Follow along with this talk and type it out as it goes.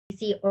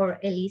or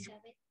Elizabeth.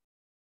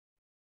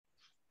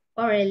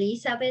 Or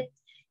Elizabeth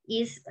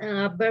is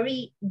a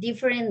very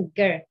different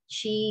girl.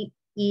 She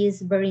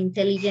is very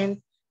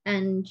intelligent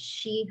and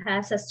she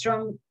has a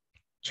strong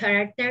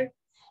character,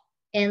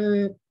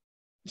 and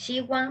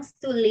she wants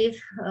to live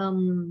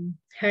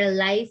her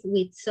life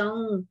with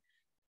some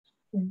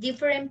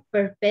different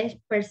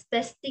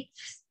perspective,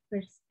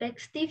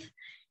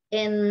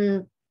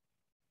 and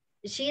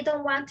she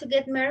don't want to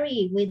get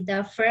married with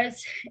the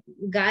first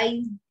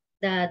guy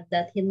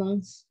that he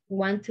want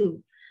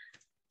to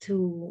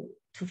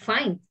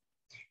find.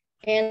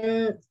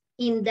 And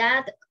in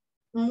that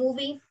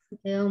movie,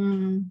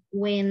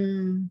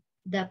 when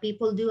the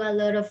people do a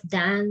lot of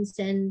dance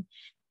and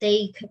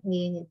take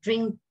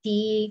drink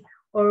tea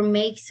or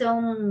make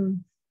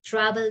some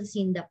travels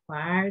in the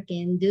park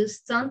and do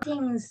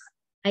something,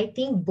 I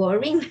think,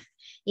 boring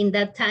in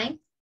that time.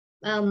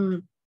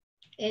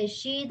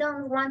 She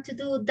don't want to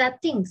do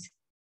that things.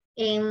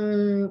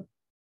 And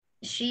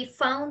she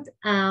found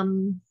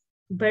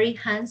very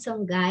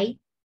handsome guy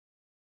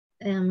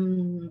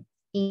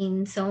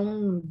in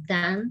some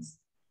dance,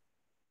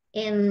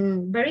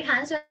 and very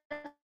handsome,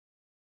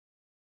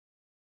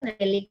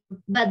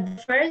 but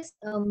the first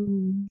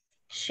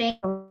shame,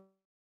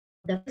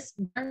 the first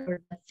dance, or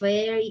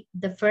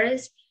the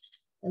first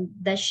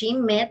that she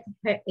met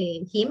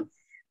him,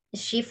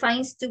 she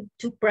finds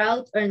too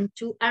proud and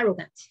too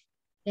arrogant,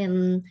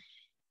 and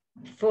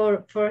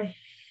for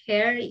her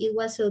it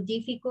was so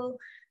difficult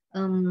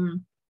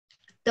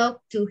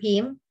talk to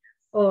him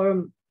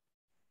or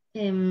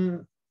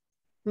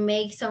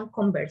make some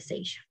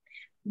conversation.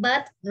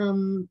 But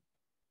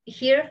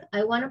here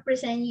I want to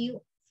present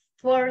you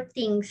 4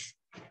 things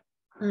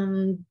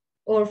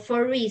or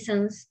 4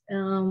 reasons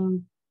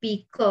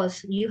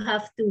because you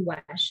have to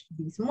watch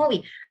this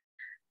movie.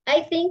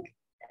 I think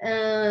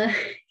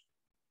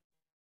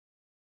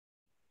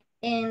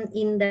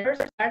in the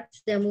first part,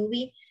 the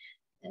movie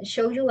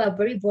show you a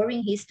very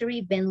boring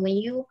history, but when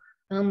you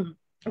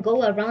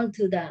go around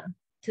to the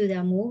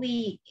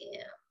movie,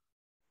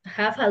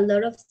 have a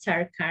lot of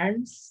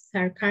sarcasms,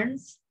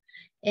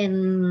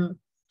 and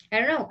I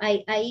don't know,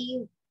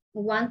 I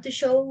want to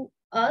show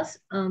us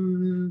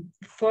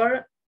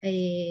 4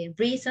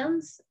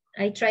 reasons.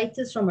 I try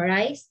to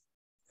summarize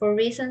 4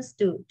 reasons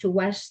to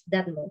watch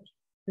that movie.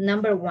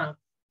 Number 1,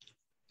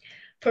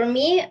 for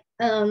me,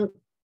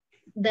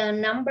 the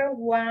number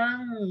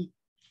 1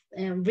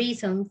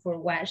 reason for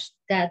watch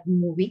that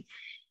movie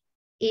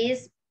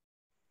is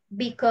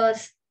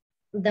because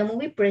the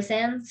movie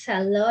presents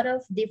a lot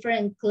of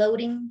different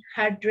clothing,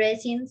 hard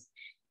dressings,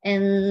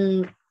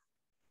 and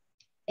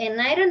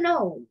I don't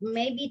know,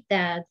 maybe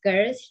the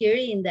girls here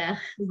in the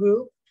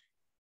group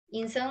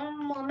in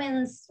some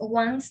moments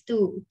wants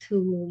to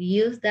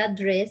use that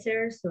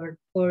dressers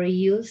or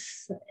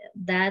use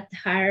that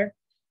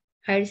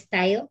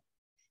hairstyle.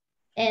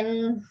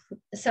 And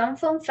some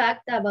fun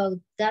fact about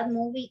that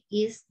movie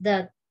is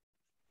that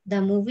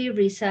the movie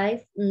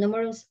received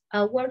numerous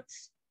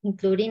awards,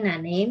 including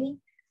an Emmy,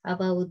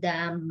 about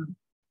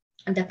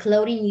the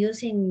clothing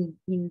used in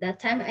that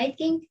time. I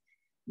think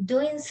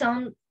doing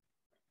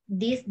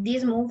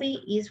this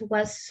movie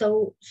was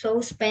so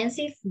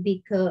expensive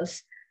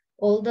because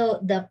all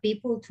the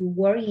people to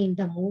work in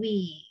the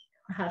movie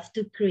have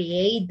to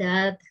create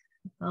that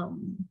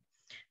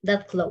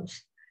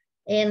clothes.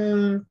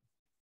 And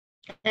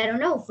I don't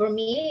know, for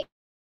me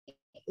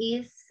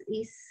is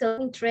so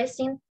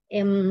interesting.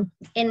 And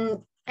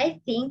I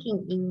think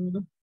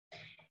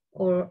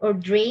or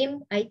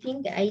dream, I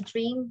think I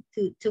dream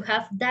to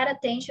have that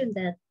attention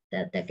that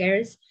the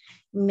girls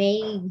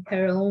make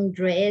her own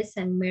dress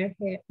and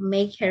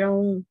make her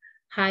own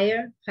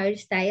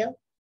hairstyle.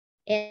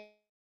 And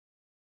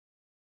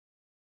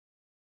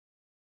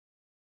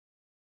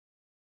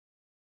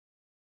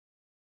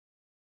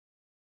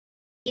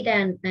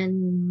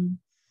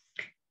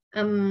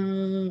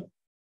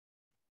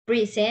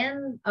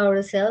present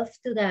ourselves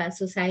to the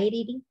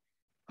society.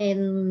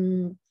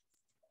 And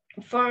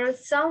for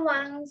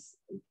someone,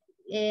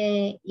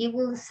 I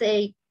will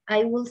say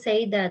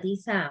that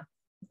it's a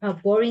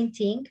boring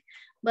thing,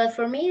 but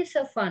for me it's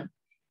so fun.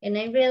 And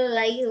I really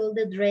like all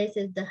the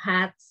dresses, the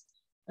hats,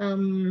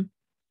 the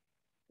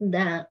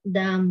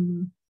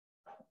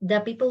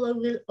people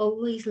will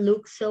always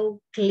look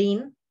so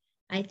clean,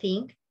 I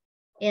think.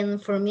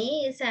 And for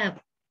me, it's a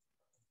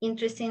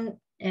interesting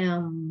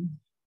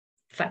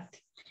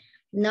fact.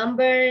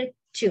 Number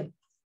 2,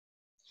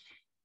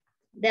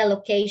 the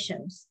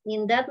locations.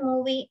 In that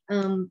movie,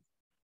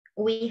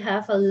 we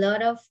have a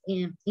lot of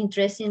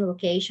interesting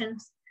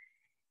locations.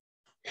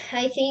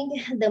 I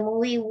think the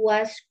movie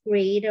was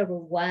created or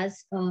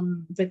was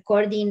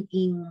recording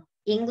in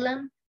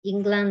England.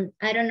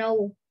 I don't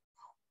know,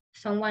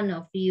 someone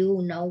of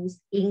you knows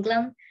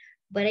England,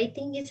 but I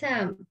think it's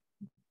an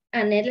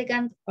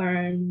elegant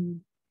or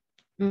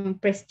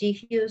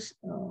prestigious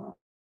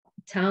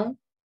town.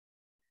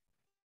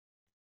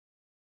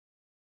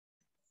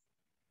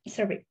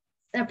 Sorry,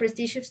 a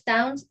prestigious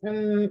towns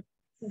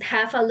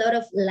have a lot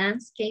of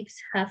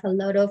landscapes, have a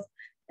lot of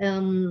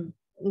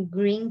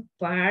green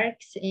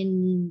parks,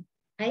 and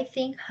I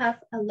think have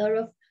a lot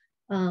of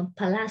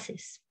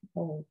palaces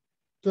or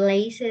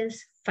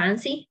places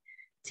fancy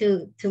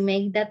to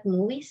make that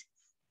movies.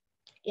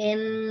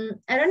 And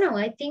I don't know,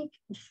 I think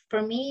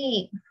for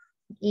me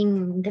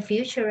in the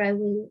future I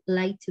would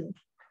like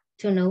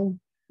to know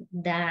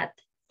that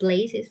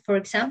places. For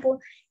example,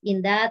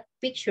 in that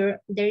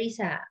picture there is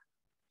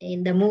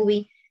in the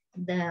movie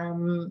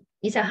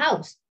is a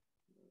house.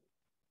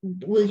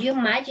 Will you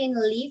imagine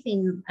live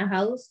in a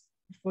house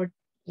for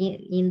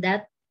in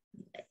that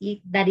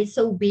that is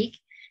so big,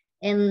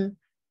 and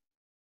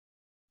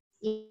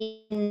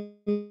in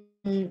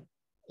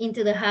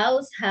into the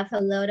house have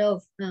a lot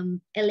of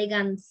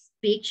elegant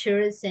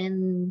pictures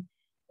and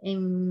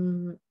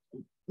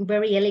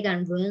very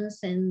elegant rooms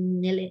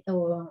and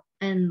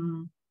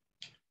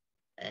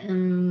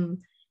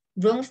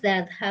rooms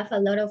that have a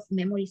lot of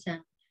memories,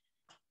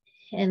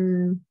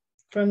 and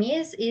for me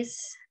is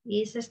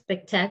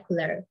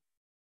spectacular.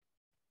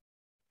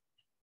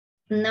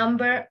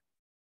 Number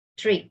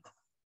 3,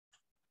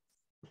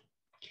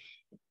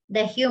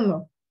 the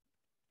humor.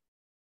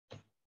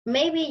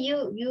 Maybe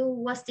you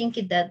was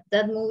thinking that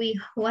that movie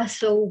was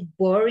so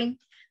boring,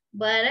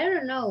 but I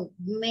don't know.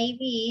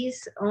 Maybe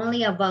it's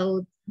only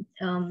about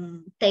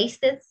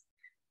tastes.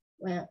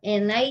 Well,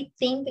 and I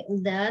think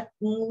that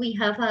movie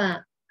have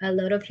a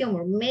lot of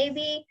humor.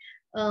 Maybe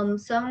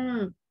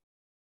some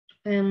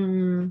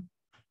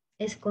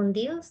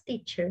escondidos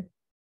teacher.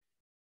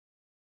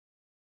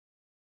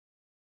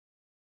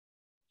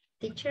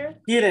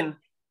 Hidden.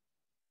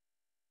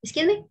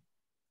 Excuse me.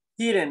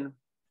 Hidden.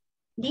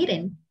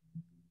 Didn't.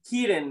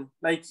 Hidden.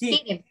 Like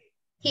Hidden.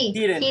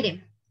 Hidden.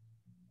 Hidden.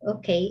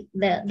 Okay.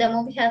 The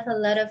movie has a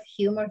lot of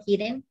humor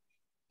hidden,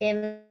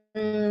 and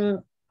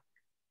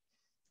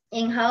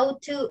how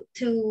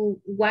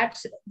to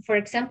watch. For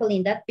example,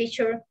 in that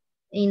picture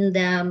in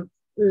the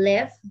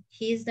left,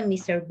 he's the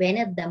Mr.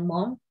 Bennett, the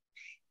mom,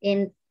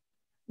 and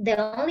the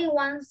only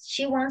one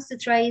she wants to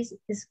try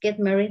is get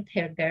married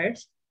her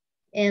girls,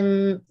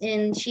 and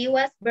she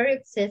was very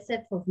obsessed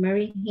of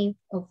marrying him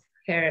of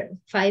her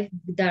 5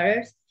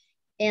 daughters,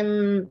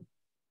 and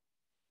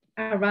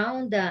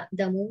around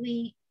the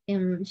movie,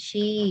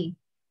 she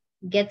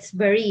gets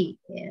very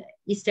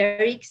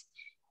hysterics,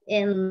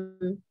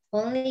 and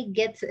only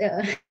gets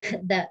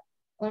the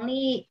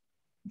only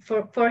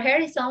for her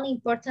it's only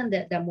important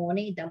the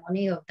money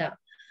of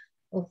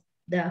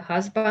the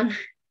husband,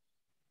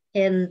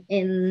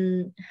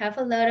 and have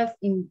a lot of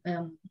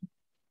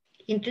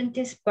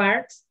interesting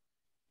parts.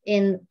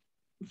 And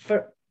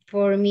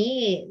for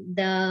me,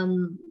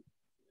 the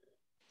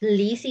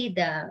Lizzie,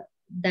 the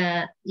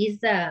is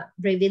the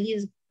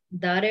rebellious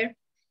daughter,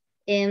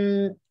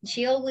 and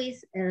she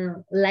always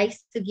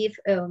likes to give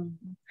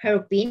her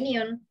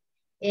opinion,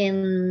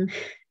 and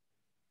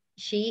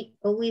she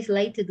always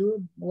likes to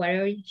do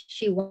whatever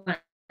she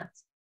wants.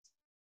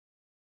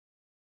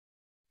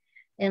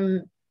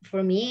 And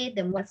for me,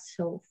 the was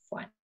so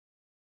fun.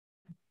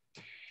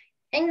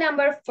 And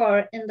number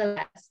 4, and the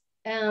last,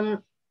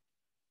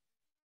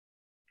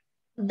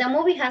 the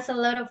movie has a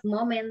lot of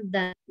moments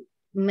that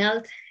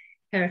melt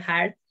her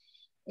heart,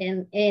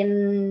 and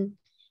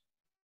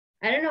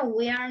I don't know,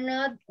 we are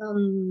not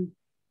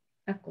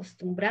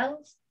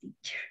acostumbrados,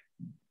 teacher.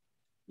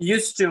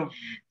 Used to.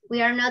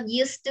 We are not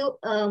used to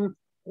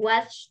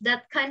watch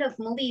that kind of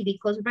movie,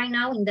 because right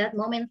now in that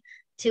moment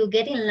to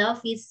get in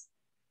love it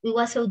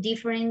was so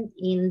different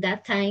in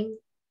that time,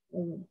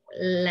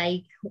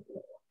 like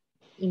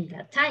in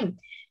that time.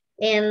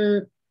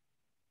 And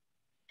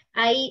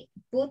I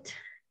put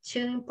 2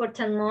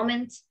 important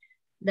moments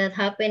that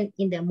happened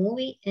in the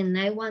movie, and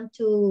I want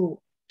to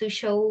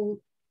show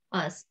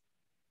us.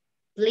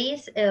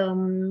 Please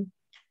tell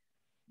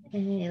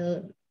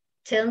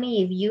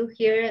me if you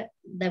hear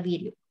the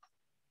video.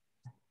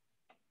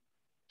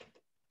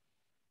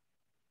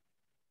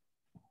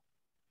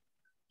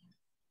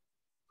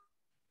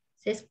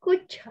 ¿Se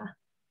escucha?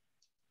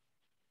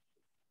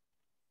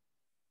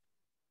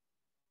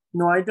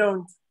 No, I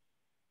don't.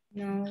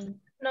 No.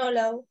 No,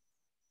 Lau.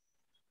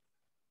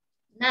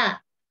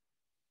 Nada.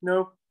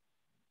 No.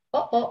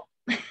 Oh.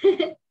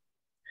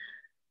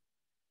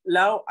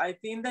 Lau, I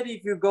think that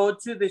if you go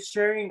to the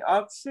sharing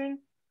option,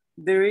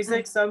 there is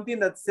like something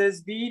that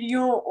says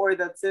video or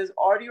that says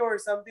audio or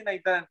something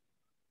like that.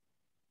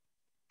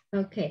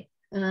 Okay.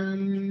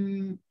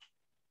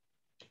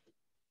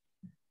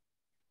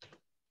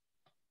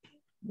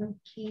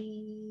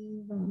 Okay,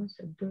 vamos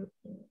a ver.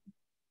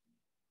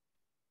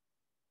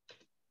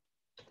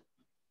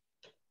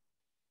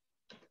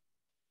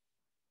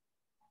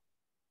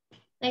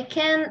 I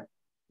can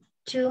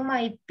do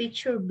my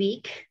picture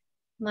big,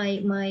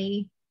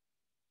 my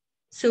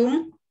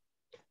zoom.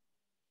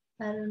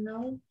 I don't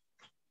know.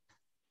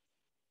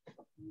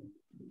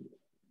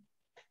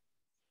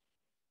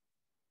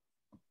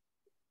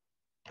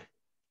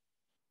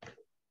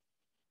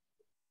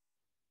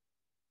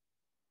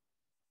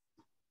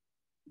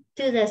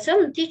 To the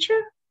Zoom, teacher?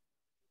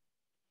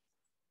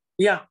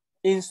 Yeah,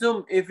 in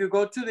Zoom, if you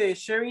go to the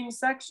sharing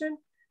section,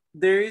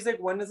 there is like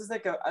one that says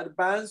like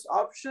advanced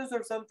options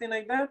or something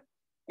like that.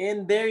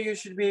 And there you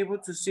should be able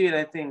to see it,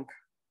 I think.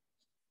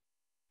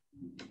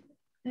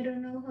 I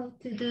don't know how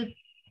to do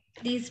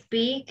this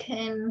big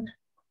and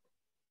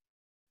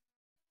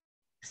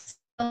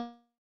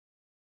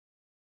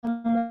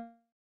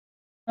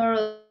more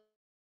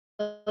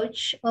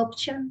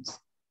options.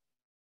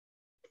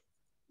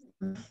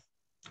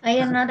 I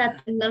am not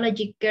a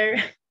technology girl.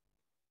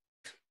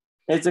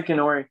 It's okay,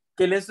 no worry.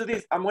 Okay, let's do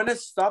this. I'm gonna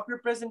stop your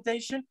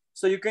presentation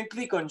so you can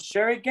click on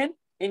share again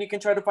and you can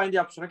try to find the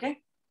option,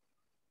 okay?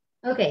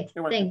 Okay,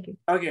 thank you.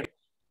 Okay,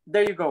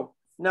 there you go.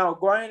 Now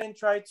go ahead and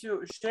try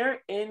to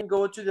share and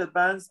go to the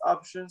advanced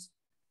options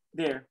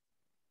there.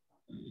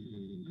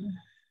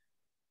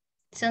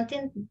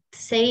 Something to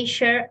say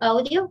share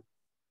audio?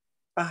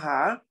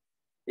 Uh-huh.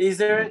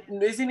 Isn't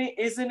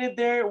it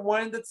there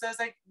one that says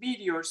like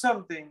video or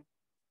something?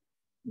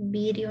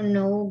 Video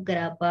no,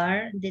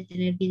 grabar,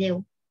 detener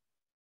video.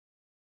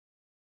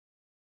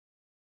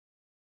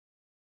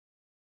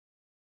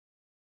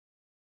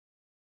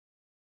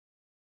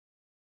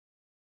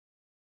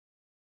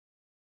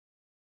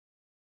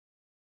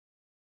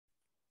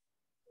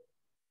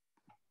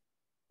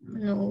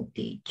 No,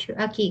 teacher.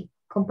 Aquí,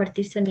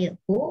 compartir sonido.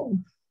 Oh.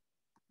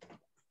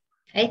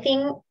 I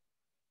think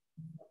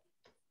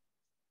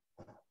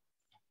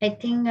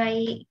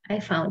I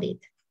found it.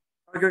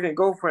 Okay,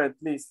 go for it,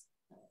 please.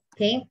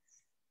 Okay.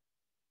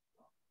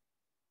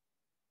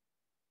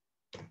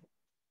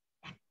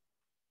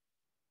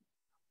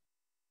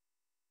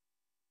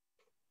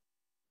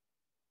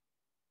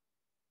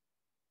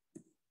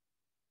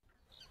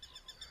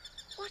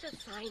 What a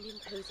fine,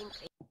 imposing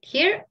place.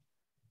 Here?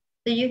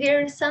 Do you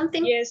hear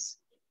something? Yes.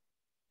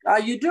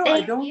 You do?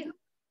 Thank I don't? you.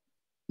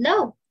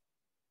 No.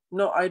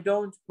 No, I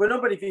don't. Well, no,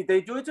 but if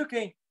they do, it's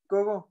okay.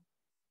 Go.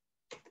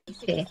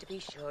 Okay. To be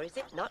sure, is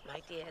it not,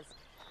 my dears?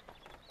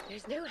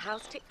 There's no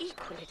house to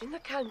equal it in the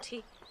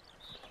county.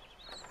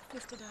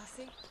 Mr.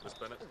 Darcy. Miss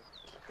Bennett.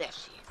 There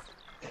she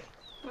is.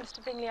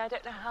 Mr. Bingley, I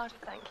don't know how to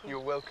thank you. You're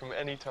welcome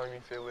anytime you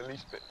feel the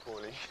least bit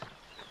poorly.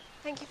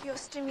 Thank you for your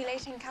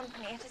stimulating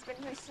company. It has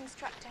been most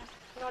instructive.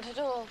 Not at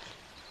all.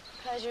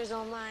 Pleasure is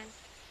all mine.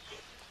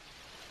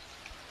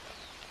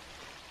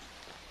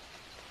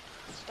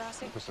 Mr.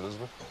 Darcy? Miss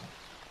Elizabeth.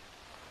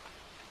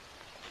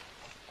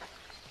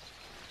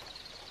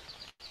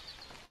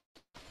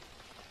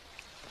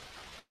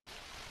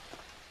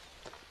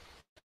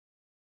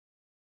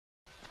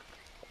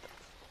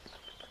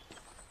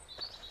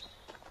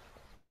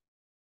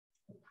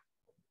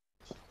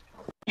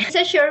 It's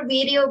a short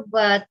video,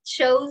 but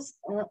shows,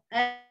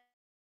 I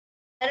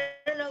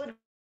don't know,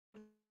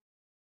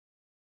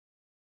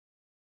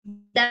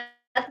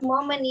 that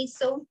moment is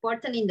so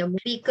important in the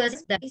movie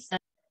because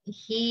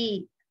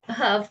he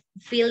has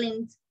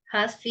feelings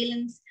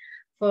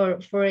for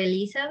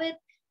Elizabeth,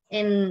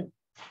 and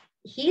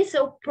he's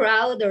so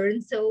proud or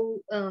so,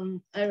 I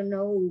don't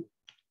know,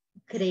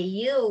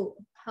 creído.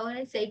 How would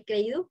I say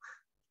creído?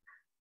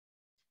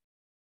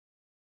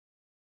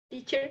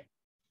 Teacher?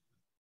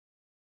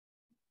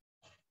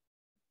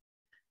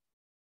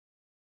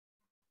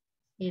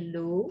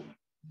 Hello?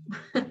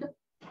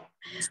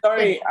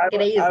 Sorry,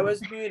 I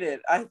was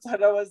muted. I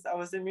thought I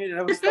wasn't muted.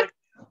 I was like,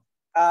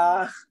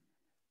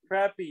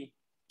 preppy.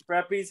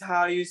 Preppy is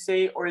how you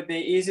say, or the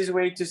easiest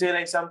way to say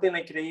like something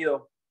like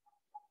creído.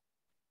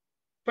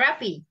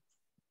 Preppy.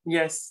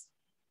 Yes.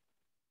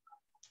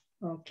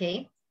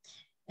 Okay.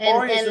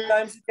 Or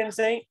sometimes you can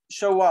say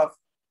show off.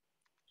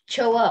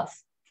 Show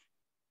off.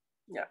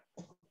 Yeah.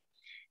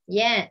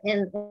 Yeah,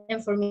 and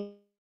for me,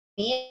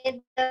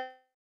 he's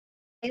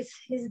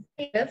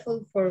very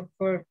grateful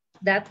for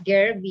that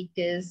girl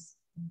because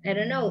I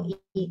don't know,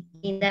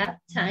 in that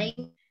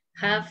time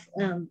have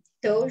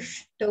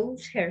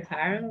touch her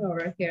arm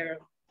or her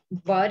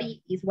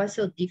body. It was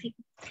so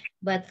difficult,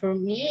 but for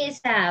me it's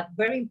a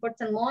very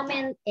important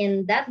moment.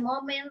 In that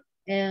moment,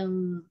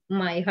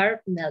 my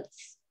heart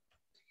melts.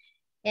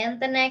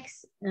 And the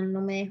next, no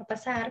me deja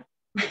pasar.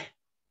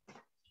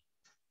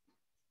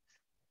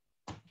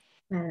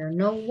 I don't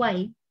know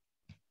why.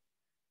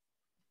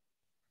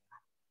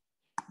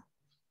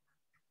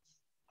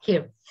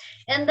 Here.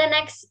 And the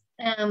next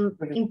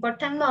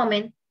important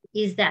moment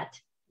is that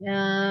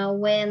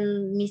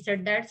when Mr.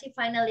 Darcy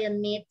finally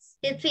admits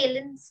his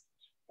feelings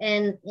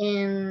and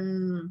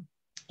in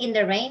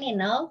the rain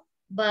and all,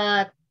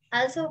 but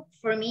also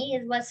for me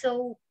it was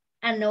so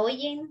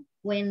annoying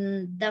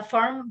when the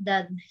form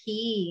that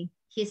he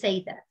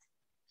said that.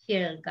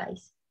 Here,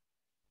 guys.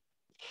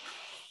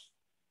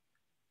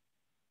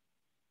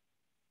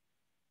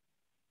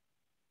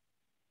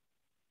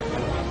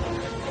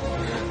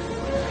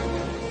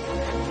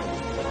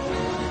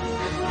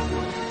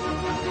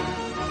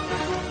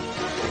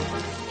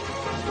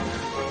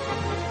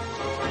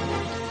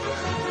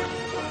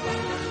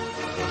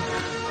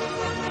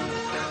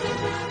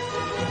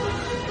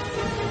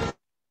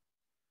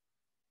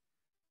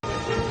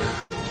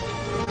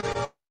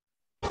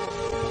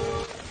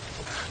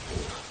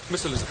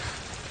 Miss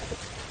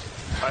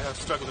Elizabeth. I have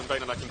struggled in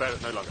vain and I can bear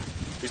it no longer.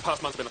 These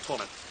past months have been a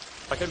torment.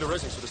 I came to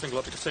Rosings for the single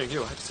object of seeing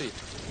you. I had to see you.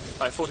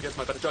 I have fought against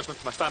my better judgment,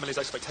 my family's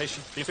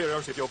expectation, the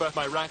inferiority of your birth,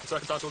 my rank, and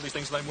circumstance, all these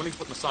things, and I'm willing to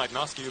put them aside and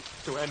ask you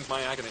to end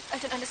my agony. I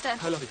don't understand.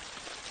 I love you.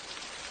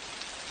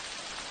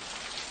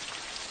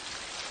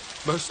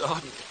 Most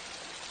ardently.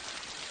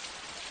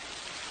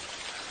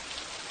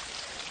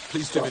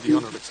 Please do me the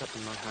honor of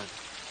accepting my hand.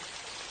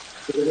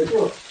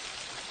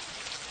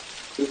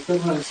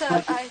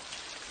 Sir,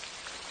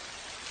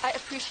 I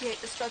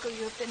appreciate the struggle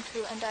you have been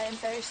through, and I am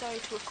very sorry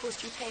to have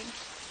caused you pain.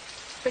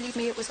 Believe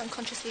me, it was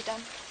unconsciously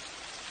done.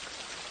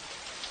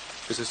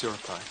 Is this your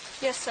reply?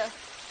 Yes, sir.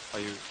 Are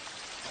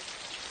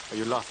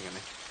you laughing at me?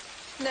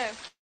 No.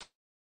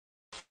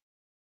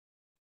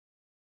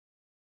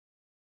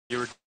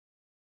 You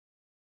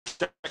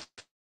reject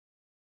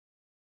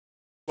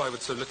why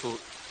with so little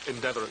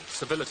endeavour and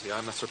civility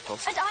I must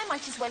repulse. And I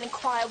might as well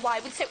inquire why,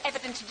 with so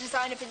evident a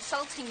design of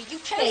insulting me, you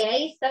chose... Okay,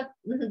 I stopped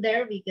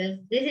there because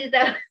this is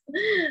a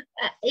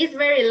it's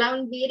very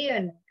long video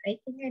and I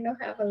think I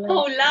don't have a lot.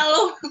 Oh,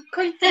 Lalo,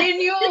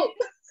 continue.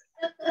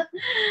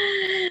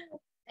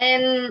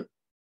 And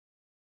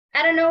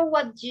I don't know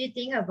what you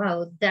think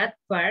about that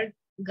part,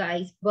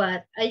 guys,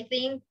 but I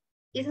think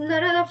it's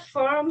not a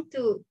form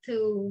to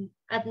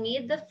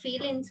admit the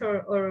feelings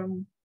or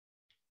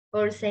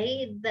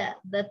say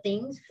the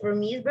things. For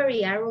me, it's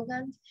very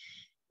arrogant,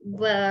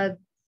 but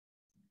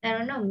I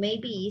don't know,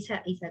 maybe he's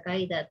a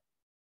guy that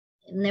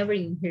never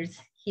in his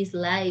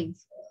life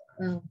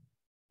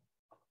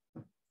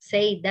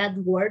say that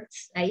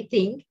words, I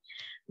think.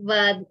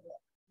 But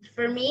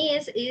for me,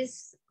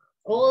 is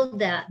all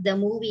the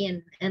movie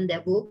and the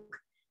book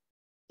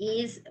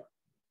is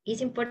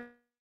important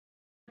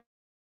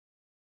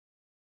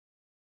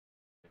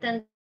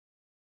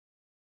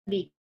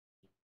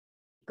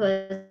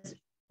because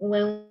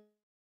when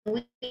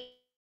we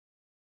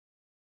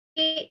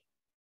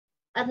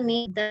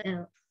admit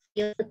that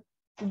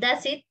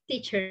that's it,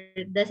 teacher,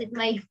 that's it,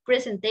 my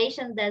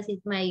presentation, that's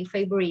it, my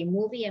favorite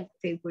movie and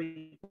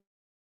favorite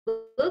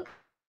book.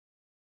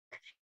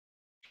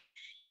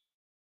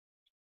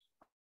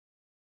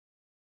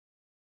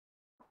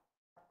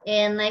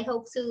 And I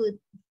hope to.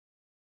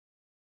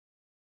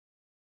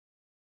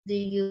 Do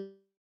you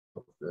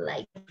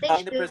like the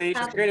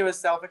presentation was great. It was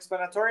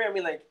self-explanatory. I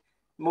mean, like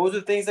most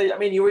of the things that, I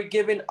mean, you were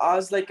giving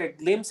us like a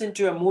glimpse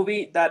into a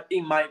movie that,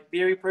 in my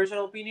very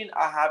personal opinion,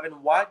 I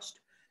haven't watched.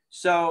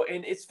 So,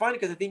 and it's funny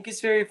because I think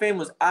it's very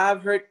famous.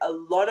 I've heard a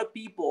lot of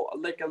people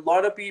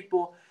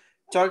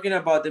talking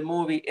about the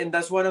movie, and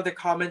that's one of the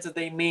comments that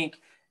they make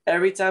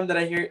every time that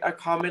I hear a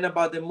comment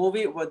about the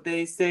movie. What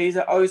they say is,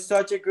 "Oh, it's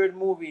such a good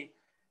movie."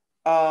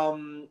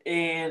 And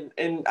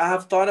I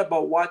have thought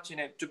about watching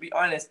it. To be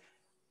honest,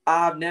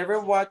 I've never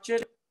watched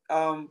it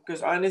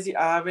because honestly,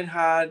 I haven't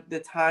had the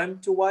time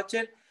to watch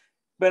it.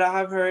 But I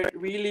have heard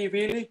really,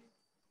 really,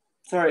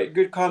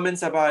 good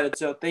comments about it.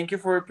 So thank you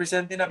for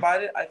presenting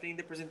about it. I think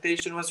the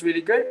presentation was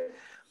really good,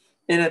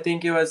 and I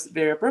think it was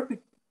very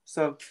appropriate.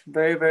 So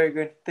very, very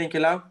good. Thank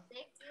you, Lau.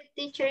 Thank you,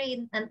 teacher,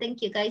 and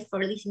thank you guys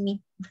for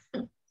listening.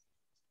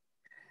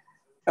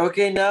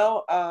 Okay,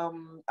 now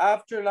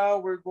after Lau,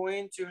 we're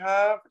going to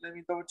have, let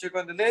me double check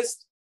on the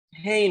list,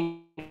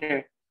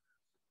 Heiner.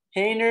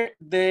 Heiner,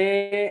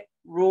 the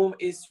room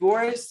is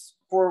yours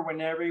for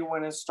whenever you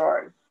want to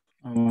start.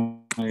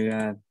 Oh my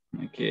God.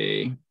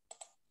 Okay.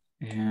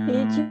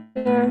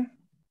 Teacher,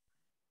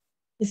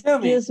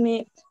 excuse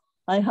me,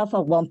 I have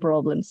one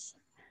problem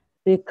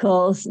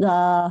because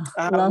the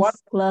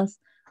last class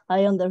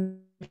I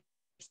understand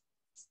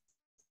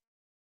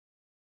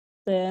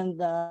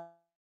the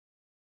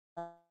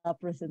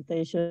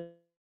presentation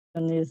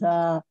is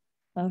a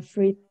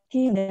free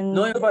thing.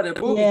 No, about the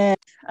book. Yeah,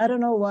 I don't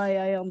know why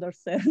I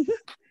understand.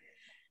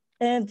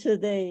 And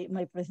today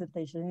my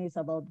presentation is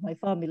about my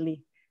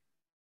family.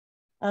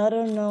 I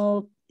don't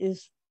know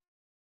if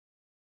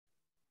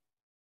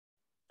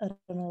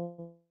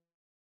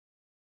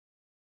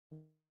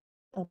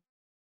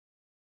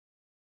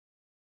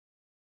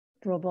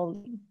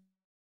probably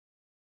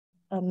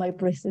my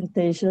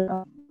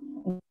presentation.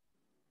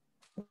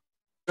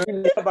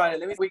 Think about it.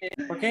 Let me see what we can,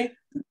 okay?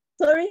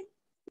 Sorry?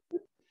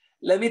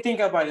 Let me think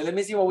about it. Let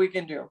me see what we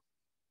can do.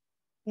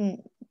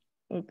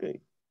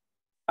 Okay.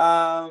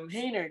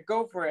 Heiner,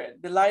 go for it.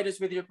 Delight us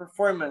with your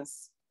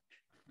performance.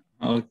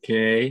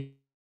 Okay.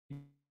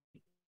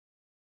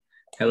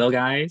 Hello,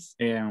 guys.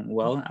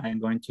 Well, I'm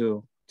going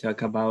to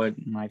talk about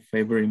my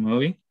favorite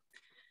movie.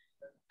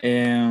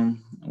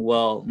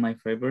 Well, my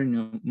favorite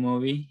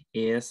movie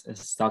is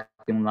Stuck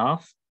in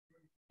Love.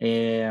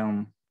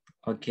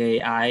 Okay,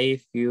 a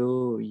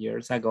few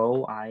years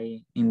ago,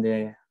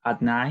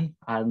 at night,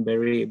 I'm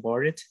very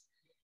bored.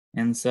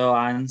 And so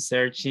I'm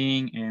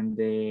searching in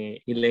the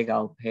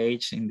illegal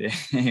page in the,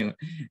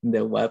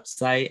 the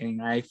website,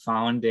 and I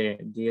found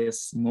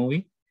this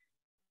movie.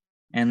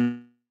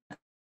 And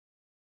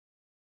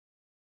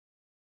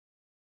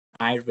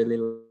I really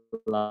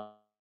love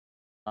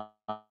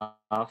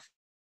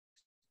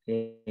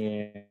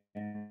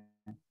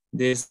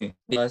this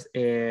because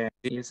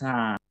it's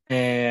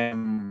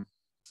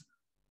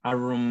a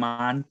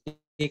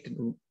romantic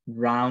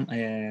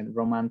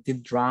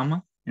romantic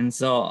drama. And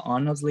so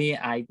honestly,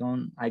 I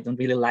don't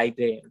really like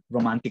the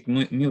romantic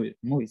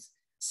movies.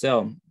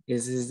 So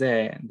this is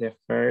the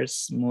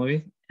first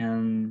movie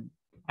and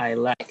I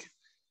like.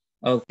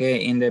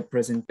 Okay, in the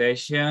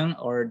presentation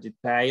or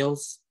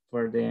details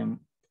for the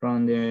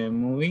from the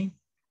movie.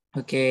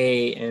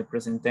 Okay,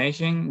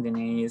 presentation. The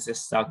name is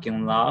Stuck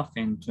in Love,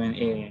 and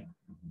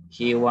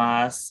he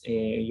was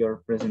your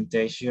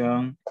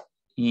presentation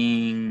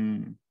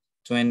in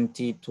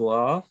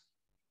 2012.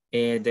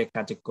 The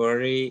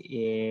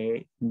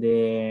category,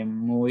 the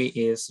movie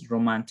is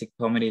romantic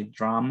comedy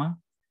drama.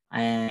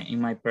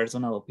 In my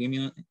personal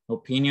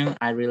opinion,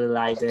 I really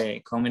like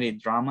the comedy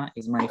drama.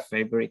 It's my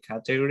favorite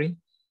category.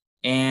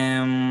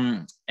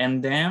 And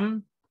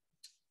then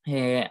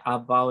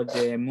about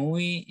the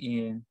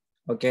movie,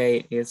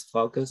 okay, it's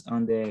focused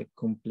on the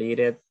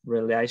completed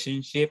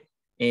relationship.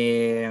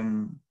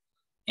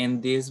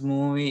 And this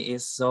movie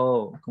is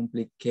so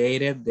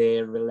complicated,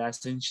 the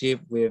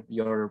relationship with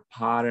your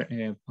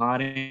parents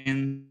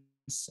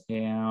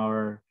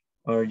or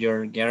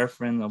your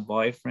girlfriend or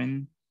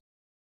boyfriend.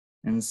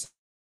 And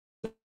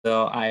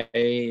so I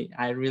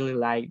really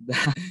like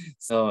that.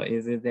 So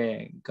is it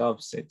the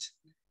opposite?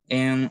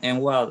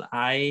 And well,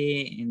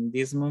 in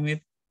this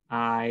moment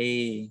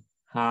I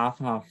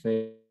have a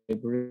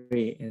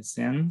favorite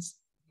essence.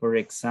 For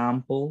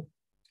example,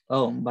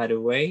 oh, by the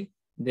way,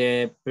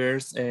 the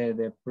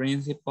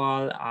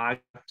principal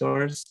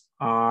actors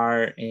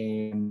are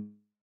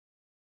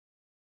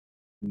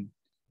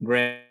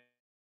Greg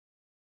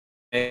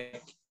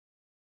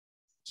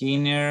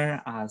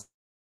Kinnear as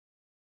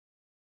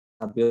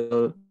a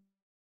Bill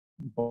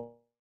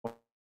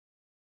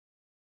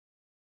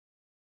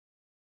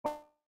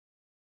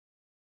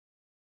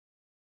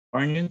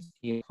Barnes,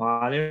 his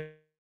father,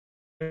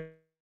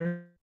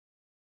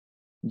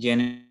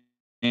 Jenny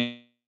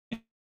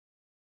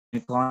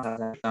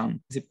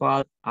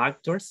principal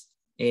actors.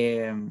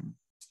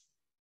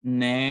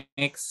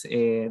 Next,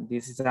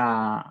 this is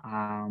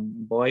a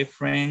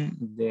boyfriend,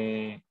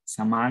 the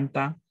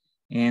Samantha,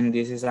 and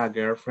this is a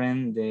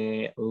girlfriend,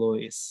 the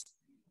Louis.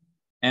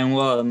 And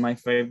well, my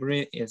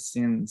favorite is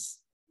scenes.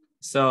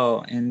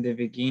 So in the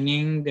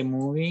beginning, the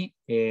movie,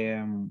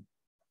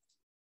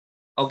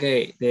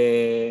 okay,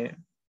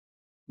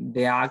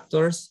 the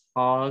actors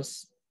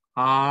also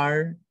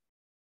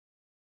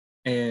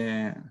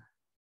uh,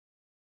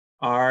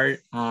 are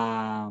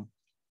are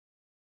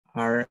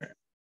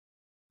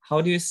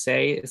how do you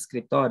say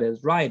escritores,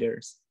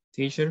 writers,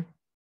 teacher?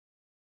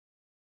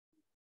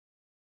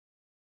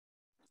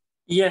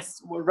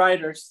 Yes, we're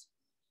writers.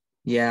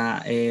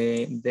 Yeah,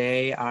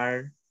 they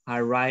are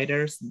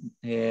writers.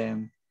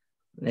 The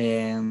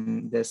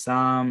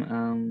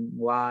son,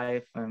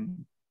 wife,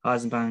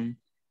 husband,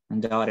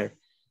 and daughter.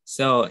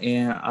 So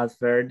as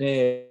for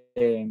the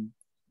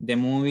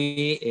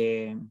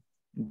movie,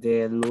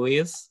 the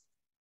Louis,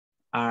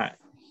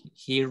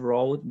 he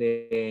wrote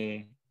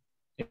the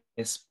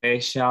a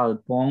special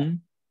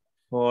poem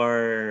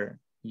for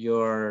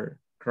your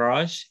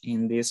crush.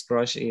 In this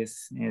crush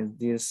is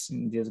this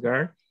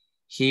girl.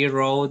 He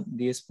wrote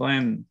this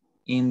poem.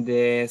 In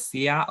the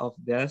Sea of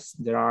Death,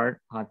 there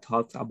are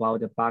talks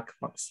about the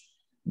backpacks,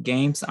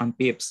 games and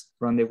pips,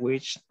 from the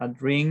which a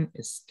dream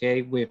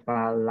escape with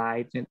a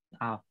light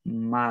of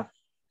math.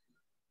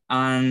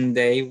 And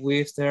they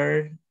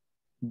whispered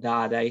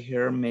that I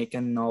hear make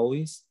a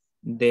noise.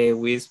 The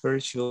whisper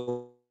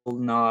should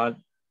not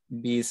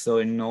be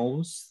so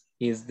nose.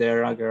 Is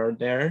there a girl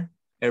there?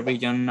 Every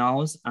young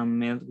knows and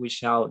melt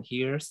without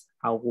ears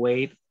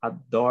await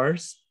at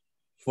doors.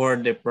 For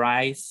the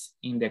price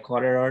in the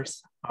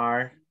corridors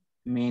are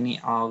many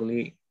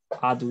ugly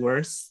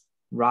adverts,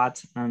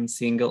 rat and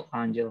single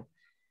angel.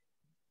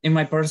 In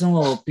my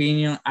personal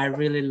opinion, I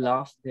really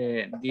love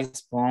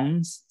these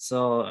poems.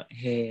 So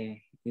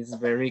it's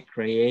very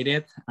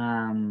creative,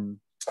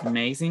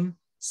 amazing.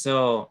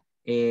 So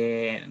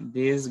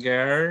this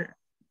girl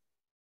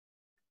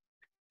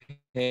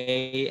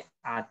pay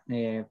at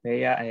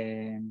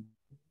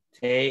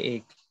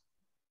take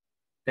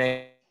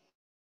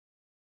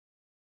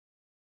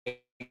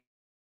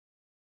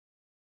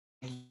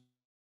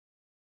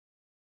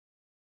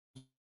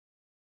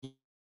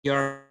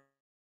your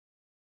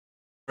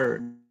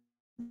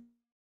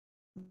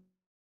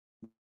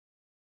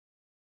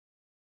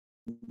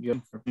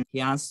he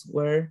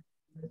answer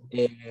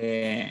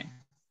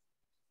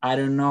I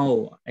don't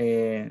know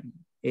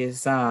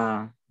is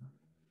um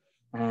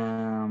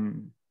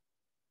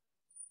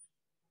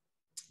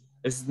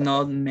it's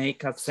not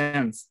make a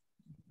sense.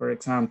 For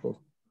example,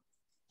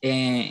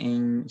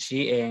 and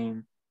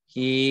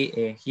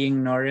he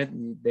ignored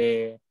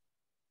the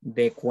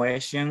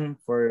question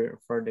for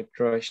the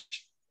crush.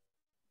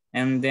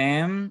 And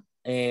then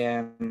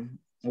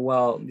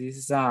well, this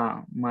is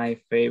my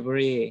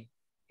favorite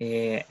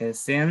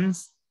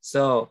scenes.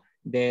 So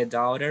the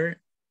daughter,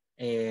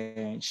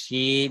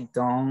 she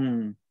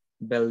don't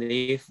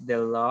believe the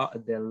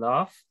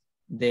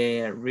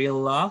real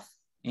love,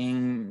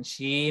 and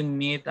she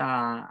meet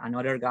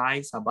another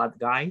guys, a bad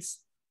guys.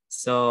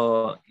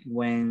 So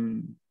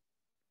when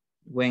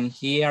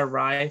he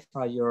arrived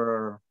at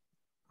your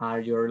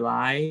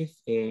life,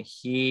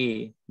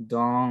 she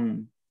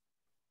don't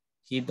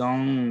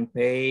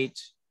pay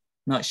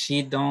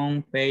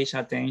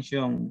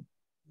attention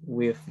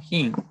with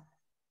him.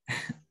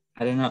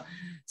 I don't know.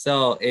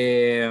 So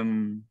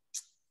and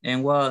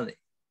well,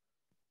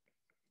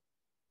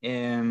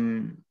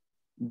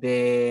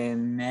 the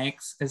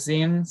next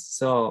scene.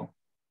 So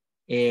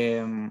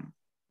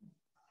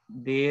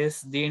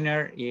this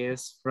dinner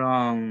is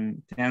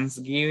from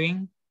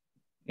Thanksgiving,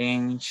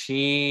 and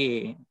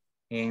she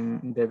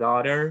and the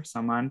daughter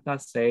Samantha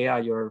say,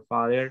 your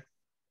father,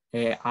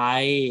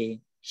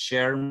 I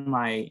share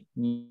my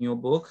new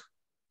book,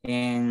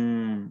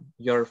 and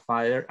your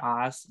father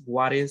asks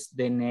what is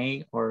the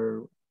name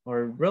or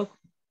book,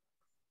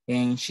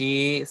 and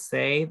she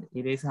said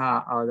it is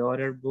a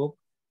daughter book.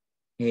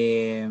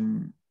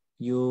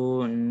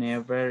 You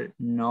never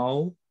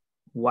know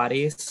what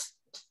is,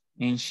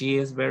 and she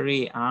is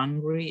very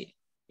angry.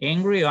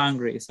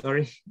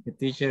 Sorry, the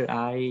teacher,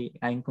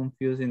 I'm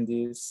confusing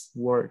this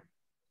word.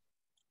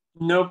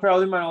 No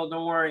problem at all.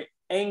 Don't worry.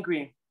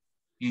 Angry.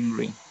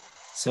 Angry.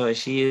 So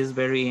she is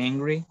very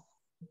angry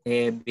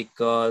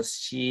because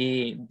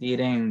she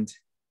didn't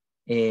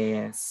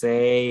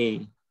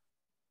say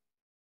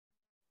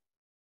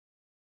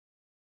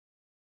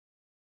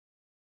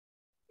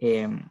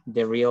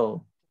the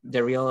real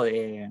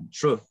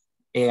truth.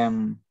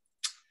 And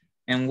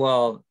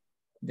well,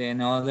 the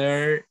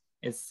another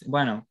is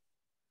bueno.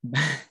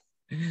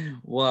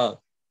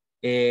 Well,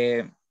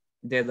 the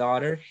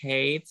daughter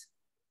hates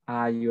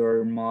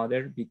your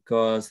mother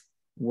because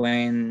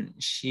when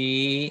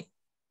she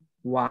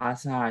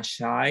was a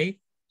child,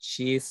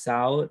 she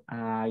saw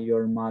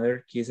your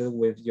mother kisses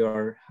with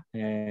your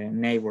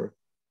neighbor,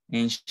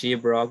 and she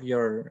broke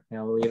your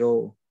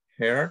little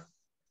hair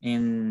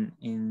in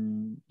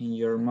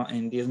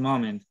this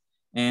moment,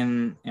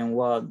 and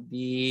what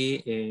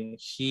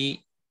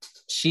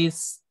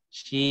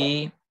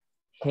she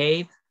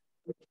hate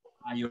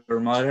your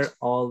mother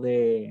all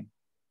your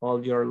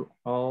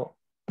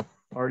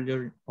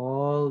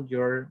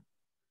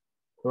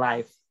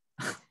life.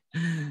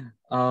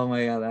 Oh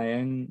my God, I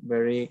am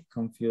very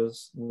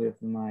confused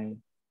with my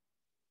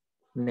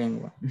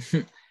lengua.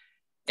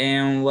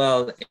 And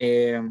well,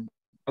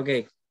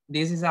 okay,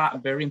 this is a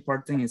very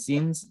important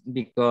scene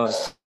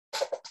because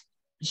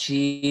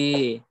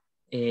he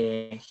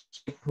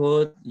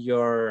put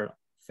your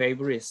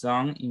favorite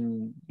song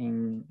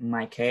in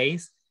my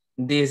case.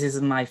 This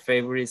is my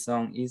favorite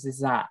song. This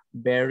is a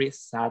very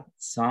sad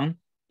song,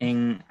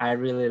 and I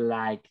really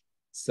like.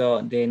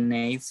 So the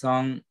next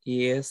song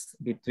is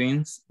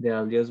Between the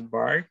Alias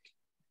Bark.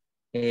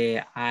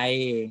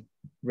 I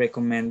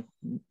recommend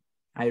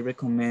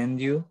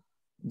you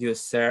the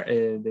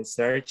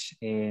search.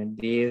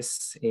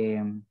 This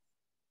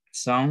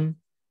song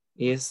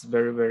is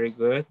very, very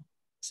good.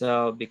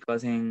 So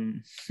because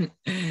in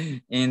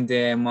in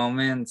the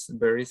moments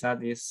very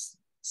sad is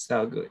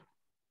so good.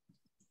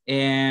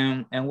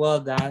 And well,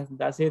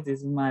 that's it.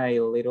 This is my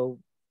little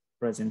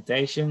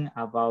presentation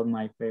about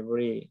my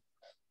favorite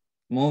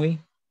movie,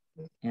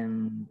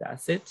 and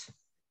that's it.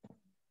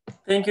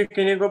 Thank you.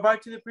 Can you go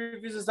back to the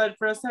previous slide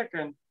for a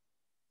second?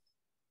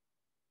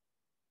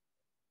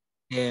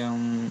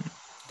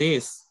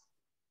 This.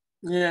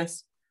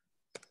 Yes.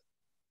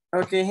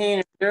 Okay,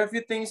 Henry, there are a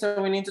few things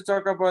that we need to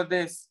talk about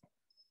this.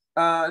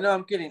 No,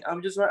 I'm kidding.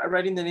 I'm just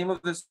writing the name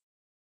of this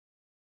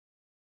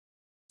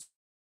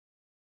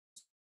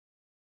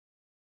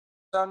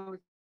song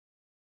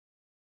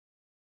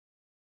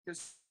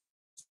because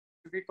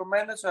you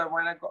recommended, so I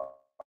want to go.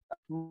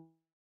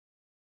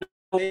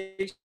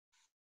 This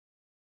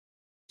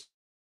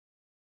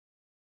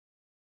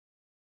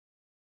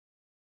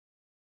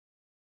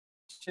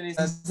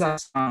is a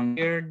song.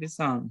 Hear the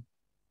song.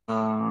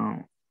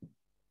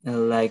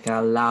 Like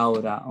a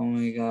Laura. Oh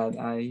my God,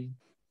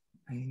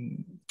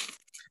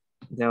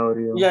 the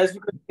audio. Yes,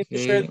 because you need to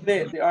share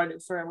the audio.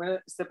 Sorry, I'm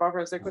gonna step out for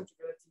a second.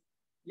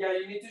 Yeah,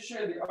 you need to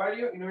share the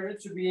audio in order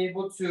to be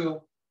able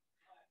to,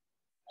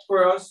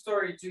 for our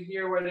story, to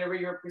hear whatever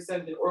you're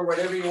presenting or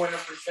whatever you want to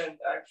present,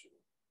 actually.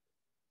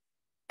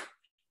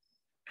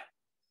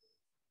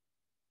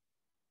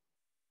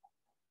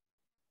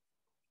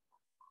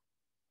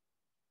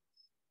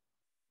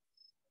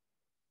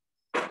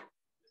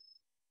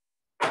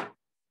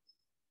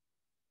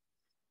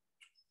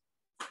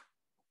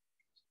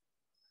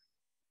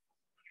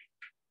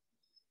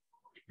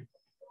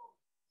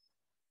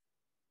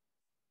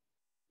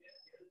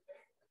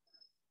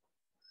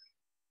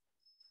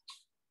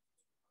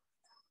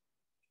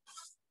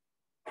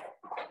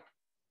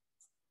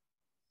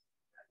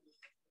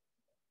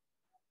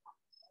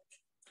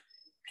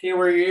 Okay,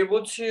 were you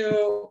able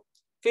to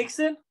fix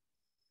it?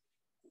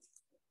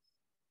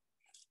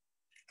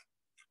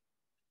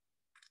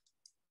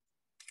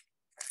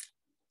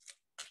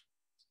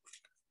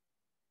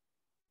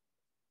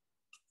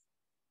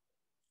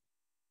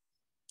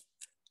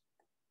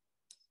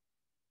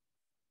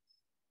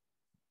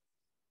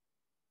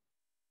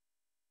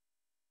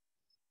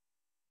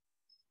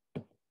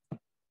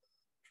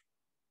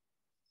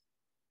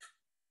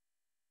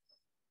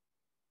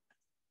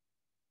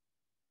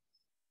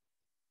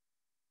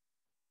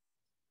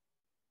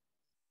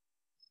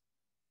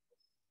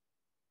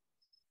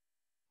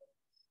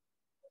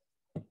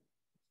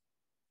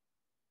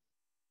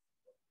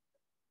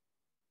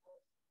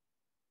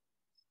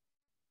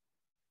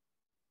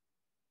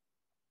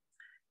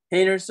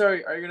 Hainer,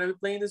 sorry, are you gonna be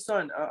playing the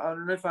song? I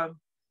don't know if I'm.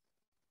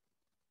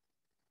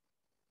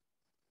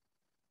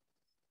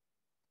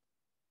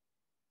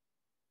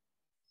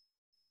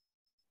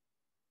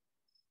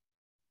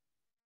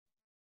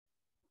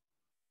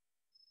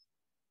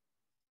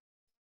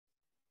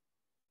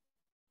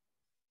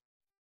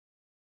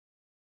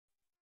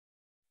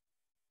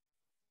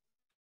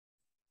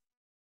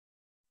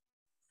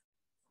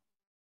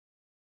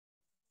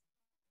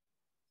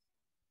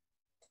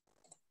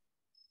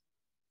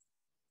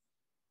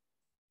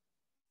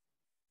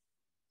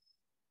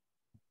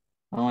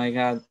 Oh my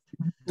God.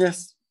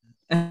 Yes.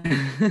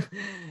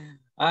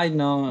 I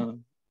know.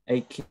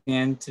 I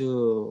can't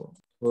to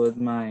put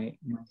my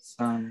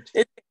son.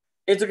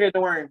 It's okay.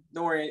 Don't worry.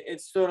 Don't worry.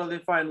 It's totally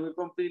fine. We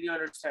completely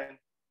understand.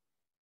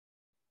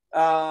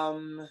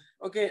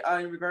 Okay.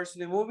 In regards to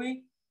the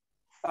movie,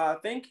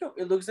 thank you.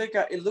 It looks like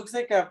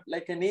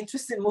an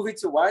interesting movie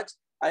to watch.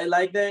 I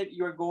like that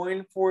you're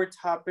going for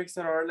topics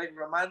that are like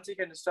romantic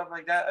and stuff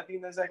like that. I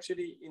think that's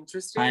actually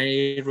interesting.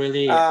 I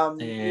really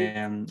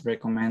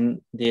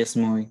recommend this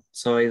movie.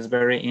 So it's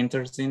very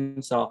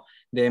interesting. So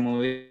the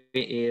movie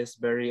is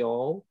very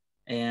old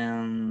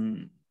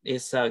and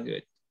it's so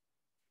good,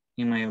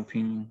 in my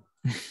opinion.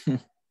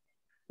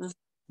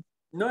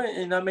 No,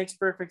 and that makes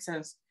perfect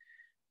sense.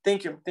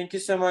 Thank you. Thank you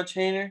so much,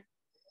 Hainer.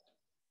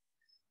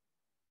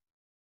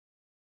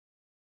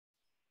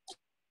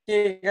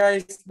 Okay,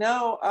 guys,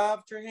 now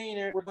after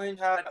Hainer, we're going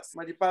to have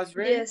Maripaz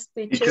ready? Yes,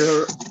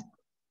 teacher.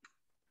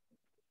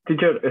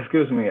 Teacher,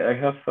 excuse me, I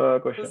have a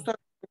question.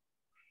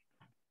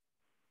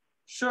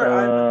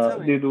 Sure,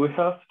 did we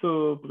have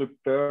to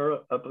prepare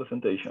a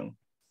presentation?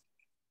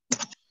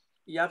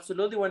 Yeah,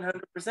 absolutely,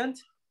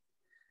 100%.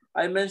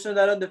 I mentioned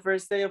that on the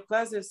first day of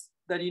classes,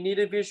 that you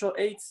needed visual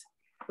aids.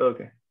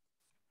 Okay.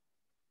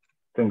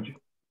 Thank you.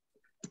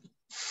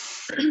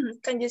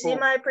 Can you see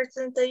my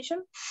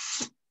presentation?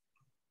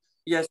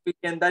 Yes, we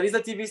can. That is a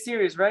TV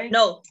series, right?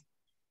 No,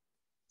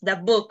 the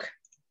book.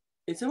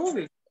 It's a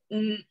movie.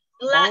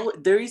 Oh,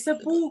 there is a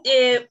book.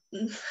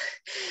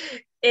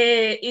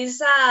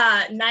 It's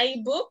a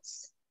 9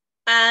 books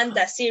and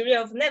a series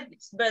of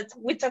Netflix, but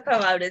we talk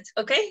about it,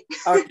 okay?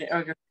 Okay.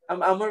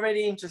 I'm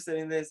already interested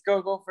in this.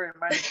 Go for it,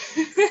 man.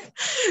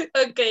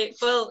 Okay,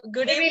 well,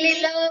 good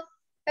evening.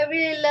 I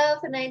really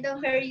love, and I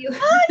don't hear you.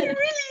 Oh, you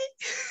really?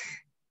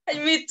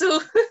 And me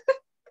too.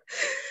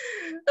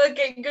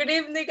 Okay, good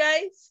evening,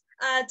 guys.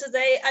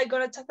 Today I'm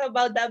gonna talk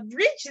about the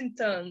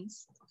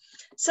Bridgertons.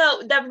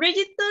 So the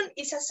Bridgerton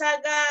is a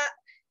saga,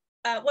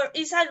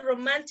 it's a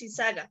romantic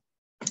saga.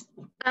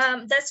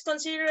 That's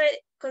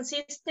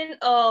consisting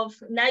of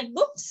 9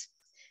 books.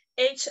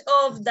 Each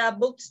of the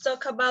books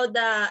talk about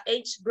the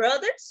 8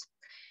 brothers,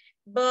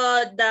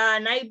 but the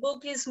 9th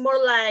book is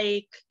more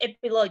like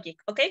epilogic,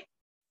 okay?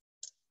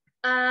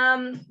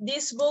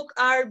 This book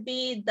are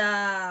by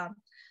the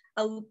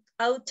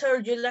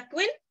author Julia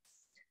Quinn,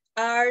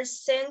 are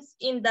sent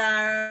in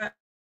the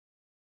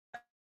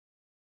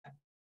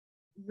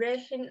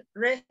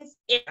Renaissance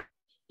era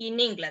in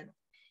England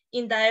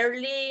in the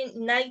early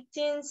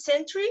 19th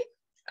century,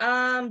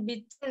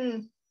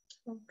 between,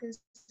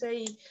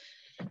 say,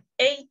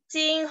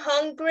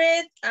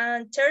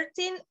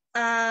 1813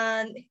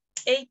 and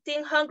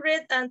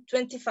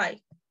 1825.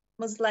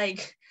 Was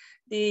like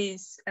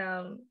this,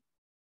 well,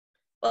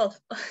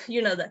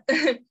 you know that.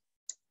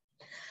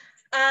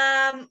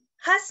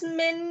 Has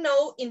many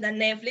know in the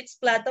Netflix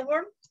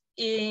platform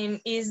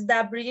is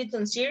the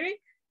Bridgerton series,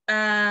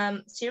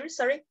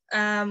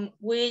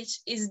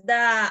 which is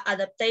the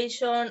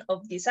adaptation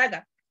of the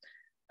saga.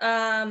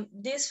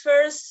 This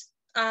first,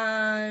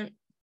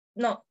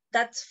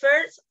 that's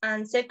first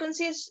and second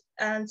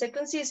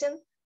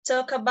season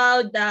talk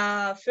about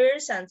the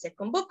first and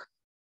second book.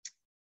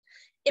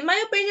 In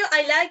my opinion,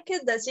 I like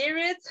it, the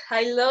series.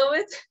 I love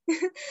it.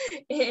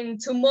 In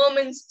 2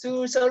 moments,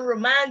 too, so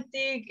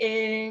romantic,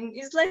 and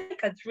it's like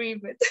a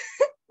dream.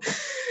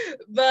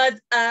 But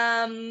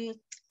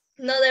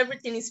not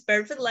everything is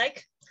perfect.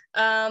 Like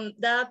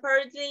the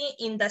apparently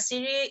in the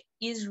series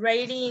is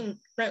writing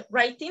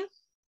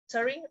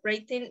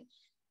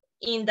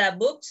in the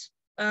books.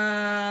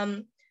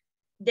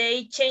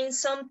 They change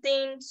some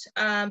things,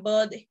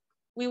 but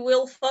we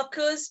will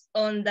focus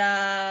on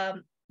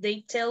the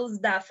details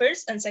the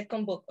first and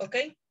second book,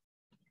 okay?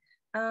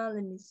 Let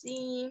me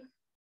see.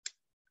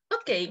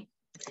 Okay,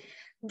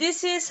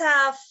 this is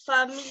a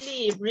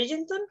family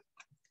Bridgerton.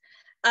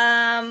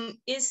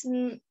 It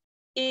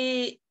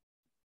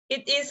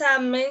is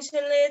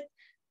mentioned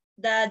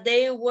that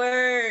they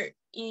were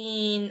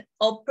in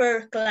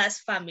upper class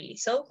family.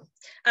 So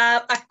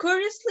a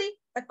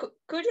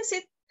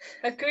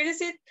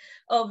curiosity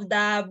of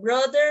the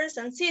brothers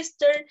and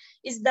sisters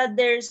is that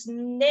their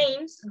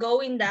names go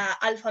in the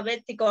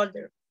alphabetic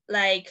order,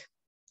 like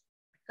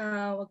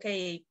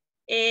okay,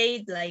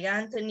 A like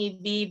Anthony,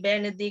 B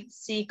Benedict,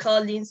 C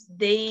Collins,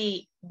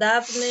 D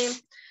Daphne,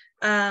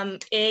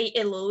 A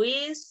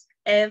Eloise,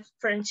 F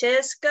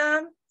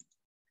Francesca,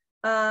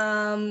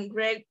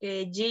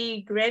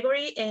 G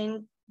Gregory,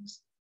 and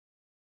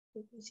A,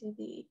 B, C,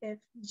 D, E, F,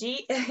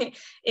 G,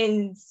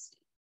 and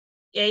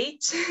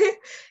H,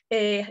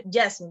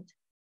 Jasmine.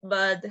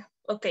 But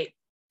okay.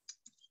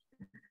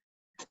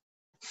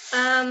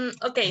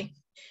 Okay.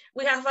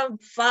 We have a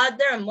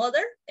father and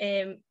mother,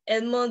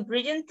 Edmund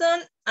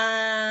Bridgerton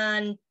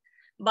and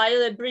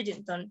Violet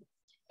Bridgerton.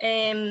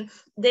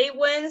 They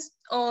went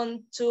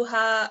on to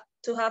have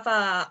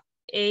a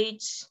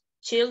 8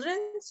 children,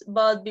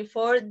 but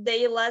before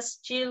their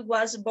last child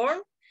was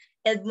born,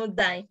 Edmund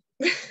died.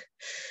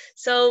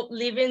 So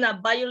leaving a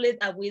Violet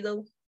a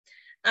widow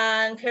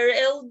and her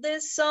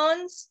eldest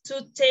sons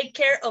to take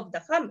care of the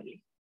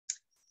family.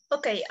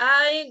 Okay,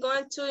 I'm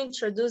going to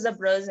introduce the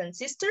brothers and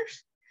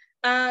sisters.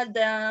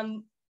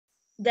 The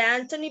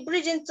Anthony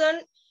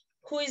Bridgerton,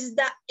 who is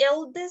the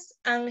eldest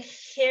and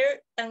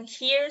heir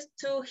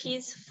to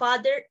his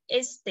father's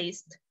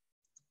estate.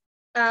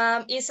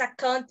 Is a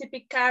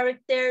contypic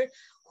character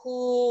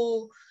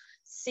who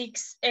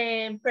seeks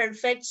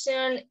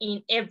perfection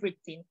in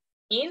everything,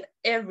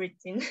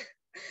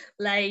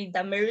 like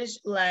the marriage,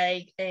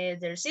 like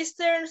their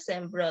sisters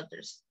and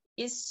brothers.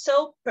 Is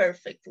so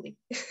perfectly.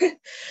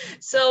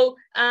 So,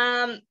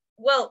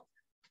 well,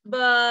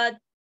 but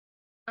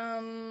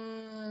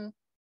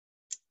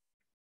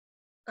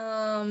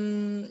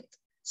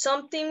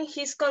something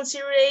he's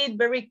considered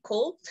very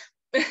cold,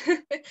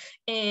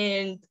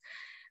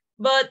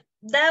 but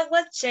that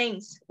was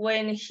changed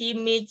when he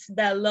meets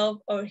the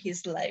love of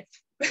his life.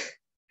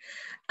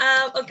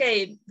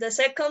 Okay, the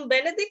second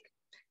Benedict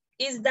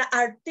is the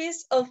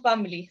artist of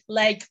family,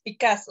 like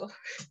Picasso.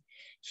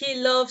 He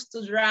loves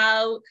to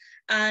draw,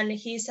 and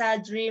his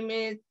dream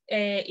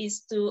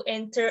is to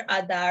enter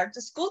the art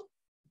school.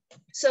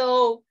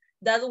 So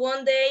that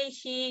one day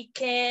he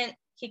can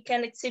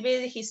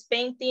exhibit his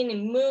painting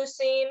in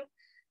museum.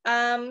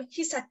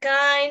 He's a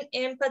kind,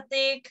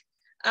 empathic,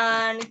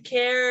 and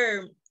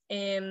care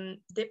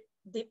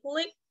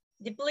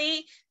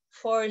deeply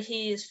for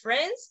his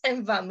friends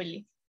and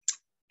family.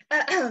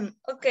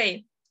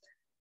 Okay.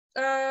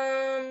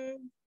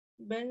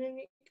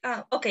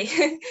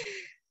 Okay.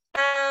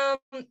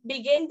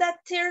 Begin that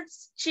third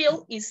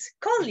chill is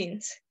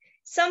Collins.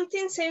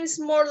 Something seems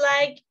more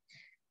like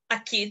a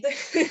kid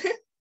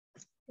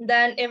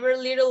than ever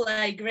little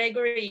like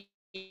Gregory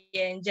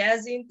and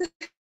Jacinth.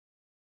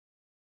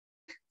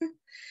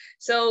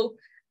 So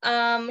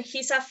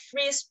he's a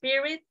free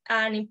spirit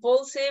and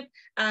impulsive,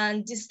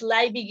 and this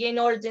life began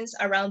origins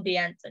around the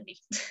Anthony.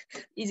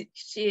 He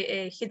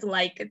don't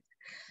like it.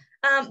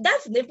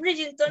 Daphne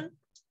Bridgerton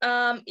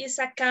is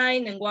a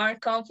kind and warm,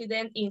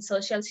 confident in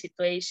social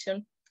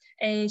situation,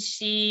 and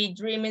she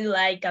dreaming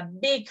like a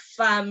big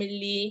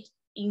family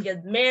in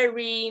get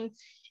married,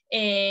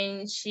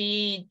 and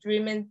she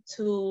dreaming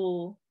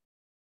to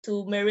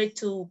marry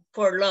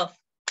for love.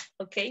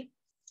 Okay.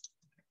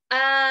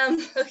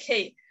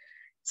 Okay.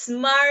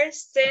 Smart,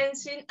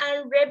 sensing,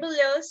 and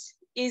rebellious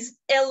is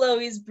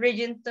Eloise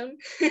Bridgerton.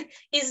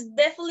 Is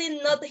definitely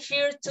not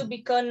here to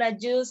become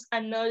just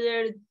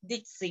another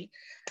Dixie.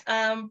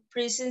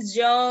 Princess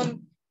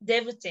John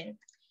debutant.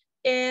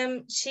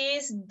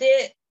 She's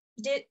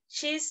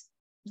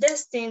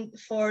destined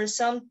for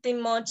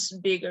something much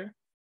bigger.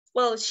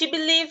 Well, she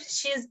believes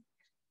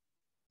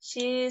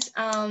she's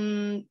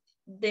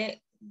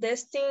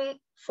destined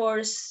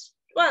for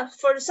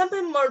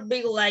something more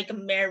big, like a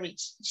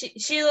marriage.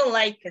 She don't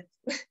like it.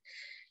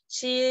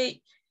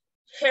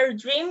 Her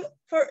dream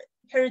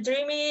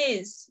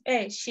is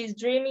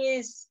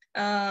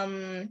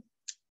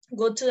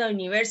go to the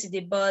university,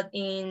 but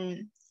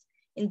in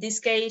this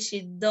case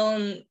she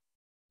don't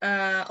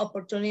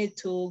opportunity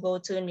to go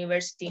to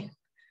university,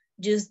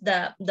 just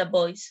the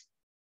boys,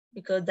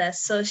 because the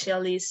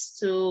social is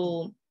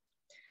too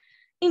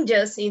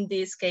unjust in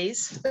this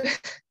case.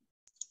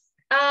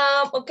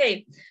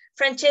 Okay,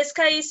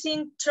 Francesca is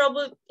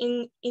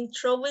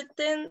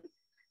introverted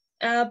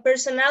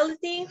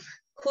personality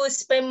who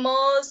spend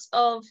most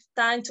of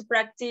time to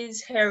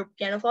practice her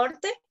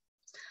pianoforte.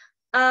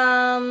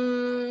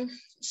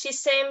 She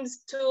seems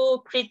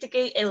to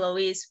criticate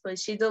Eloise, but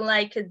she don't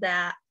like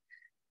that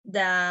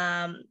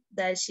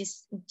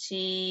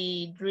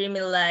she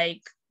dreaming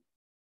like,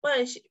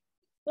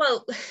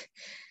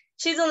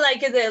 she don't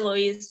like it,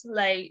 Eloise,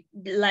 like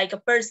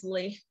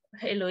personally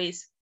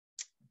Eloise.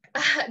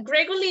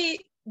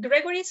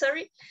 Gregory,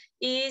 sorry,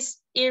 is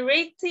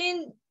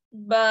irritating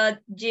but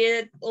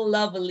yet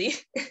lovely,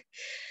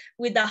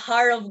 with a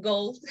heart of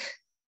gold.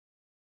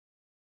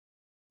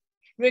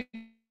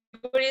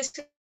 Gregory is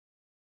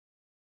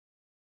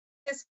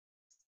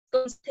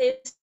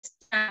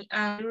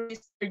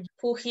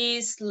who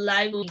is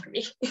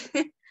lively.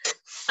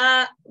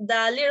 The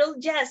little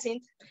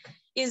Jacinth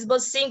is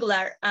both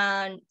singular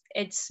and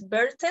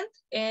exuberant.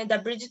 And the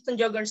Bridgerton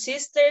younger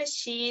sister,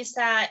 she is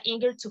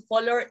eager to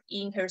follow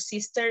in her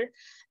sister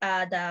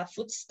the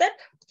footstep,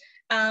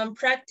 and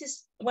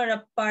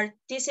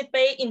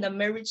participate in the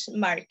marriage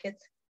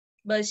market.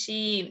 But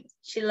she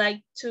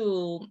like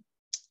to,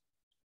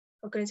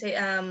 how can I say,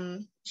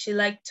 she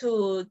like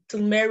to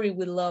marry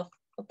with love,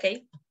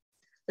 okay?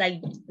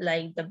 Like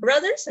the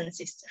brothers and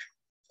sisters.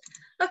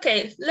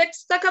 Okay,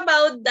 let's talk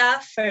about the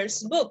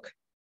first book.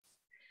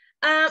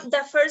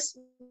 The first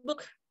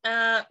book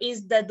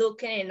is The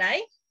Duke and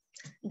I,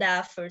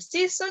 the first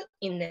season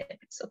in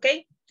Netflix,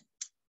 okay?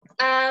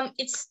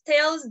 It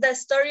tells the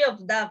story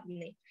of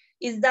Daphne.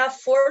 Is the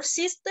fourth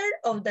sister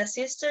of the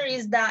sister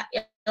is the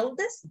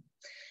eldest.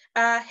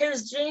 Her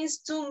dreams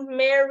to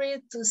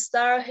marry, to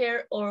start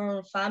her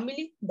own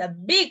family, the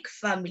big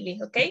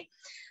family, okay?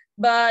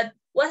 But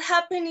what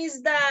happened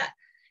is that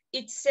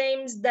it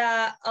seems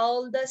that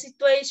all the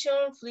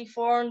situation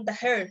reformed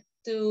her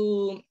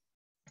to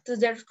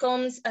there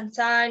comes a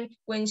time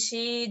when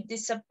she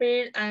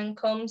disappeared and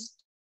comes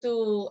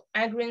to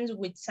agreement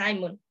with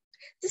Simon.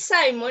 The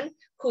Simon,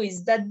 who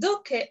is the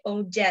Duke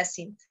of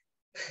Jacinth.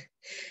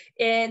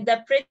 And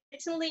the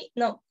pretending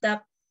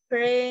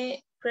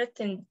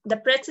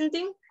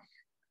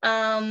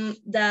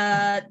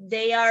that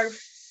they are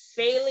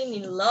failing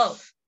in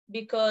love,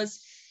 because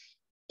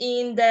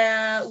in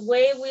the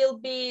way will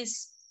be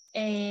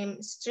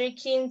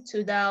striking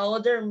to the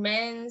other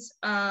men's,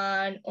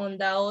 and on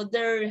the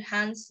other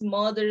hand's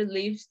mother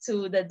lives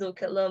to the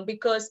Duke alone,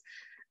 because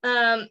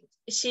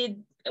he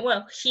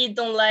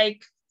don't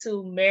like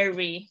to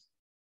marry.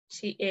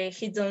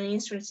 He don't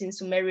interested in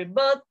to marry,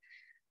 but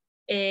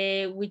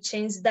we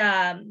change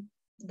the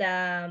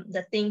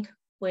thing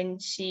when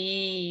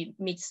she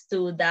meets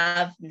to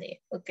Daphne.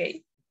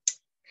 Okay.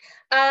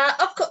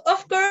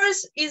 Of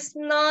course, it's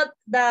not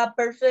the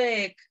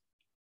perfect.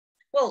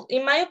 Well,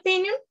 in my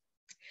opinion,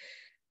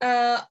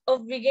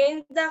 of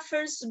begin the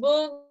first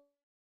book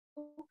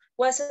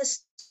was a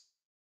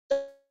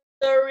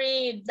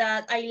story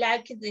that I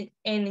liked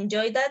and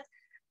enjoyed that,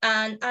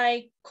 and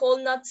I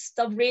could not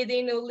stop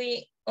reading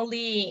only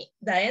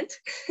the end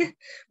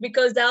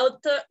because the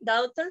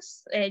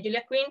authors,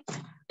 Julia Quinn,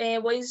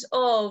 ways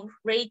of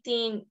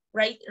writing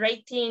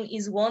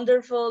is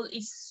wonderful.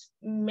 It's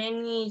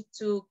many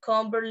to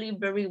convey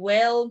very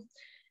well.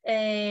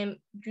 You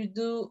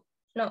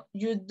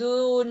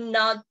do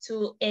not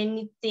do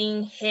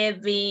anything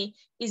heavy.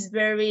 It's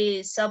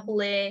very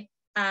subtle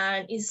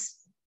and it's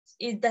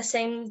at the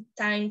same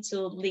time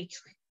to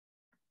liquid.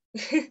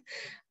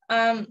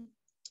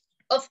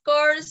 Of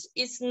course,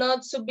 it's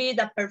not to be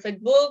the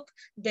perfect book.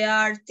 There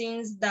are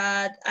things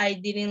that I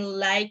didn't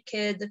like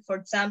it. For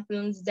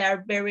example, they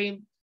are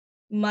very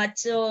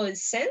macho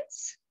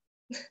sense,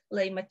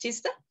 like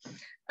machista,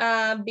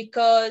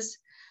 because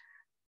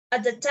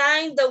at the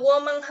time the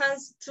woman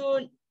has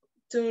to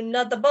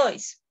not the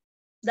boys.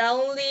 The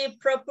only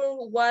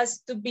problem was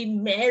to be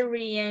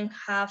married and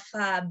have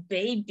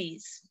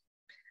babies.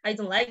 I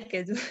don't like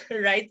it,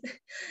 right?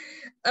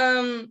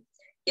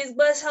 It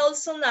was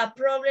also a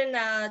problem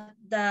at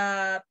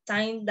the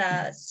time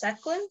the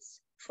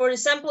sequence. For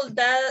example,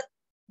 that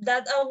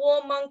a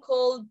woman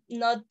could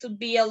not to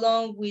be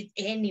alone with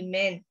any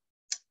man.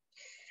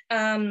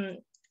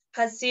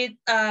 Has it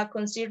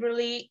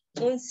considerably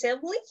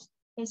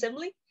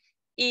unsavory?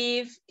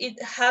 If it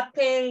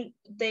happened,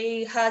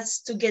 they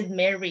has to get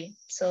married.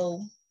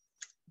 So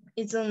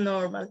it's not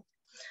normal.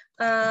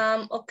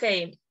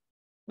 Okay,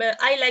 but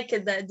I like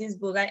it, this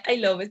book. I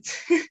love it.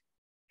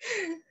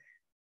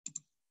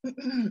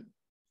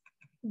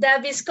 The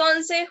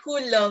Visconde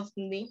who loved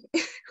me,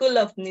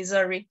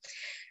 sorry.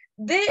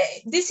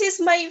 This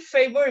is my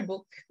favorite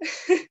book.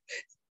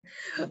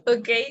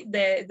 Okay,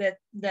 the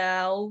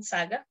old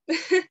saga.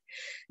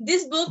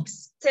 These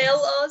books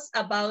tell us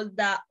about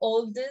the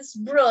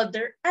oldest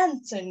brother,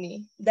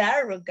 Anthony, the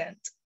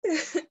arrogant.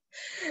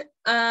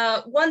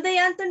 One day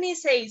Anthony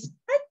says,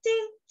 I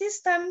think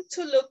it's time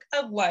to look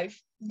a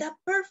wife, the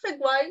perfect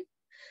wife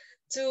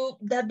to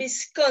the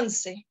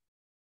Visconde.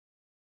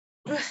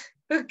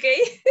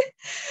 Okay.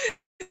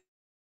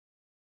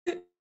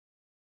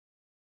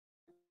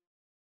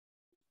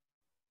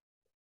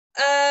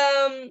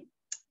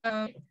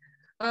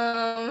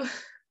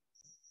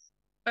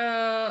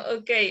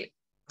 Okay.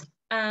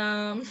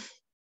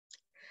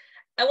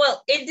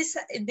 Well,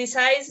 it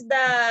decides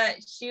that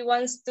she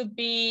wants to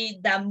be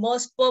the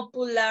most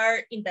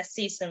popular in the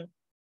season.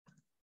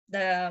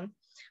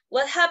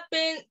 What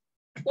happened?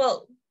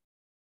 Well,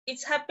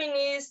 it's happened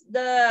is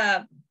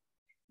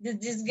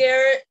this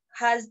girl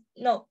has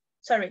no.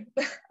 Sorry,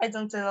 I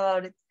don't tell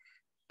about it.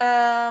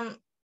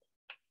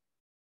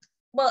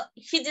 Well,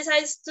 he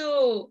decides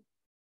to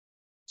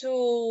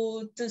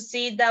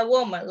see the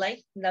woman,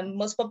 like the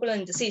most popular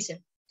in the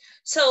season.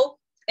 So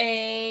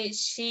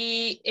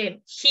he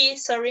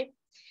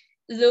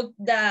look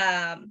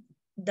the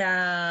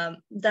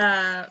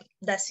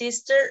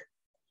sister,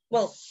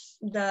 well,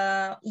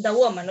 the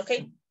woman,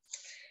 okay.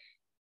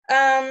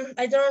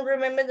 I don't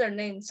remember their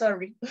name,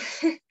 sorry.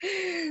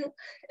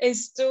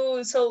 It's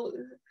too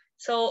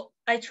so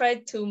I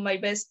tried to my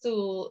best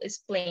to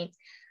explain.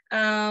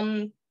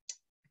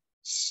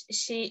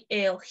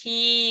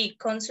 He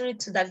consented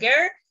to the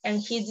girl and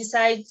he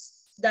decides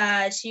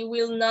that she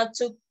will not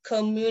to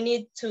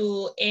communicate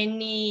to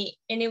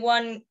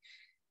anyone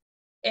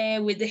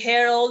with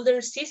her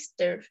older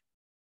sister.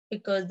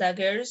 because the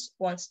girl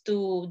wants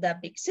to the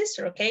big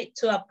sister, okay,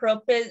 to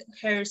appropriate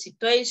her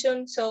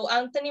situation. So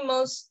Anthony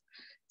must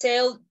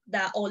tell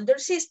the older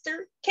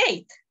sister,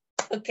 Kate,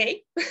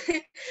 okay,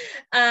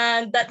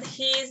 and that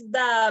he's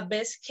the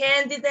best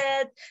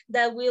candidate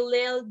that will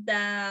lead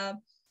that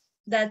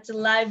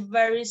life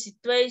very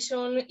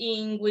situation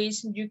in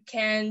which you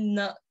can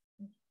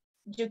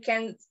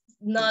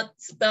not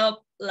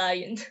stop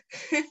lying.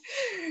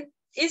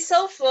 It's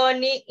so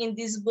funny in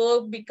this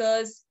book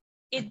because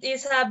it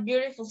is a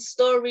beautiful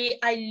story.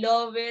 I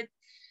love it.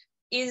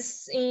 It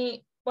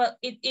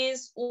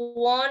is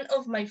one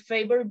of my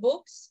favorite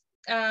books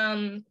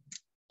in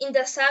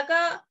the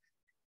saga,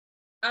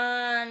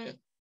 and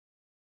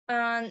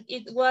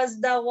it was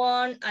the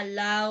one I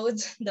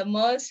loved the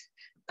most.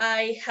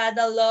 I had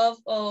a love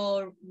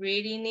of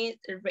reading it.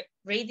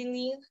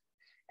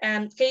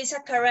 Case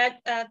a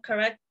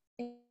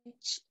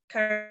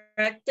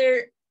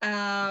character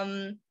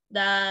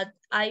that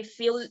I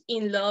feel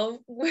in love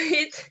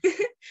with.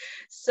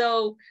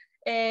 So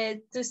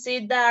to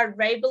see that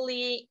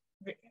rivalry,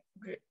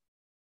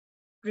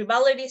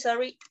 between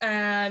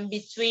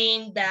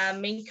the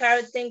main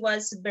character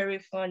was very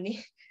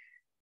funny.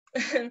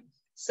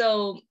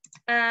 So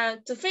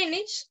to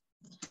finish,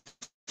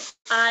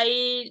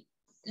 I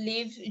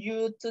leave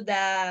you to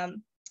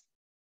the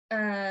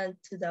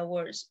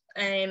words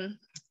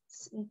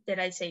that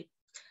I say.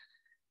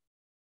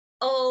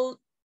 All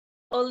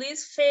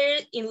is fair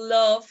in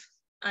love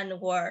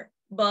and war,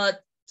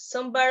 but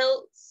some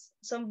battles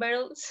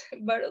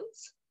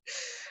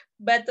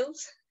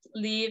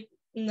leave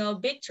no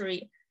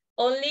victory.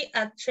 Only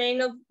a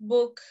train of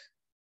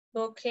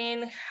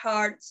broken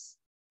hearts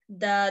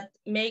that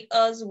make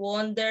us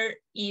wonder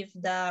if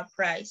the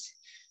price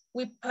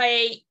we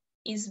pay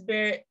is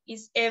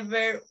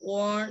ever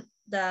worth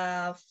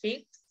the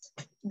fix.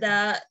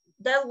 That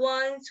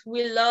ones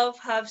we love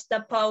has the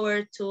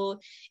power to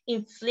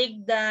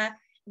inflict the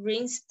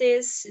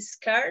greatest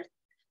scar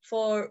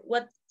for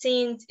what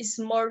things is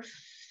more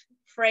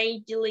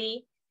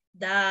fragile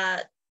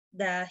than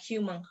the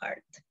human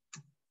heart.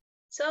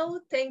 So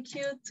thank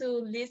you to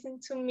listen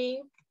to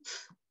me.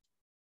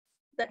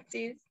 That's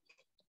it.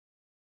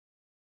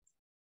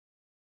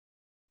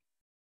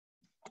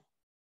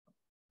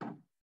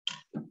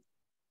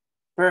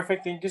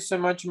 Perfect. Thank you so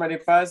much,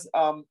 Maripaz.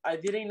 I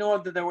didn't know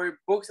that there were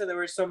books and there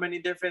were so many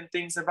different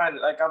things about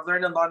it. Like I've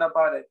learned a lot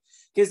about it.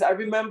 Because I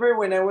remember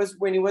when it was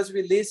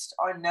released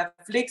on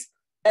Netflix,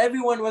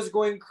 everyone was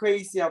going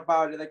crazy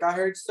about it. Like I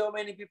heard so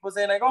many people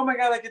saying like, oh my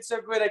God, like it's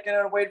so good. I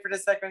cannot wait for the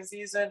second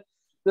season.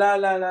 Blah,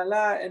 blah, blah,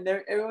 blah. And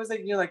everyone was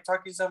like, like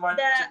talking so much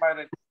about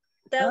it.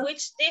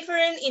 Which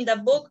different in the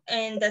book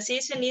and the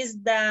season is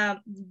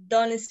the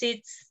Dawn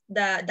sits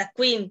the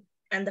queen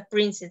and the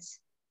princess.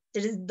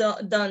 There is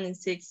Dawn in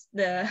 6.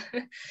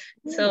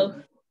 So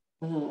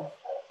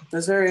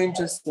That's very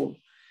interesting.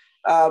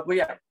 But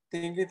yeah,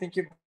 thank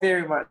you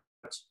very much.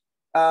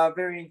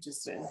 Very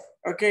interesting.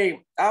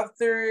 Okay,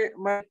 after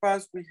my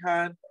pass we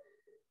had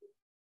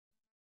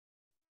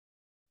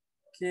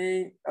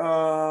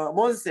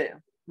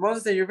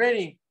Monse, you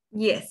ready?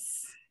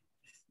 Yes.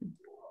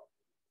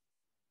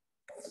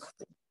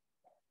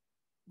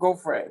 Go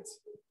for it.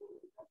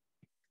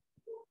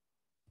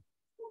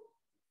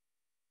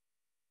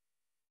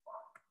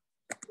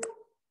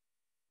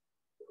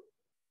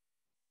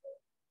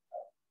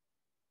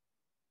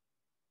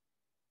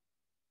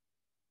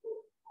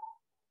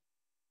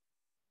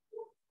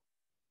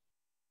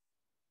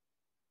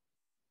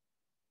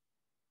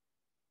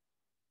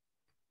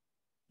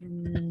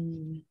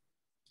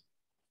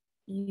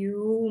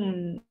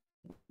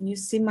 You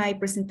see my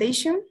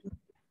presentation?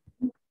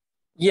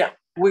 Yeah,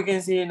 we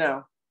can see it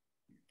now.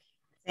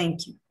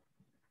 Thank you.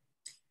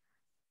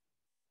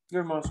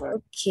 You're most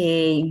welcome.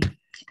 Okay,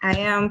 I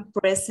am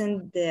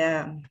present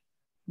the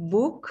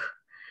book.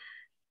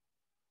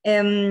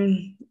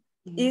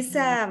 It's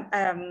a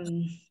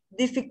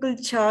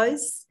difficult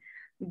choice,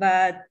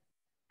 but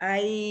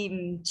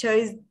I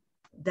chose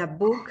the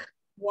book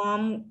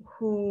One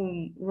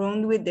Who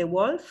Run with the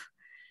Wolf,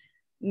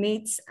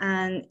 Myths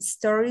and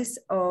Stories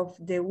of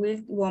the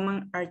Wild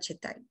Woman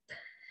Archetype.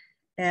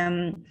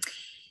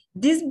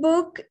 This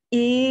book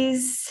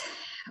is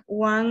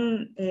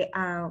one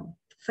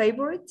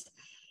favorite,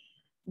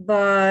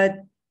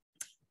 but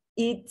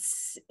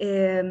it's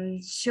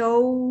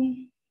show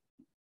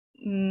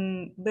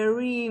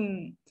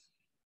very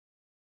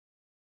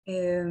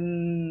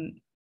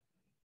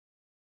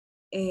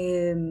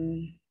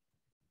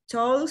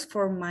tools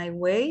for my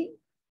way,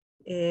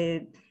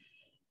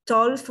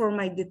 tools for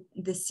my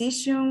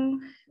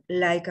decision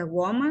like a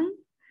woman.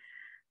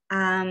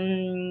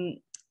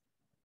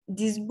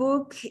 This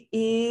book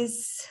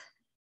is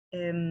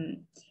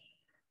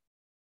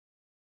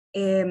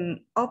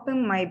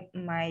open my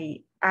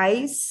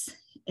eyes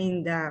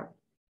in the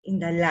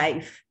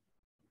life.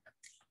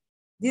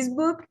 This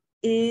book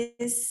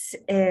is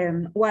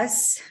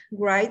was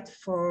great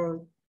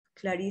for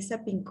Clarissa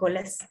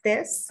Pincola's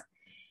test.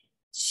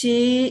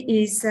 She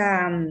is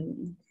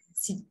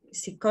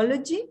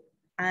psychology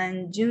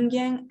and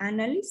Jungian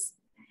analyst,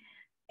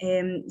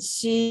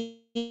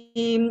 She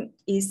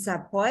is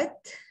a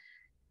poet.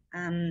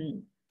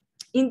 In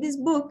this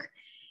book,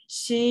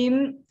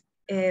 she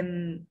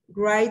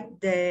write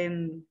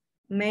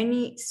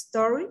many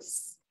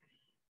stories,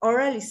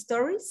 oral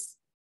stories,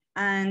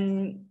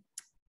 and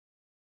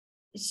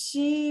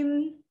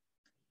she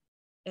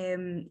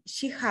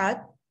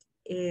had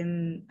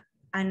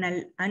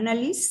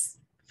analysis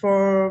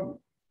for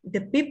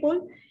the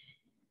people,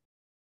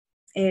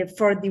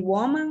 for the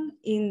woman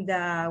in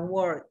the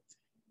world.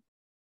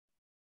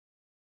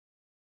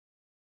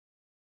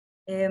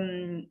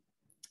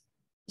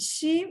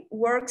 She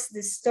works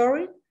the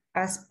story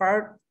as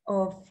part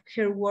of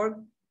her work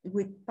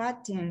with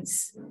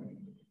patients.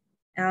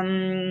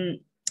 In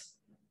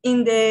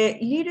the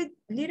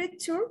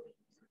literature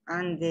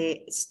and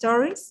the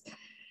stories,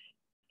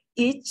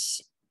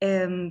 each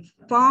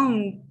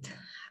found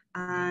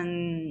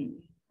and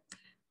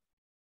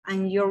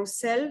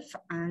yourself,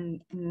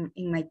 and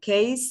in my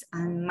case,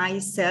 and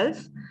myself,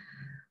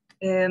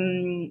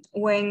 when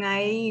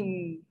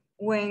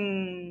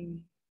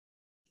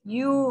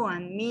you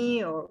and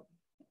me, or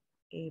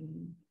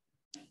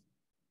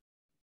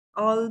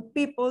all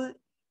people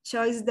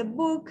choose the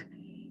book,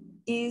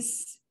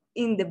 is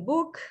in the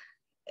book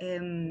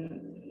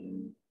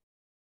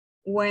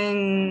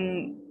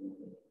when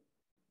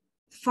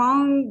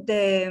found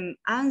the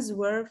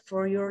answer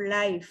for your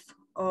life,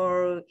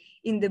 or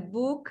in the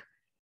book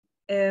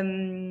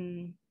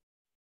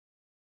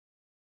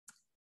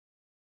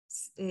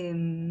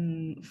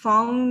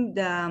found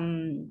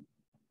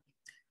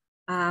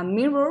a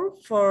mirror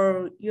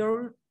for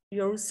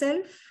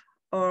yourself,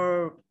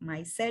 or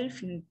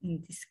myself in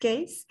this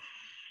case.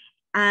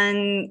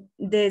 And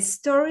the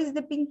stories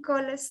the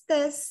Pincolas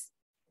test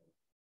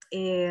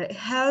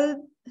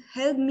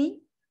help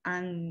me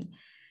and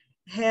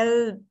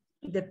help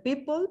the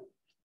people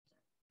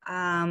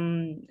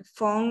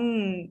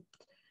found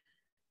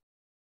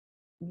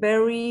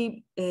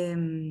very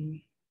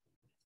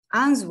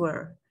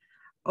answer,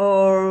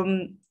 or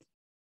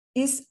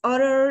is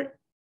other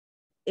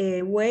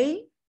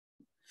way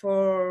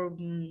for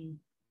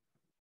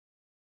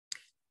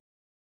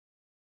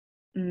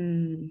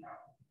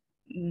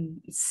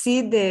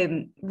see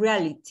the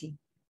reality.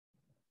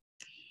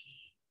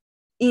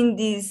 In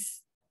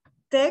this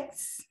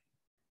text,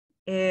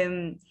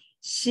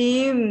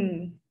 she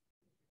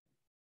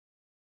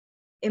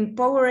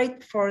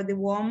empowered for the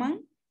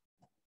woman,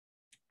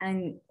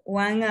 and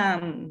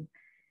one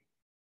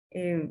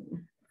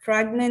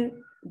fragment,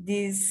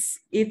 this: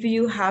 if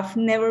you have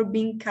never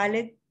been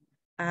called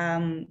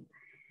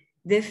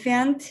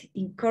defiant,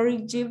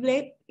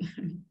 incorrigible,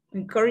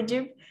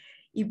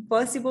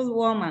 impossible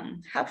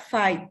woman, have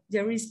fight,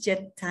 there is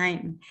yet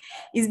time.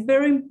 It's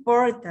very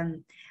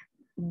important,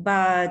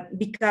 but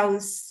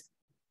because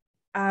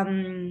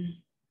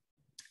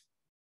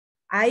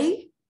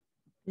I,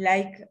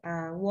 like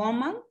a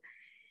woman,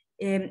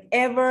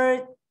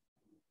 ever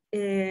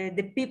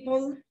the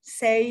people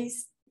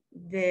says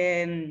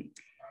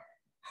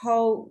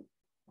how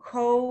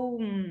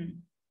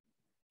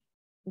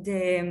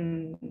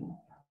the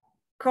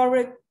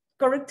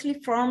correctly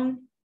formed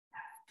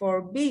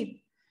for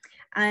be,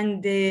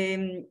 and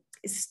the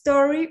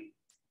stories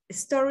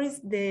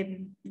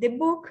the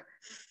book,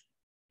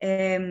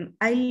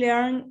 I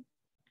learned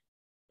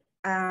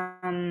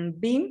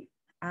being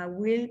a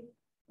real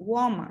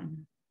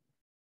woman,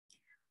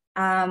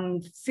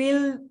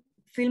 feel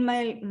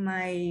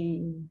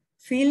my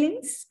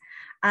feelings,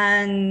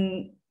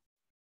 and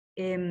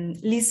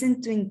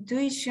listen to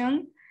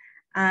intuition,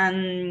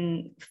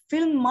 and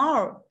feel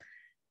more.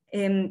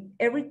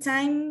 Every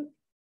time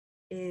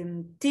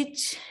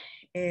teach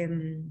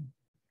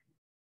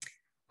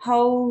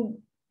how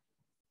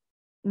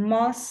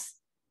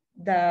must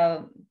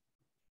the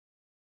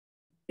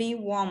be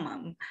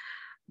woman,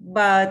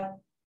 but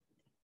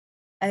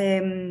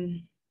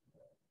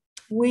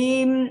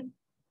we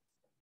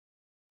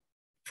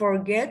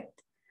forget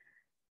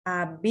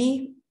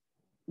be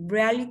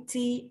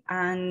reality,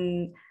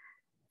 and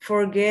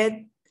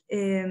forget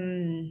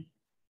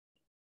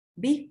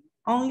be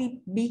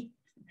only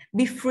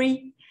be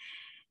free.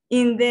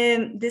 In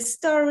the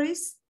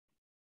stories,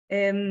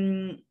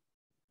 the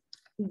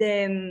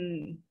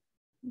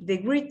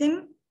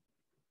greeting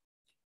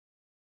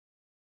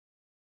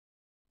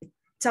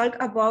talk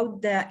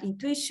about the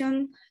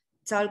intuition,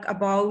 talk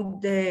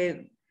about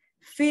the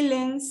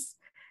feelings,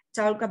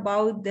 talk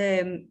about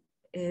the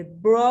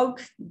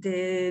broke,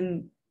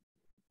 the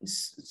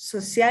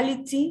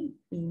sociality.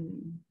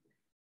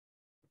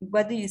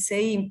 What do you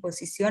say,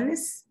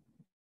 imposiciones?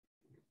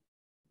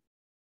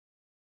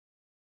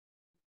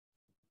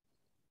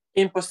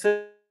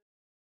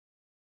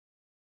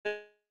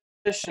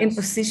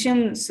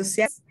 Imposition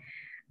social.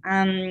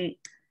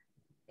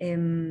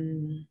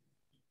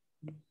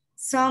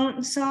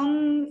 Some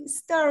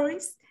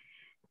stories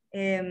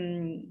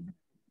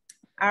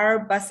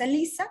are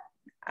basalisa,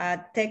 a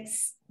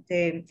text,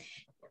 the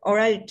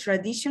oral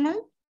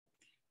traditional,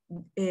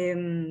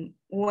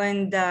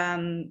 when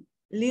the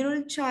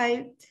little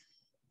child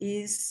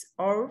is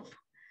orphaned,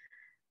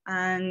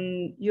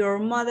 and your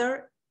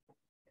mother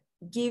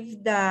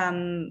give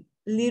the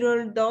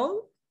little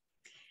doll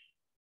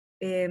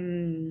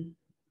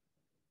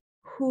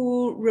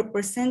who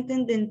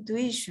represented the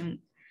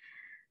intuition,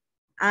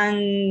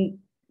 and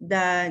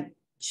the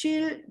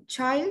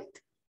child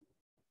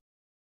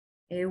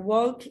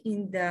walk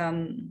in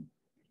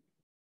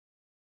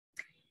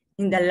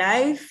the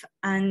life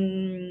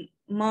and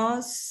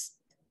must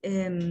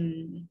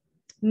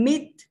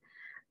meet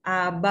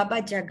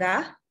Baba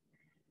Yaga.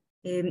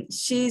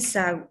 She's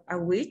a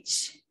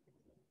witch,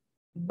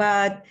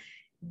 but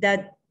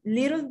that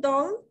little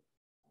doll,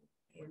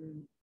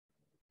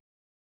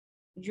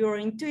 your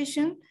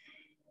intuition,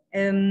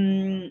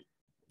 her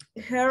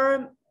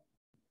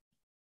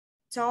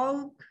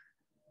talk,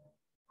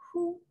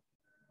 who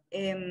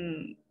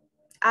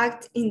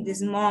act in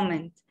this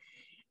moment,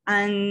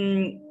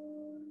 and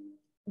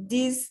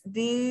this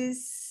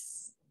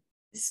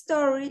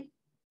story,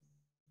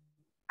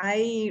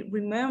 I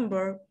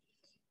remember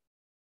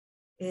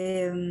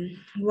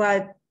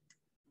what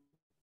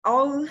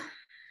all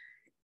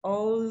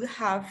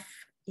have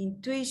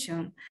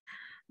intuition,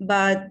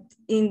 but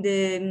in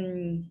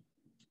the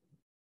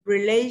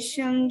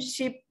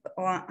relationship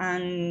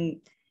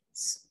and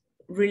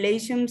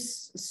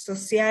relations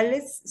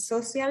social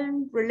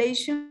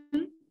relation,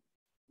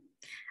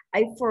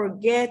 I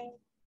forget,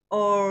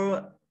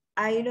 or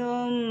I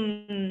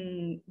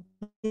don't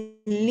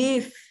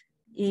believe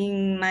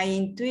in my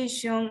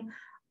intuition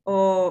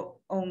or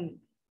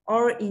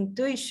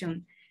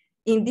intuition.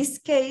 In this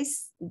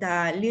case,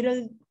 the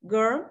little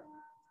girl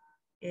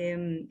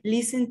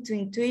listened to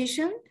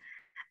intuition,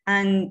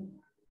 and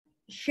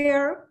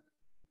her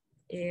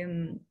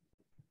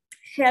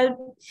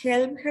help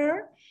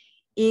her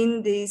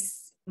in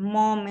this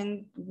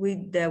moment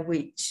with the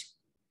witch.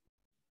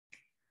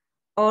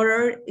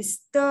 Our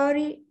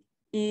story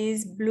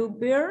is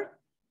Bluebird.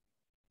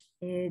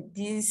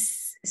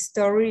 This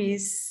story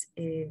is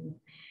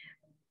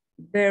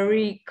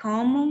very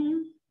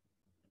common.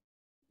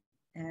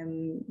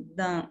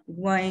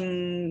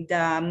 When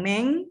the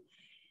man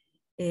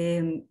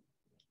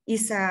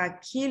is a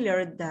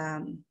killer,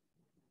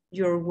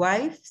 your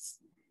wives.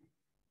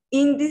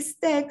 In this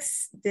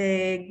text,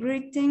 the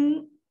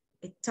greeting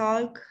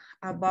talk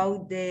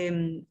about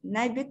the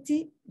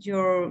naivety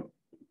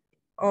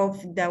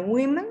of the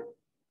women,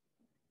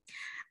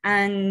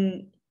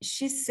 and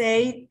she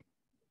said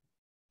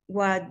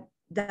what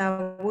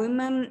the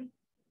women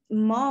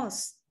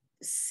must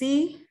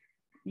see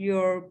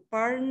your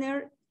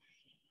partner,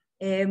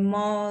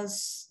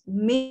 must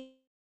meet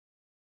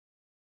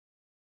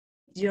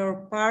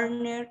your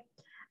partner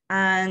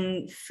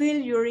and feel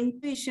your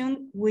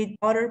intuition with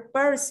other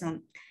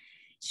person.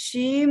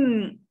 She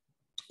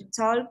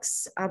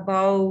talks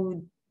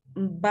about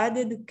bad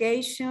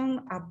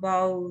education,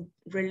 about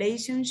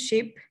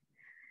relationship,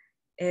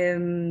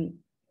 and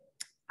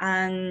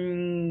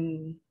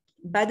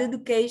bad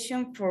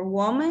education for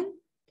women.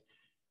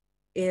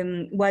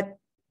 What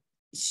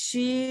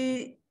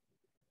she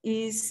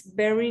is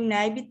very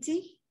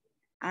naivety,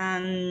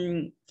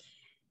 and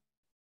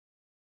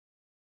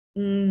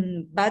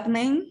bad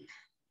men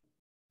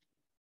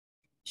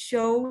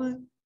show,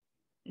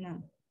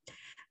 no,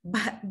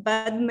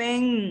 bad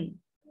men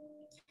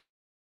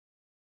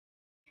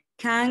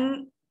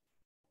can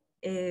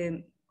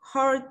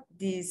hurt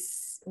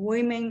this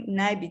women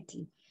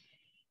naivety.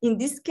 In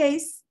this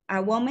case,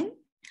 a woman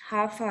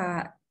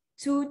have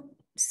two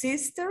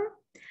sisters,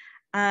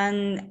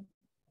 and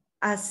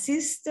a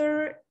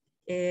sister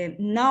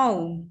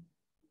know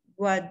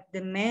what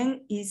the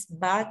man is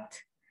bad,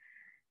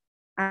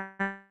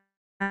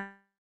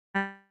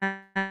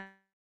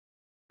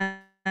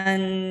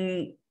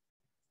 and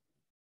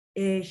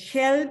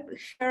help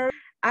her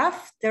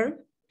after,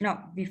 no,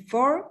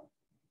 before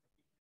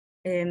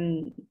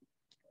man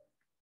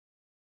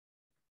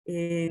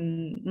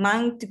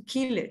to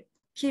kill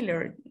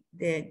her,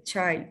 the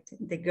child,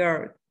 the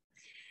girl.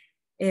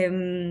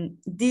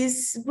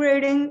 This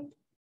reading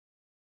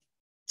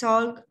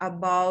talk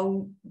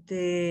about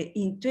the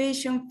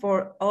intuition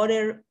for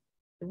other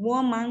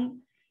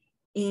woman.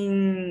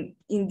 In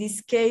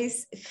this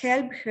case,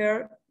 help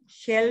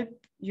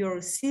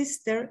your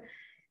sister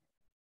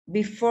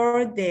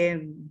before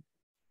the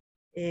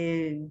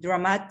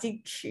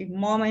dramatic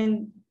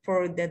moment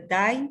for the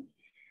die.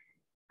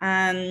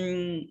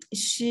 And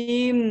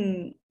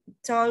she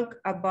talk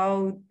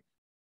about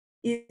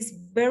it's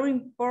very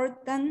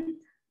important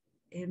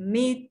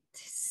meet,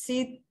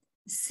 see,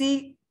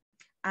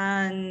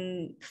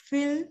 and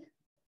feel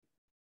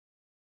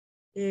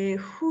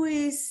who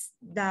is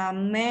the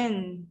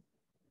man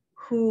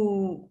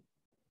who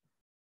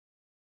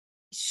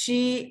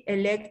she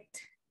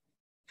elect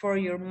for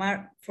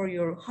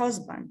your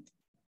husband.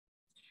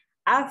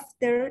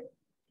 After,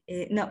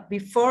 no,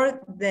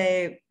 before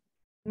the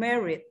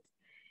married,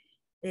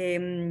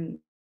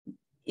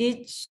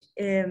 each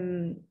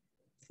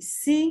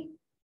see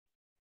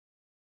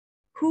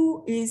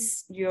who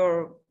is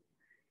your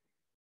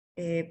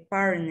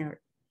partner.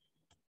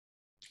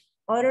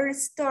 Other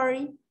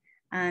story,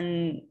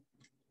 and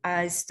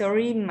a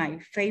story, my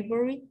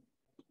favorite,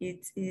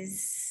 it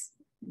is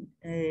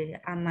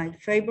my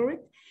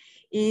favorite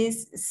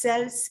is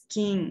Cell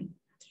Skin.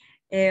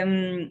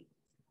 A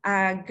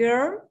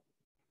girl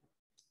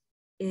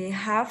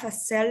have a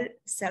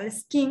cell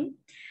skin,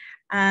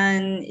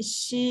 and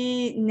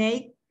she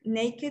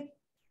naked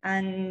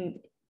and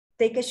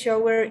take a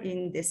shower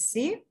in the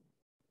sea.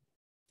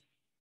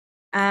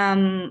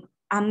 A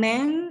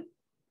man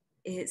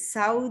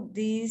saw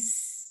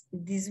this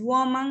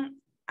woman,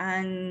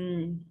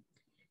 and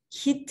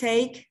he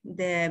take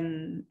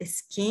the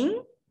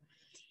skin.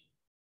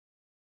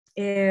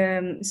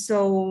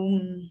 So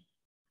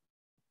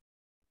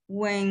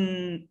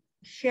when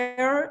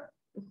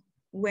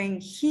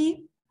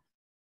he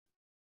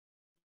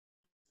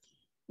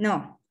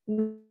no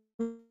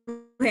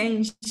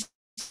when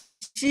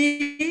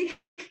she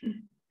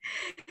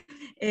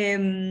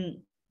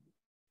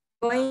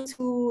going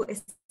to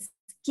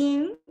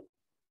skin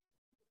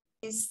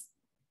is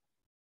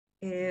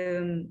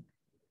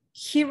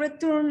he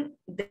returned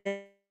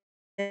the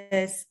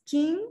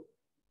skin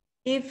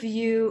if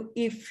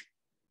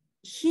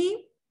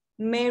he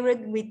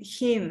married with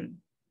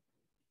him,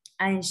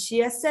 and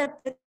she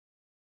accepted,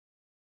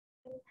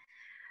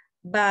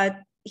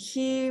 but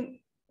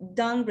he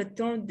don't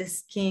return the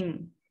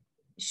skin.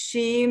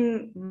 She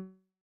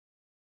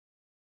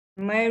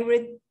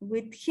married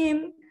with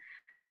him,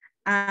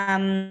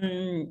 have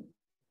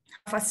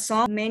a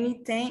son.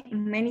 Many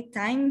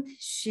times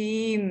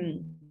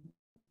she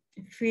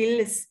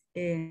feels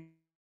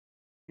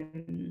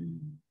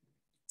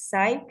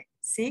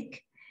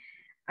sick,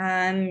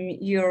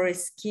 and your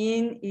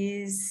skin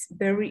is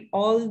very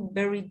old,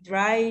 very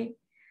dry,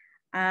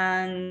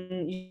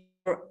 and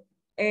your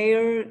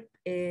hair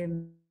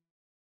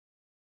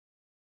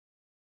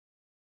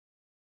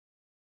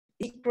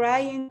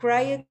crying,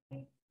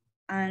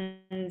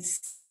 and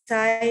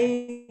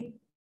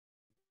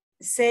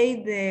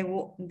say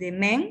the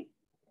man,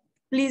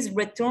 please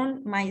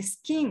return my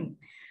skin,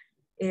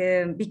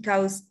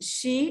 because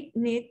she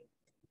need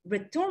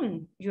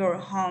return your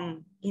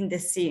home in the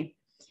sea.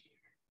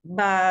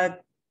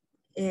 But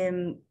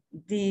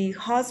the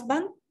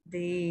husband,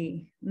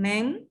 the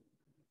man,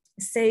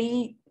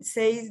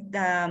 says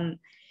that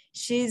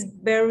she's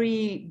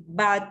very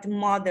bad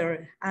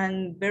mother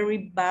and very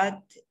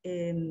bad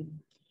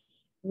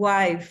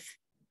wife.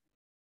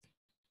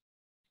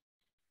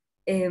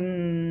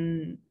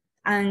 And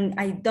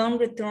I don't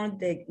return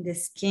the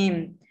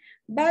skin.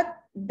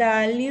 But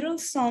the little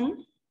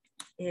son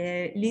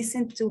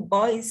listened to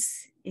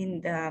voice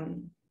in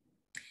the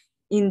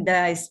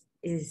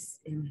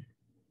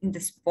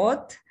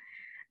spot,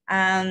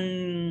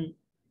 and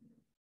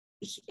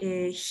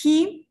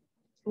he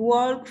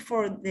walked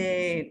for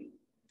the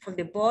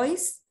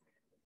boys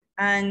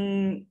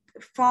and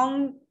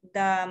found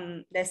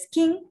the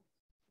skin,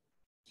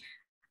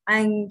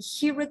 and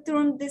he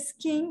returned the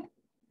skin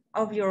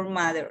of your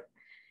mother.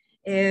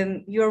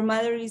 Your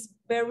mother is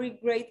very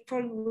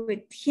grateful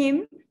with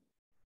him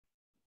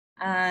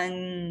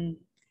and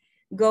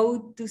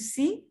go to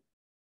sea,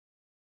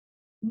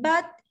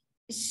 but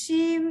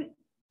she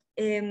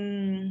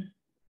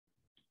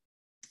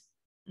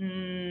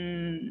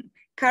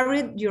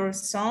carried your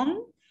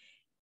son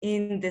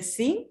in the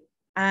sea,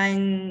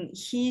 and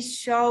he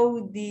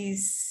showed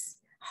this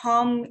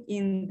home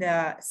in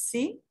the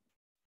sea,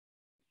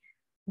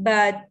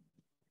 but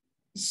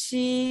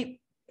she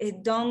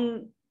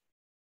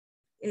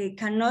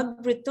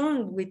cannot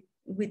return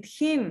with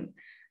him,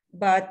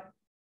 but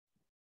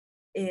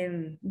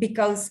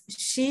because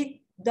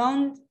she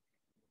don't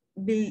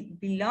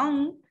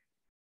belong.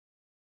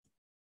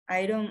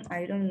 I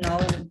don't know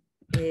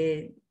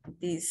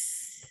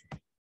these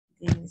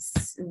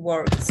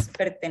words.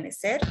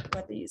 Pertenecer.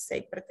 What do you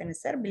say?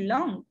 Pertenecer,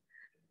 belong.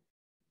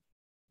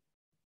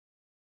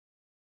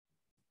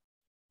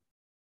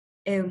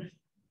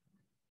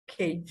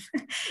 Okay.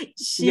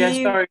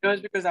 Yes, sorry, no,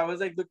 it's because I was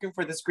like looking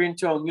for the screen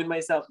to unmute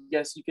myself.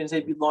 Yes, you can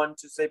say belong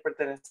to say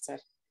pertenecer.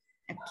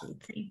 Okay,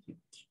 thank you.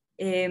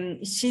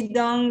 She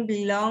don't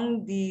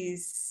belong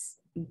this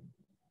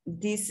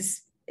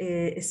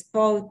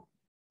spot.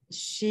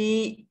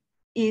 She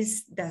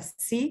is the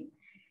sea,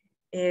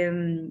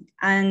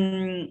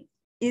 and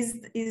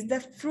is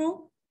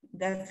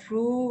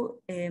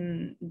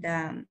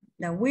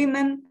the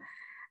women,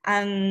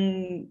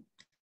 and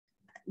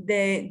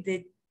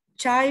the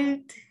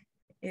child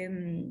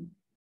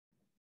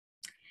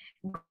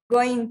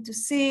going to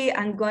sea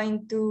and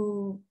going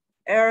to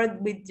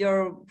earth with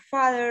your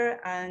father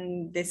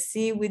and the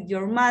sea with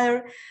your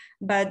mother.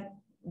 But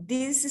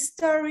this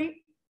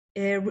story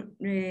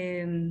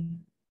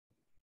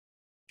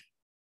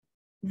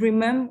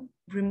remember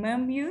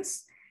you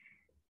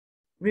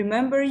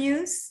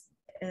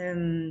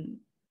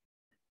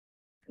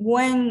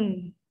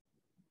when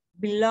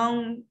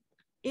belong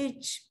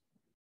each,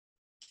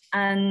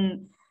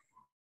 and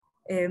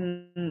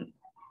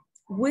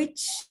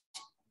which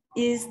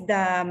is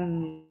the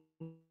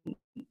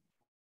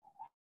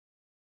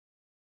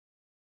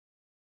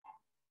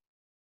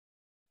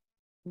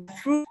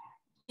fruit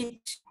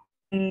each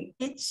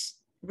each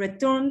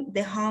return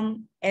the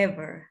home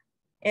ever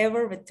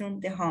return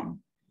the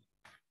home.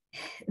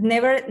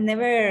 Never,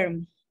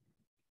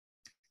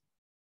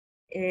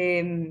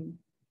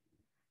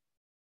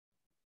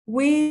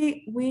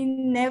 we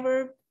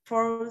never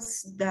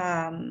force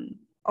the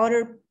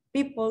other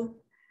people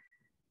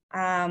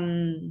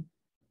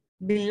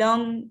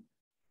belong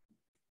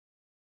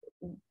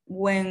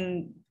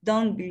when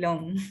don't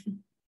belong.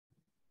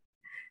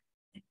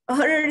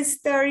 Other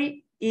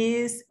story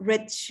is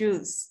Red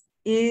Shoes.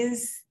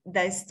 Is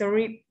the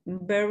story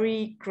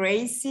very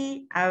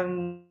crazy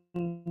and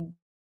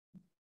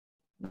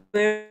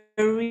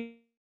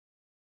very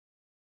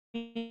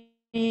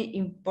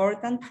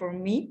important for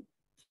me.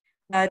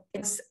 But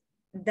it's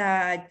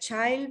the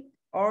child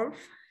of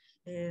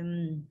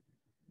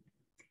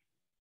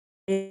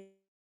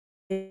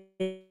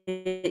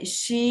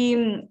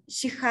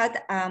she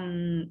had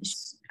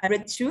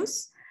red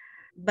shoes,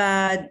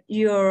 but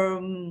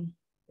your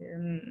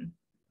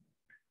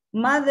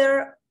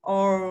mother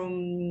or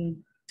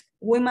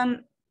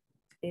women,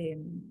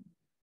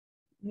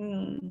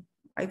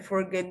 I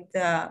forget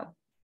the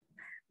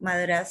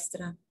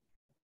madrastra.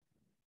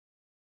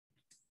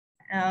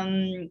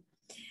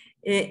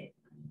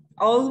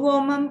 Old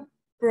woman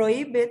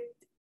prohibit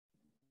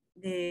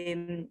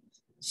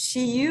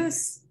she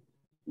used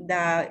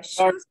the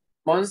shoes.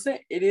 Monse,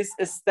 it is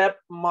a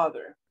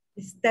stepmother.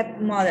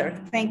 Stepmother,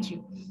 thank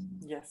you.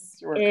 Yes,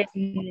 you're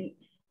welcome.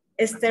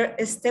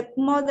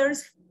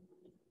 Stepmother's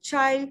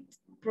child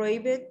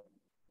prohibit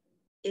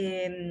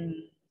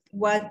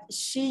what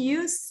she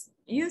used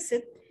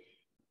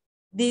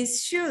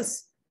these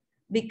shoes,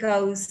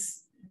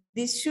 because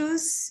these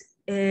shoes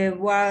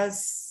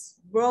was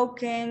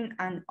broken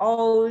and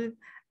old,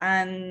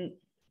 and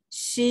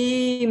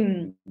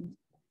she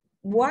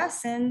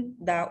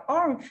wasn't the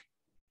orphan.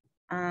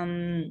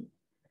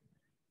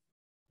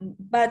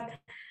 But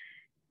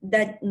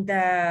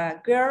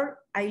the girl,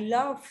 I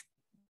love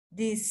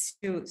these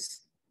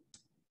shoes.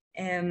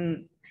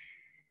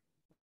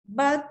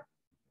 But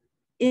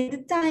in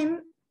the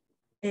time,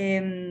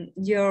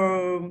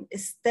 your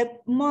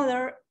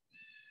stepmother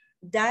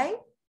died,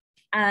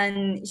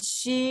 and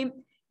she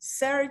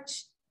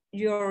searched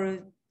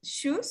your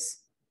shoes,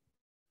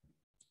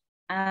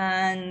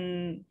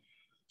 and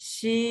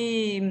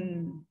she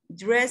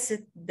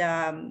dressed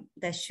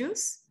the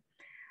shoes,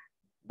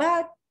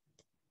 but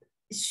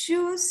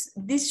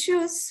these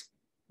shoes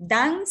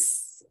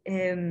dance,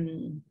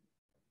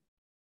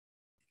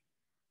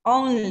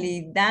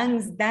 only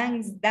dance,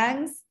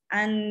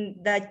 and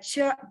the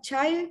child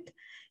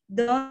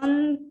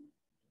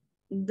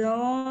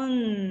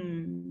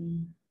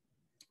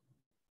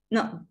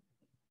no,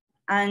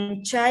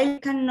 and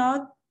child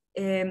cannot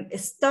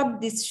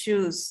stop these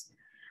shoes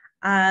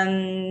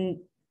and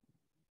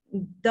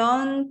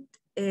don't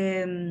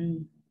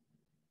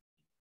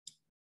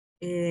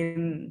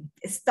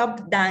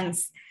stop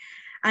dance,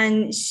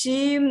 and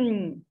she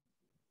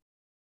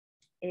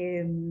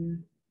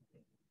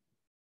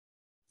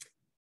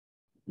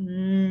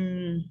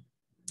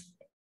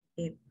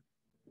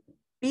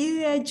pide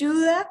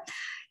ayuda,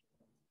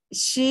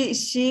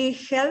 she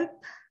help,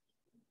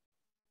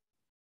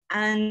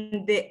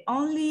 and the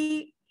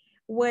only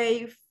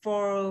way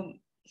for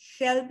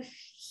help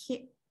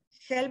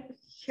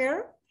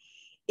her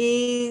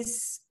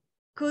is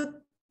cut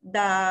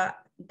the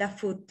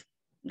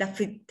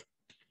feet,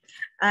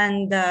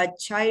 and the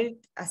child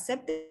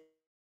accepted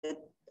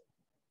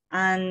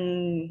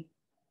and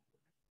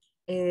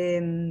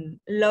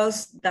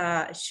lost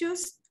the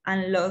shoes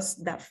and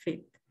lost the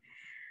feet.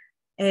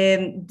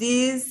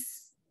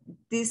 This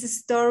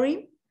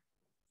story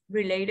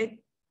related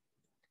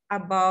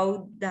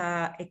about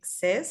the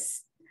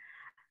excess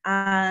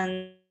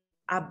and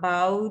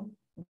about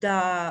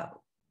the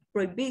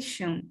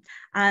prohibition,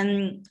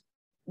 and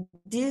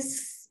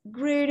this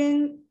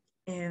greeting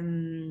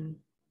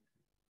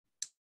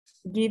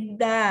give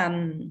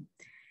the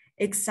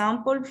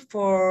example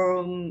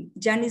for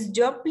Janis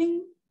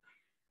Joplin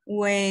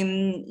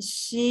when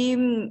she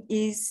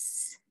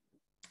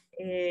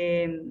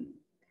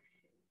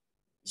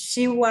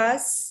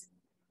was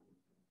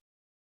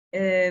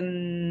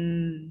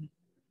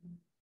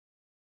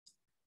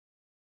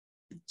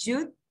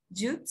juzgada,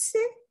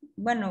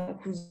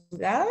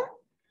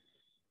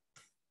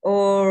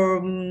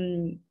 or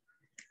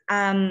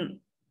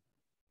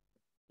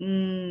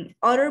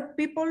other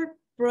people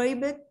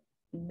prohibit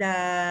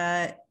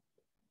that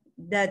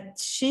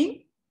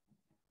she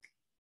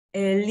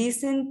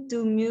listen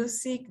to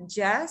music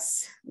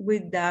jazz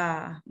with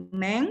the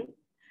men,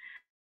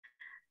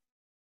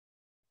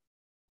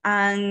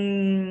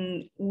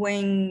 and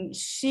when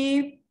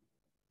she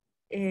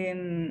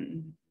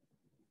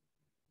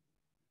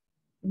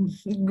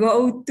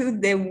go to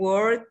the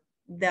word,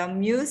 the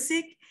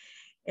music,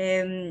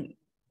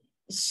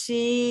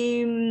 she's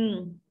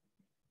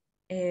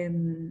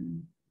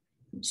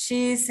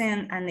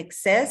an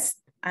excess,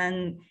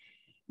 and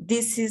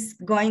this is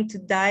going to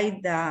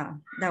die the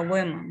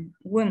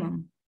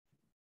women.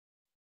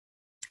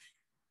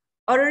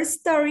 Other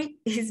story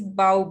is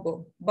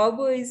Baubo.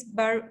 Baubo is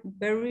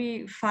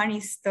very funny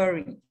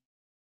story.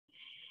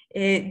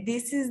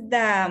 This is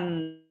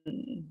the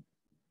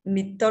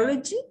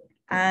mythology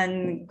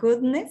and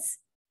goodness.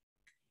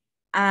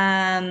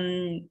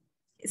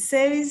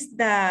 Says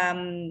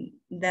the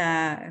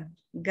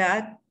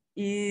God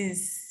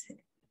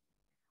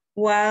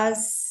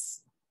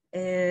was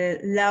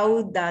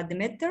loved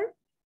Demeter.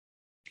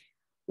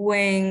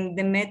 When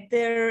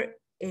Demeter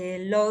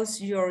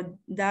lost your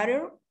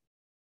daughter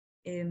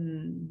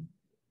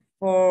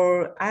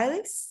for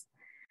Alice,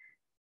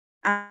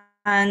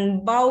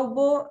 and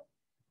Baubo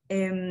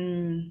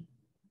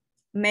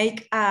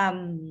make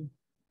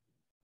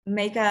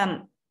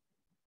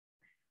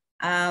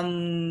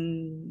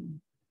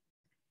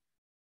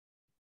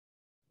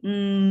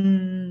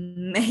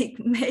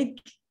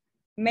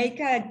make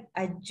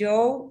a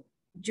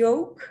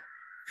joke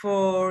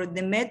for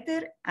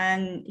Demeter,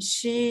 and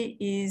she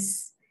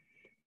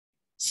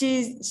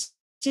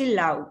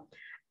loud.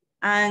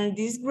 And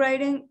this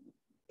writing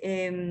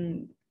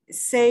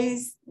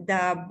says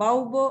that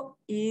Baubo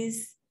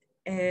is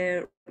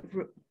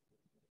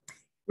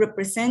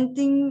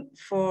representing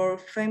for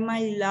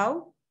female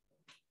love,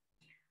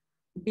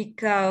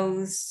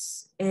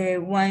 because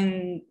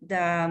when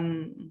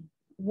the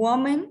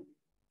woman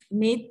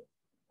meet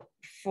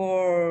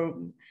for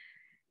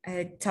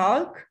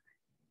talk,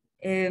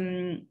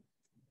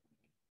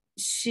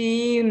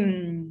 she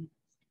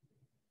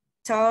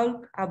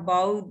talk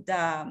about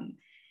the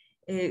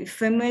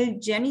female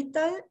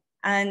genital,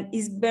 and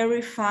is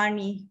very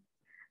funny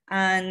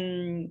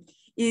and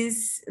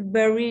is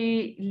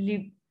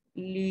very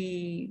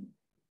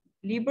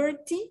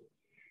liberty.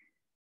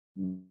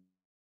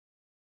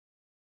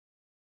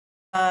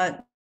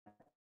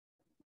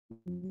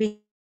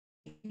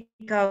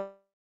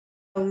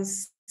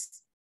 Because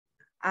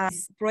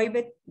it's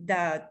private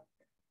that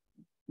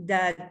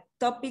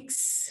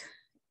topics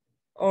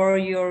or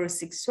your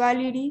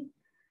sexuality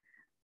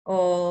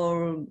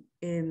or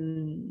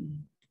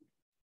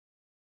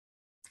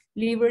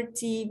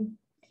liberty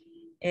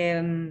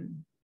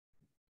and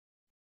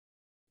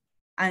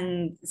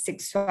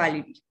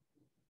sexuality.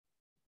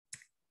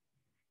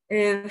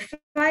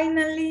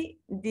 Finally,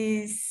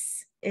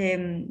 this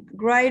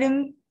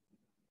writing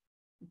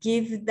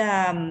give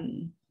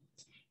the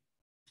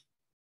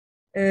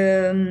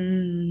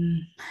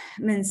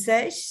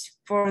message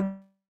for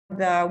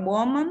the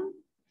woman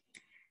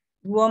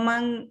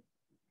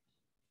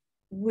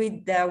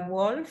with the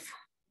wolf.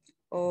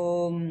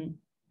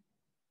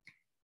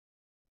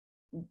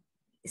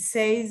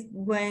 Says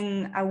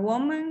when a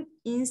woman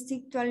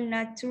instinctual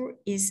nature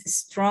is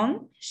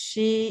strong,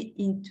 she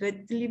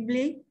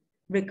intuitively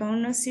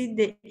recognizes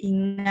the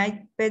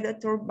innate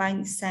predator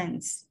by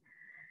sense,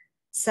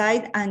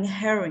 sight and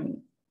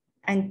hearing,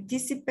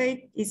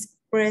 anticipate its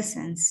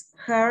presence,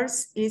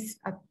 hers is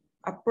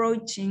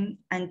approaching,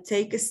 and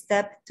take a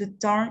step to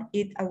turn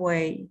it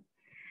away.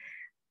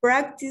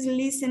 Practice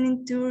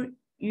listening to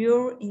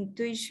your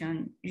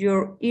intuition,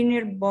 your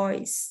inner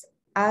voice.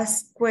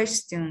 Ask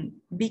questions,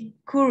 be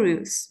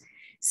curious,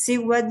 see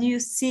what you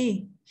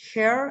see,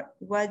 hear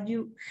what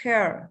you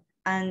hear,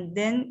 and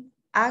then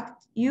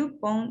act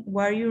upon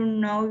what you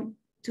know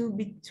to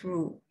be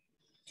true.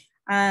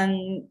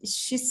 And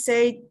she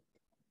said,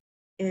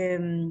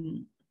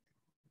 the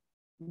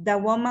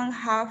woman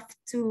have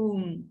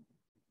to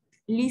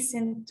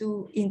listen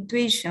to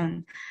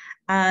intuition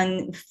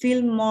and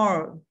feel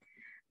more,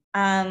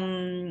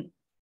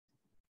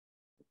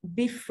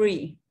 be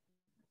free.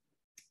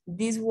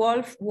 This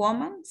wolf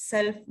woman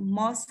self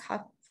must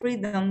have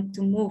freedom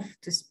to move,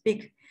 to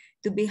speak,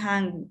 to be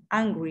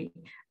angry,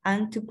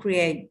 and to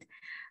create.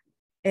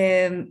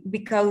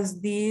 Because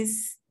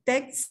these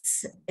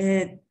texts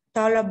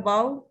talk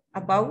about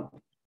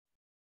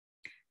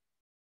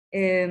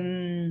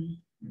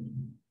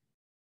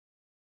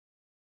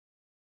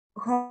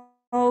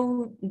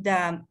how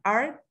the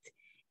art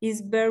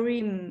is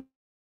very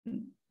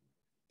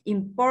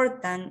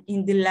important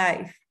in the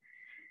life.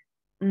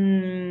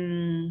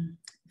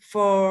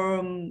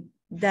 For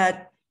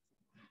that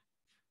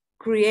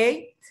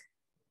create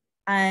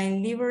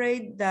and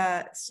liberate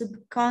the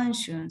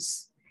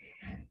subconscious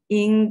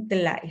in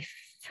the life.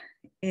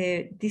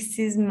 This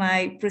is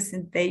my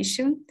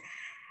presentation.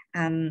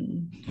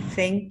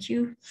 Thank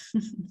you.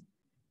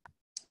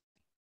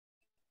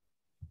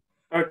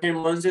 Okay,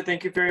 Monse,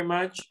 thank you very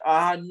much.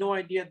 I had no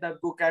idea that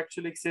book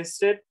actually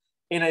existed,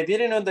 and I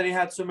didn't know that it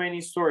had so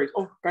many stories.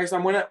 Oh, guys,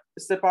 I'm gonna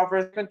step out for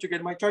a second to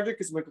get my charger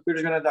because my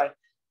computer's gonna die.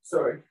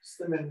 Sorry,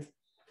 just a minute.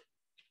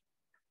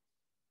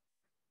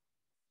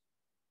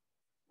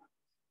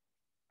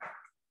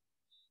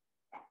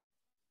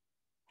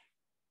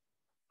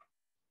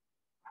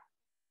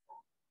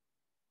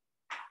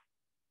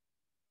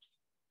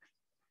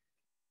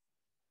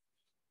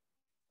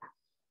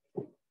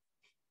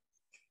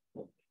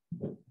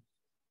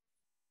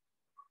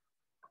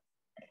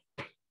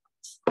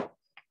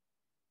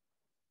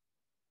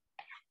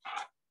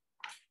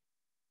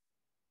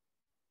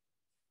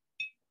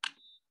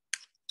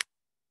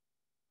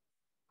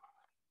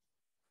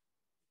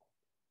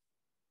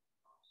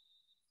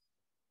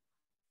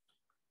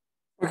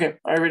 Okay,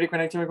 I already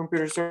connected my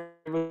computer. Sorry,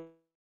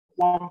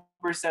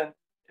 1%,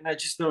 and I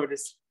just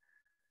noticed.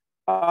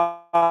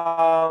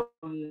 I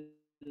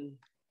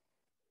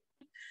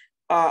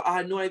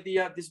had no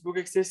idea this book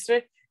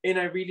existed, and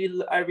I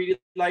really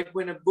like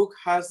when a book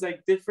has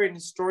like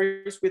different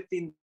stories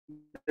within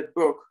the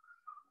book.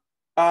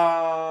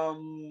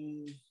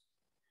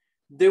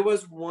 There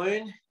was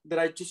one that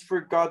I just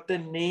forgot the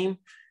name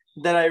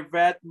that I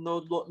read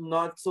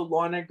not so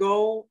long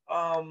ago.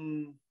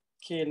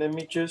 Okay, let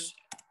me just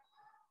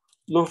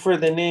look for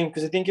the name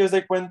because I think it was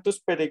like Cuentos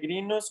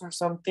Peregrinos or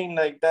something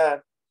like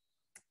that.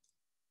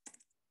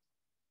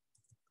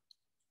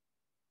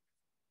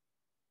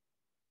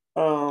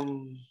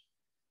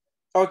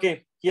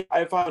 Okay, yeah,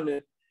 I found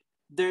it.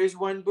 There is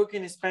one book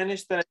in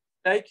Spanish that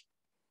I like.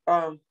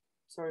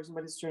 Sorry,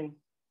 somebody's streaming.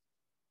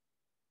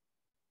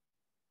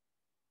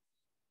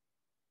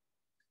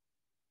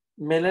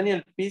 Melanie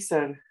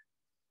Alpizar.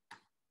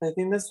 I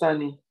think that's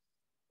Danny.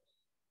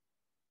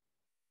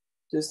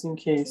 Just in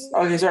case.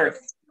 Okay, sorry.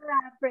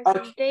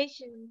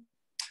 Presentation.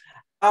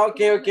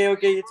 Okay,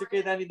 it's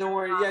okay, Danny. Don't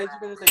worry. Yeah, it's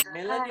because it's like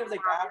Melanie. I was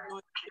like, I have no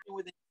idea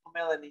with the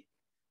Melanie.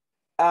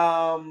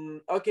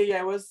 Okay,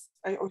 yeah,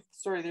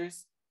 sorry, there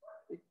is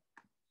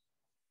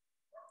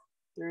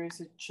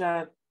a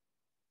chat.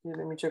 Yeah,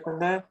 let me check on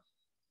that.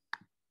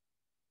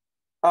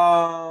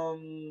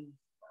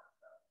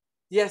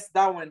 Yes,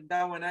 that one.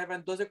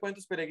 Ivan, 12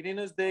 Cuentos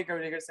Peregrinos de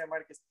Gabriel García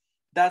Márquez.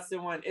 That's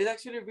the one. It's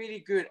actually really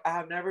good. I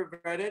have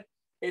never read it,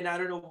 and I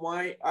don't know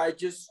why. I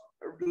just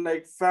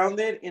like found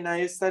it and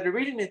I started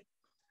reading it,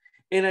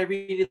 and I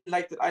really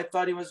liked it. I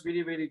thought it was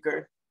really, really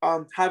good.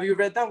 Have you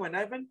read that one,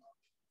 Ivan?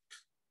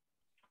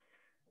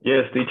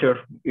 Yes,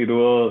 teacher. It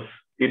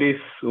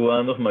is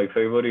one of my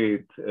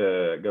favorite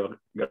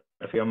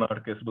Garcia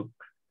Marquez book.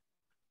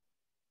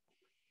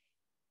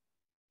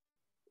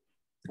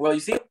 Well, you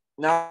see,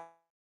 now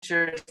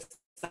sure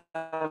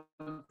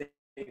something,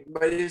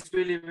 but it's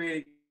really,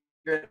 really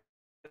good.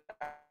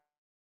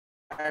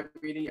 I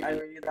really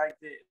like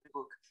the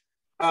book.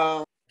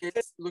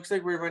 Okay, looks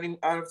like we're running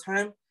out of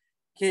time.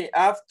 Okay,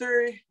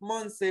 after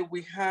Monse,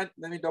 we had,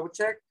 let me double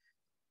check.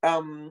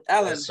 Alan.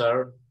 Yes,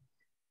 sir.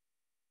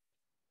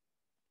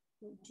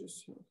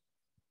 Just,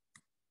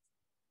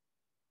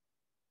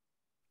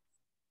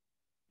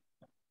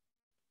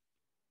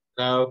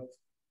 now,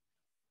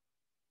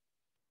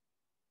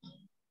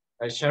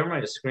 I share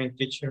my screen,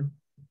 teacher.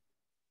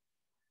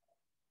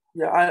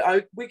 yeah,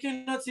 we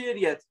cannot see it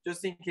yet,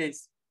 just in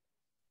case.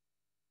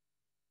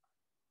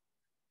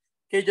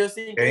 Okay, just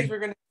in case, we're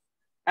gonna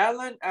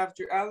Alan.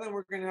 After Alan,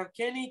 we're gonna have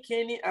Kenny.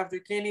 Kenny after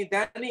Kenny,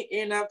 Danny,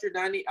 and after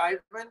Danny,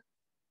 Ivan.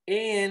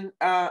 And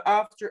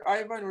after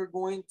Ivan, we're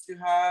going to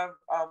have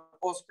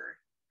Oscar.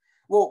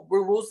 Well,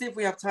 we'll see if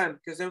we have time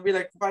because there'll be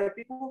like 5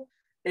 people,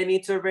 and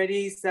it's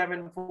already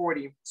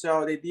 7:40.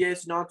 So the idea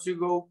is not to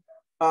go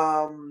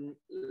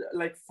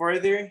like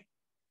further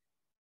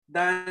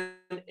than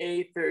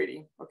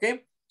 8:30.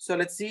 Okay, so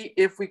let's see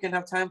if we can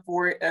have time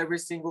for every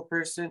single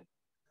person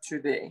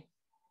today.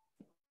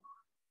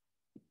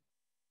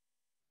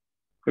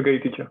 Okay,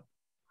 teacher.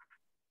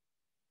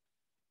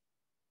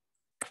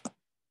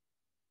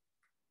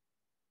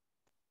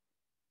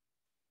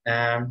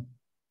 Can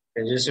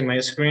you see my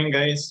screen,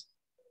 guys?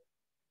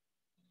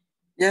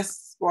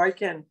 Yes, well, I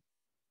can.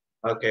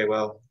 Okay,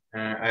 well,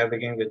 I'll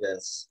begin with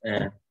this.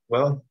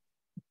 Well,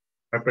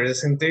 my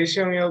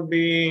presentation will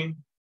be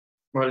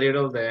more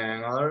little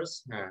than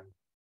others.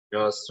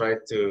 Just try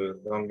to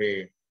don't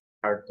be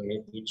hard to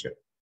meet, teacher.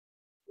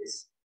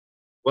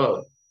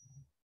 Well,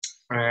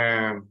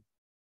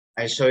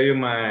 I show you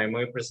my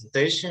movie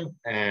presentation,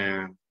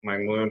 and my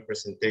movie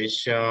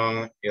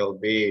presentation will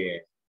be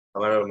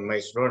about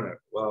Maze Runner.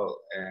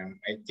 Well,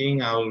 I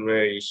think I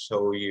already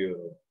show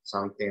you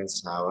some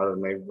things about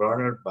Maze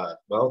Runner, but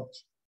well,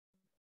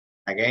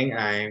 again,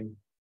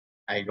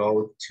 I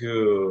go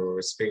to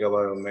speak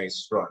about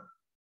Maze Runner.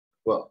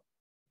 Well,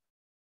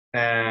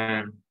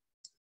 I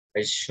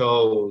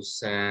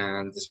chose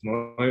this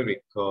movie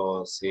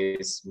because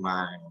it's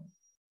my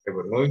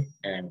favorite movie,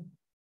 and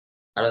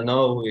I don't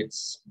know,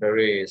 it's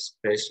very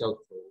special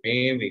for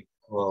me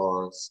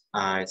because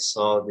I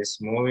saw this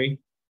movie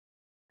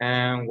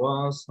and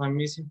was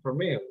missing for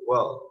me.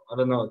 Well, I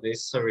don't know,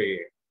 this story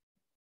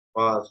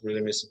was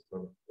really missing for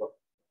me. Well,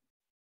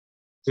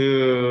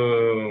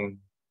 to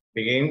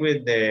begin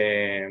with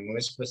the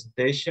movie's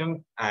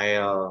presentation, I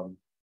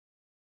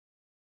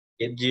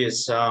give you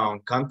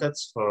some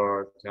context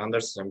for to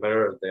understand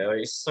better the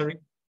history.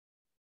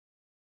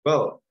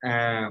 Well,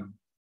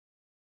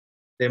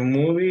 the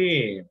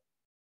movie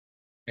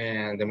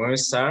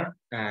star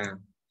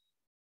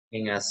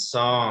in a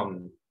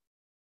some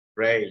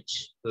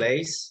rage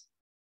place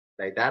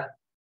like that,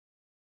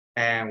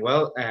 and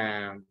well,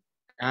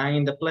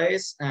 in the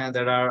place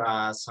there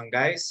are some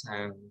guys,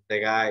 and the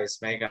guys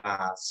make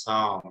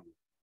some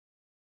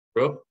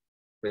group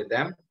with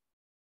them,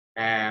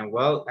 and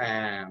well,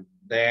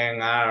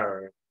 then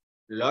are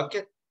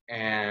locked,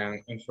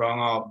 and in front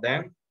of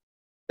them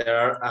there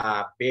are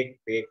a big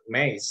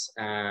maze,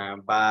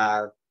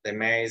 but the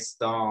maze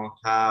don't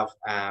have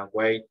a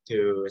way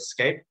to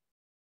escape.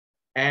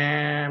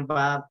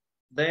 But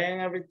then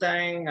every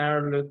time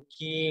are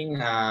looking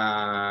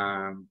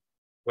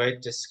way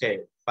to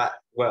escape. But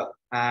well,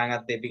 and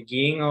at the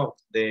beginning of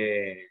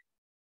the,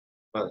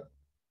 well,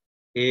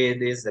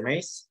 it is the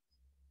maze.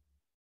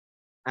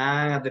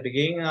 And at the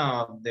beginning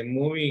of the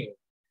movie,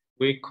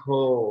 we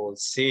could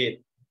see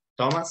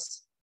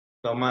Thomas.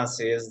 Thomas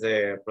is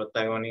the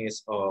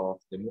protagonist of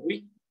the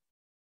movie.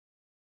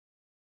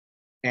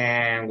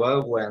 And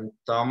well, when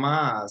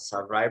Thomas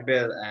arrived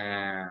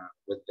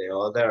with the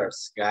other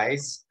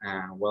guys,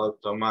 well,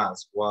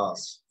 Thomas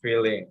was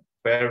feeling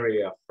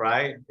very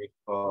afraid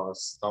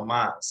because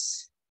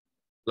Thomas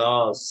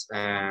lost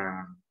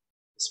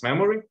his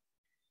memory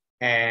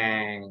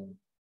and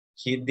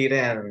he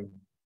didn't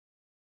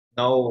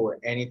know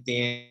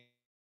anything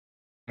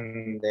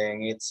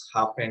then it's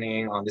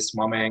happening on this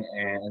moment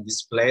and in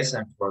this place.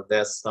 And for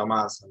this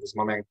Thomas, at this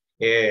moment,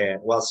 he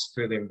was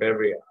feeling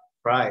very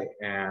afraid.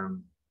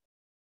 And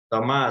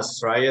Thomas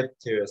tried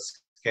to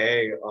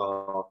escape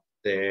of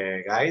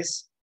the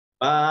guys,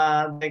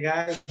 but the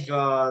guys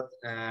got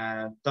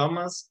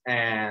Thomas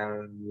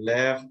and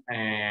left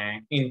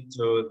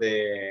into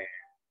the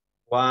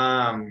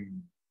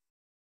one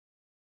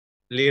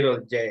little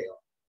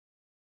jail.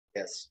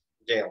 Yes,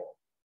 jail.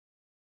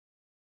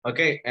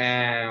 Okay,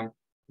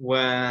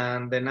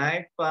 when the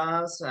night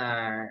passed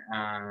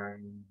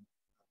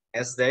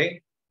as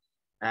day,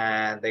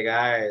 the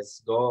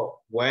guys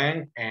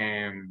went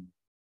and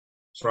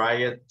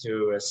tried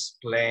to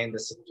explain the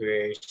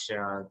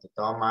situation to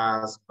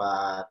Thomas,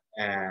 but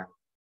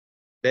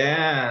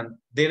then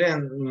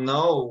didn't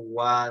know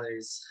what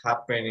is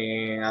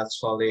happening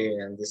actually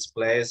in this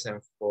place,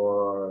 and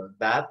for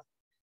that,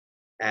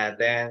 and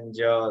then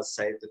just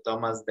say to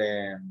Thomas,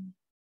 then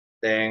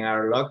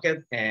are locked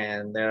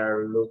and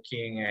they're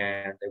looking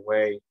at the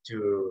way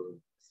to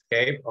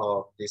escape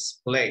of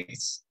this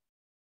place.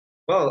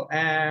 Well,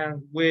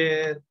 and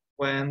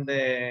when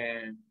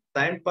the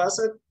time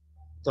passed,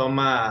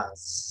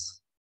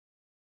 Thomas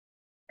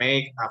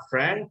make a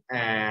friend,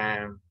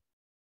 and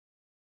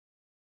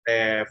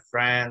the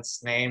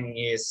friend's name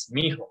is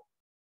Mijo.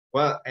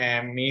 Well,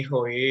 and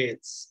Mijo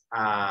is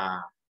a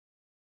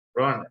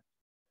runner.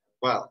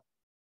 Well,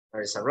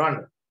 there is a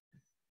runner.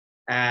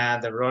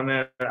 And the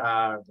runner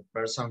are the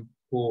person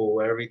who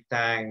every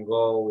time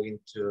go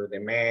into the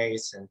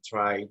maze and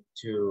try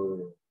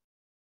to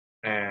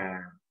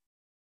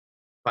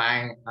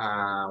find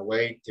a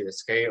way to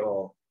escape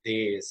of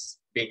this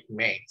big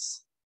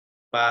maze.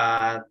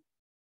 But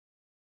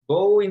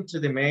go into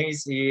the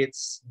maze,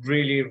 it's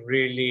really,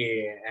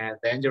 really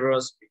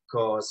dangerous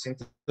because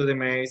into the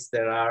maze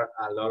there are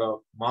a lot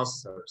of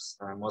monsters,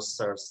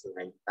 monsters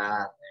like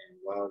that. And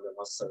well, the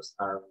monsters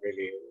are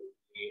really,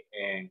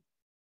 really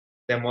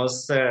the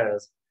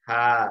monsters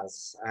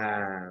has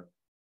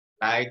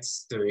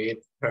likes to eat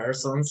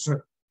persons.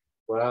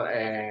 Well,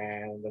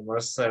 and the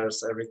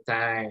monsters every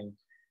time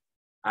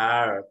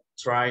are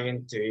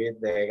trying to eat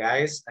the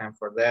guys, and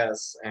for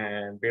this,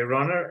 and big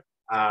runner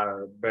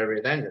are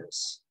very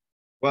dangerous.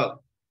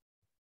 Well,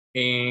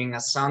 in a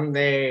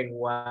Sunday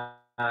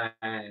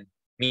when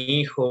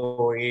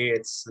Mijo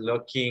is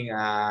looking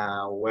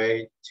a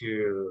way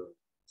to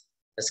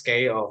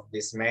escape of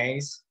this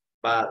maze,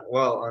 but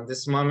well, on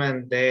this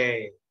moment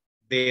they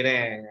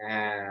didn't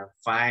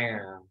find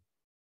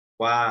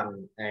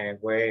one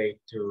way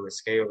to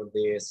escape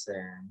this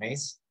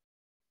maze.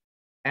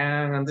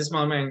 And at this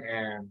moment,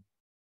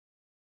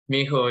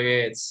 Mijo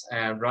is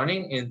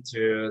running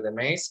into the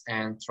maze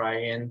and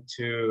trying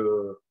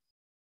to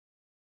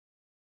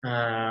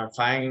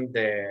find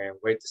the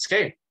way to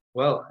escape.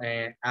 Well,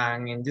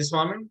 and in this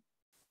moment,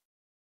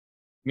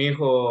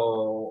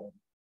 Mijo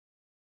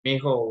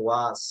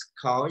was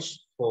caught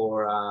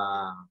for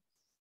a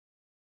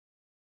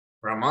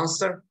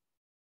monster.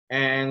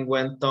 And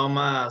when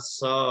Thomas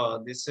saw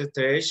this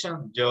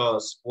situation,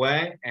 just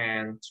went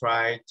and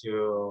tried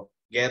to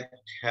get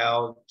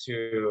help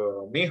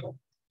to Mijo.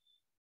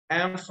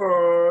 And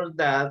for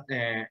that,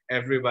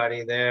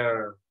 everybody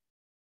there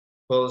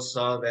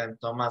saw that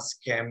Thomas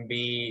can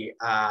be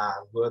a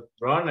good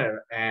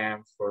runner.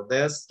 And for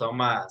this,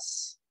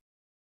 Thomas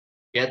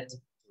get to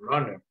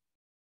runner.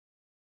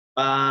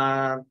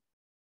 But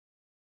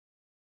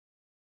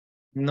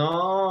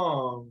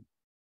no,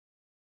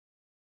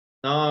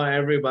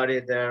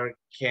 everybody there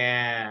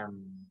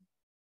can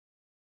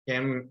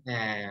excuse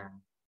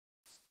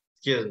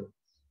me.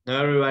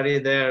 No, everybody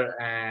there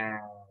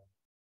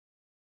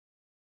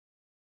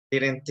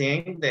didn't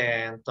think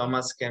that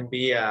Thomas can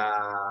be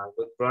a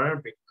good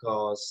runner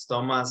because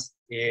Thomas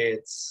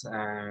is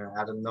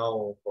I don't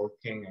know how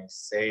can I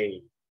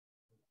say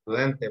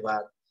prudente,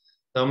 but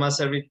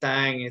Thomas every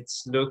time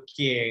it's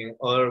looking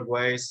other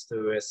ways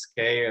to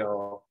escape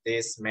of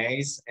this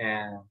maze,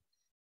 and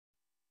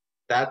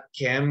that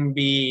can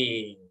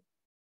be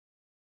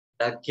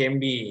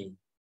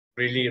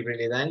really,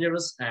 really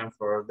dangerous. And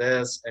for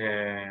this,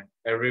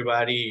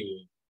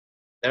 everybody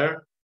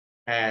there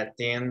I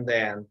think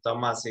then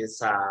Thomas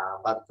is a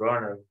bad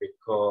runner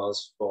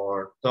because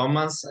for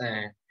Thomas,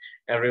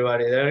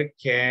 everybody there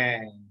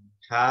can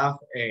have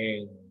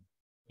in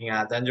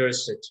a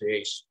dangerous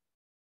situation.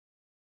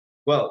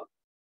 Well,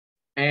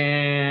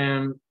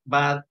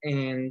 but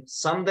in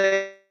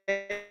someday,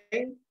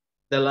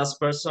 the last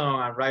person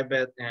arrived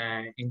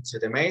into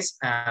the maze,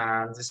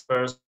 and this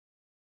person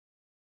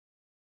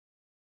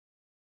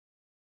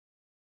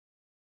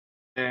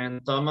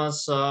and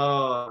Thomas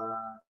saw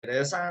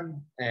Teresa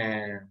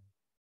and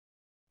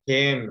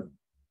him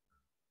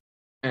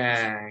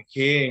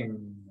he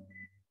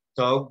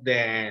told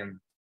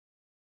them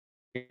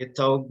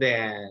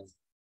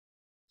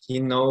he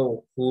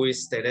know who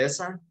is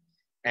Teresa,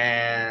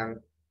 and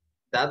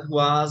that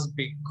was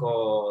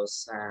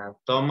because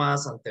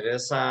Thomas and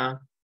Teresa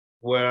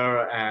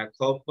were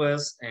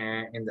couples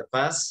in the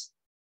past,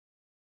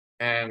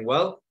 and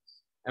well,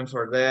 and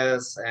for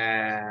this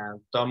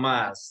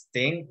Thomas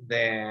think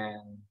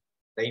then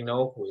they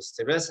know who is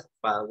Teresa,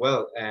 but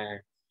well,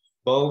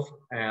 both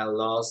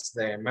lost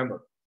the memory.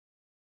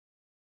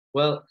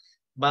 Well,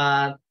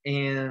 but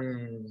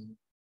in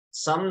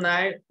some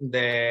night,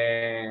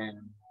 the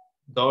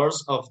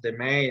doors of the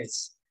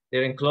maze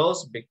didn't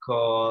close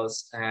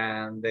because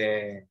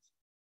the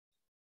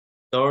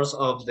doors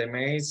of the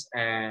maze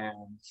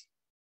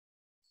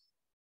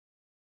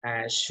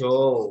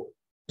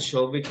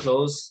should be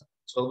closed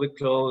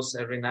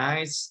every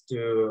night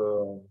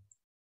to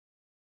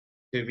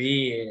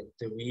be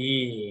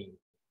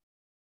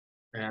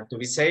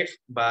safe.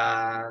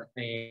 But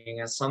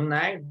in some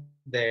night,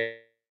 the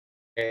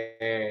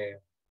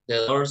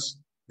doors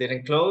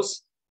didn't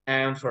close,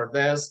 and for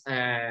this,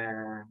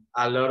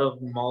 a lot of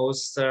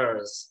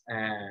monsters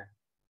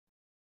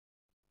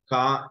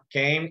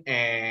came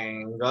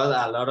and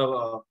got a lot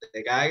of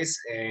the guys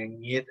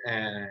and eat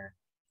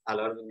a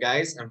lot of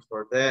guys, and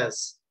for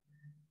this,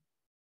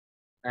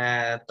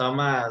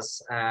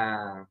 Thomas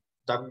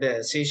took the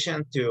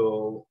decision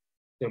to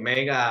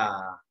make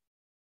a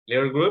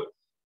little group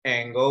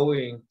and go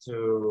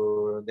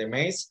into the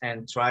maze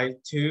and try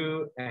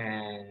to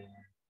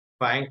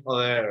find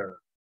other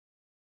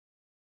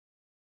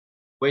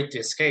way to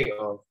escape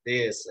of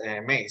this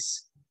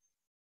maze.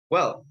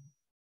 Well,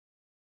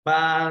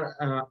 but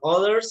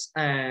others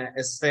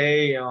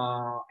stay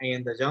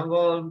in the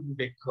jungle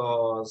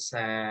because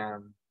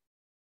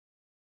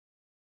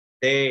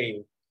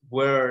they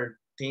were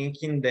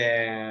thinking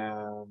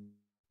that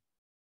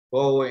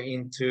go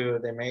into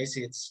the maze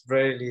it's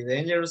really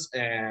dangerous,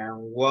 and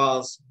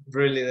was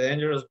really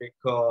dangerous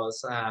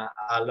because a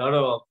lot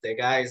of the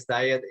guys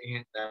died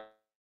in the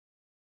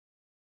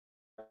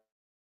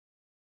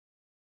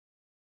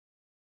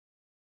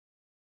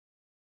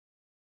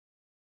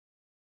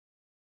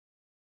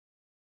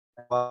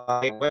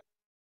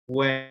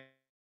when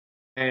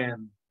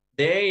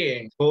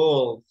they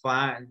could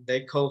find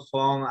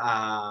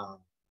a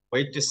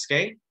way to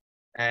escape,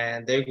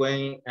 and they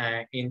went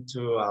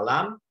into a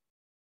lab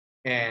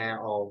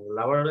or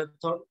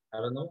laboratory.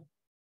 I don't know.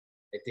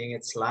 I think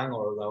it's lab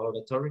or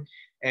laboratory.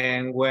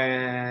 And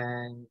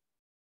when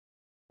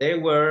they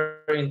were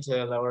into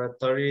the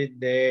laboratory,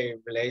 they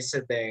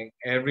realized that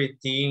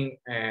everything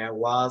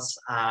was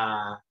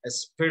an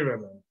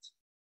experiment.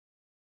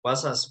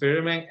 Was an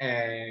experiment,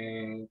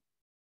 and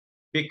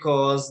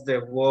because the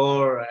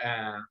world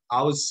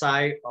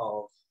outside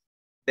of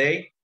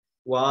they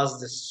was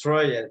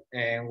destroyed,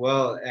 and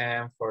well,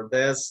 and for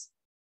this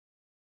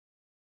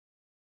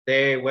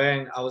they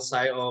went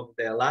outside of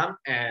the lamp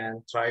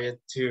and tried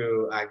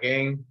to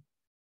again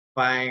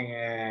find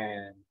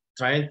and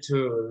trying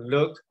to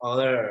look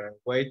other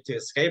way to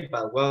escape,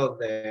 but well,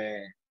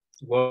 the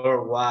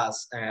world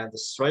was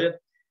destroyed,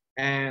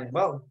 and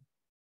well,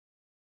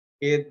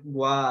 it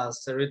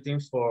was everything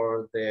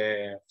for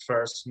the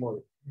first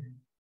movie.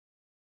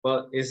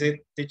 Well, is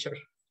it, teacher?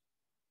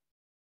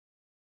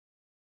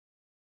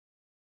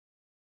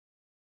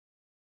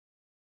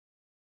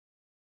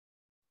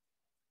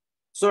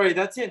 Sorry,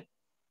 that's it.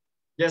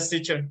 Yes,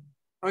 teacher.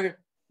 Okay,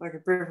 okay,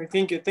 perfect.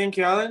 Thank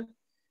you, Alan.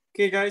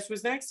 Okay, guys,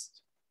 who's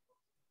next?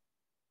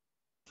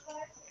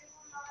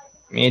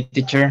 Me,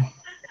 teacher.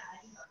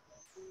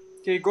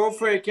 Okay, go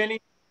for it, Kenny.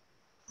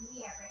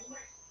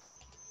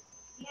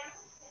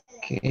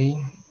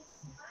 Okay.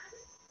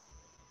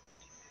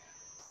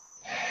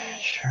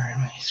 Share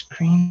my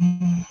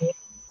screen. Okay.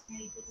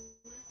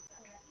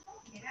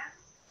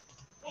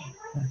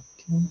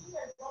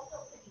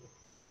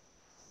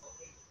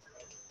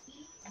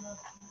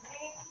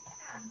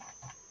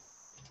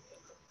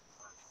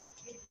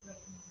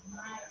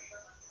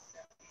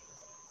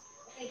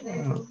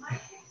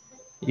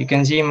 You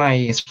can see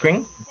my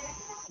screen?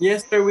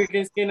 Yes, sir, we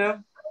can see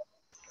now.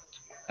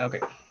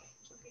 Okay.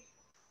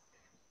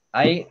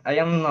 I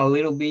am a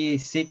little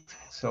bit sick,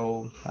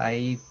 so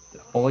I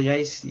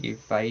apologize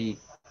if I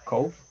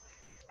cough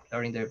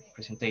during the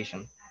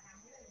presentation.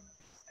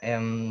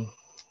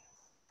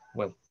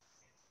 Well,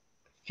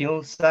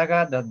 film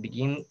saga that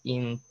began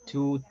in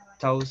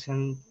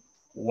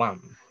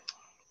 2001.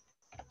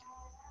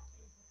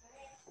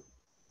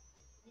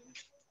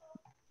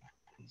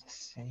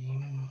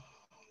 same.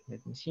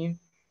 Let me see.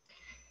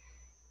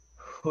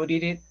 Who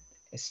did it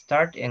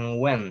start and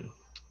when?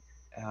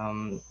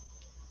 Um,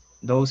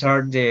 those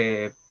are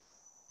the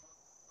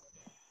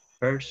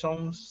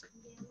persons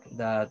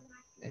that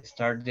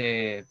start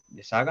the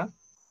saga.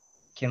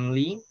 Ken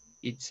Lee,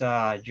 it's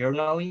a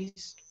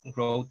journalist,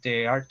 wrote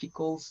the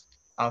articles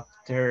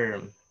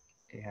after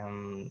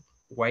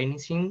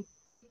witnessing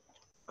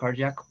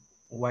carjack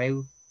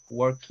while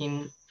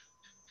working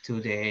to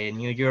the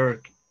New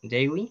York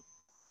Daily,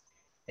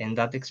 and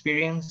that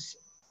experience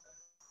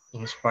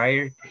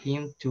inspired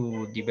him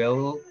to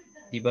develop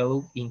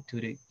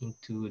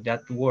into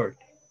that world.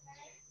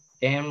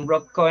 And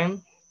Rob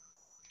Cohen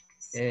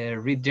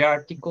read the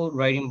article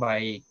written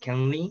by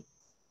Ken Lee,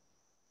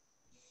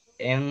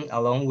 and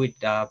along with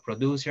the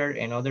producer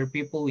and other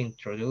people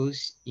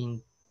introduced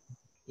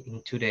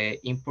into the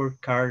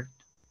import car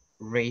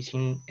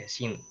racing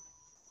scene.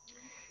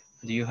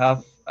 Do you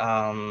have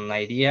an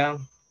idea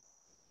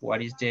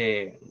what is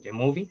the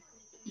movie?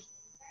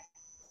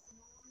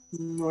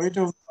 No, I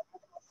don't.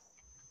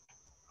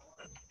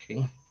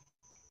 Okay.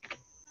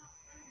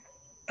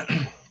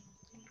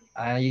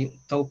 I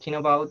talking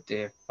about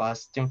the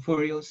Fast and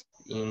Furious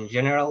in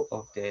general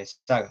of the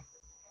saga.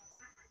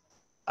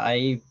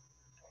 I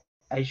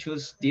I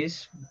choose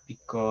this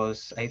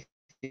because I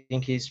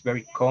think it's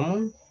very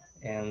common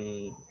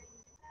and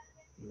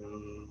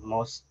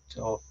most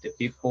of the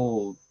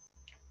people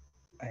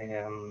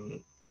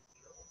um,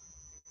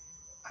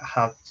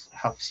 have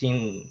have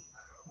seen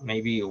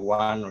maybe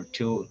one or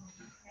two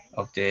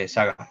of the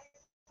saga.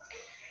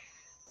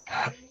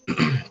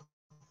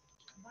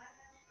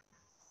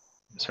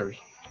 Sorry.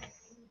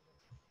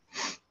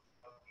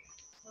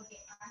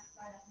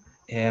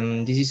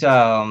 This is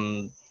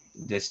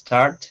the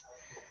start.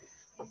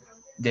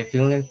 The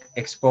film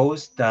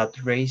exposed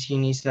that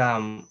racing is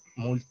a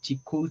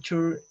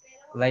multicultural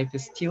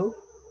lifestyle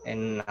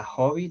and a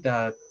hobby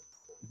that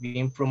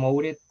being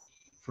promoted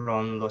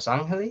from Los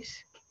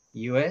Angeles,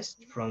 US,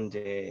 from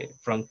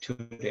to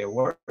the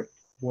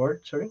world,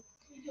 sorry.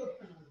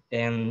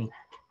 And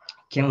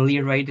Ken Lee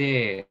write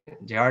the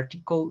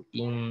article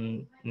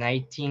in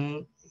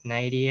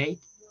 1998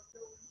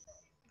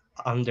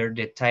 under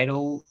the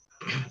title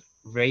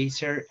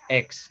Racer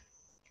X,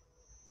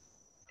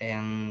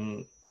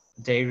 and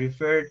they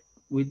referred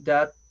with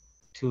that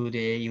to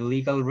the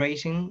illegal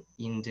racing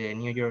in the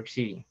New York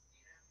City.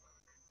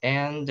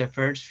 And the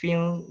first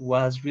film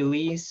was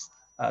released,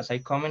 as I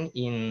comment,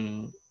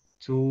 in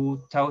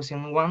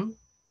 2001,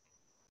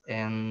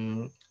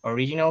 and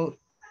original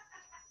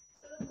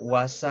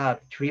was a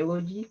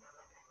trilogy,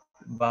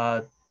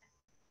 but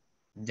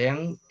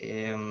then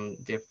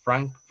the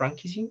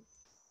franchise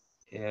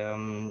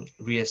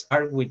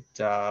restart with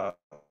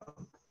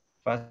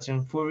Fast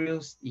and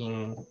Furious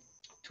in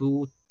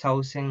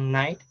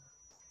 2009.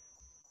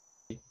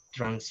 They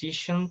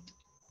transitioned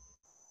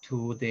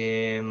to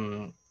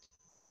the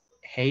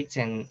hate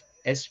and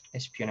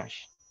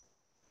espionage,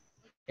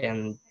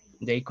 and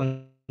they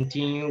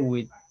continue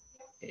with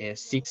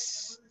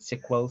six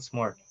sequels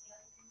more.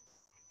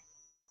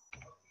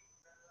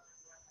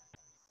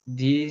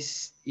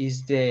 This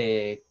is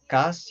the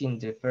cast in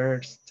the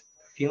first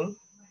film.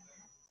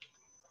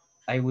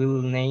 I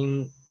will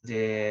name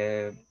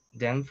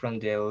them from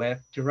the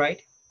left to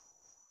right.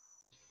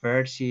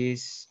 First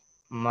is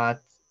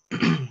Matt,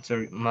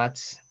 sorry,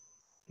 Matt's.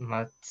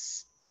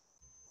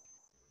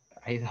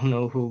 I don't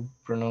know who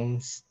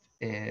pronounced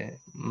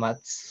Matt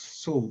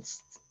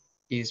Schultz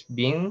is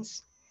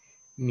Vince.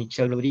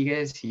 Michelle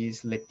Rodriguez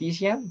is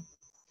Leticia.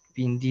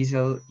 Vin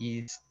Diesel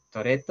is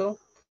Toretto.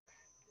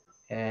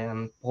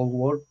 And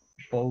Paul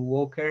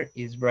Walker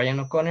is Brian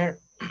O'Connor.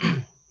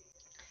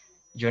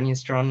 Johnny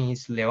Strong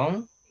is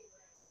Leon.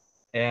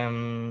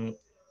 Um,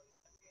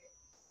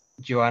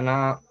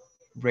 Joanna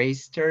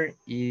Brayster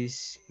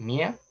is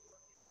Mia.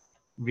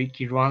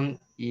 Ricky Rwan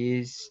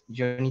is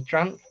Johnny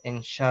Tran,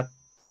 and Chad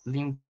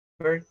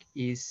Lindbergh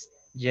is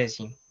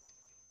Jesse.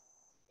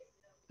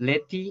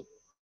 Letty,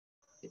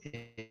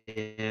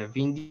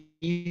 Vin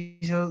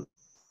Diesel,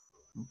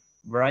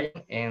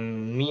 Brian,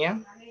 and Mia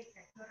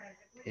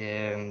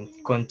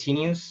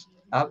continues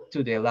up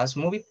to the last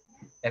movie,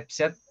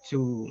 except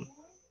to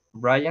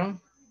Brian,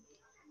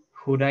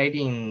 who died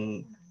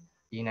in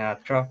a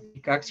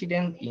traffic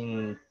accident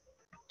in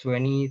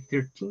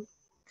 2013.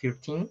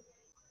 13.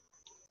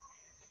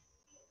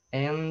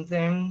 And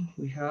then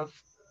we have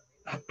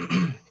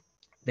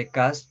the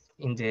cast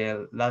in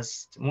the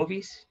last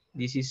movies.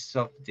 This is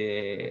of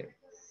the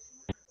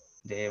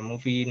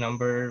movie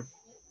number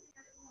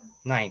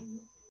 9.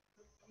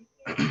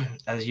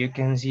 As you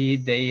can see,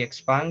 they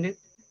expanded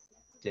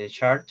the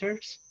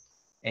charters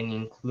and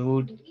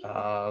include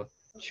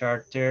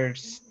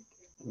charters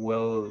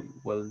well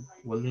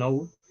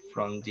known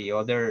from the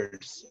other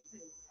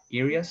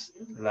areas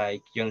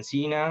like John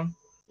Cena,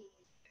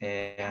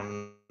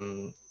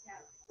 um,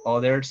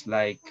 others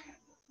like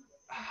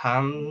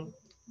Ham,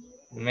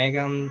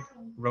 Megan,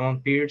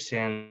 Roman Pierce,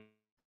 and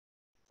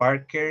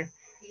Parker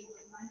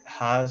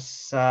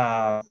has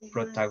a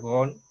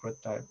protagonical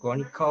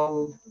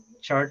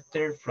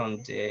character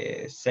from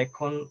the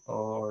second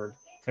or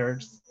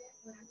third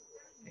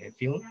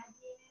film.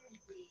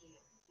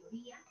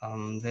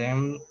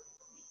 Then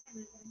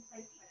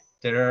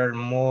there are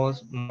more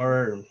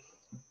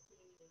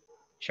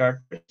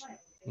characters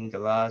in the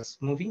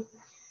last movie.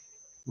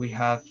 We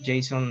have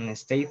Jason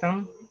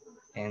Statham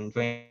and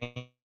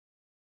Dwayne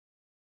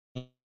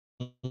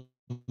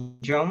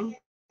Johnson.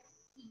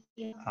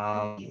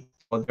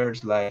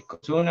 Others like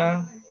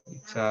Ozuna,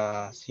 it's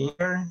a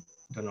singer,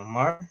 Don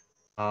Omar,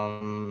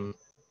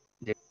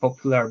 the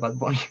popular Bad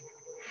Bunny.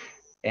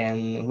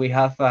 And we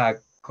have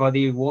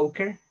Cody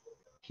Walker.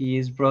 He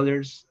is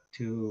brothers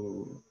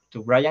to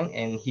Brian,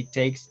 and he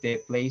takes the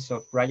place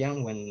of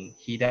Brian when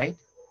he died.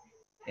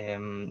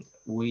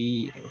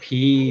 We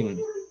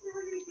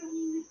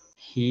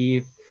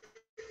he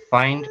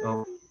find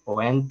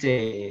or end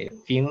the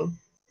film,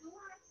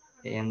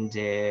 and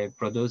the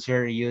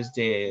producer used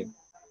the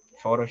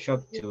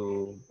Photoshop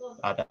to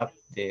adapt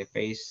the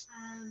face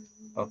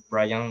of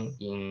Brian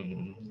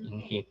in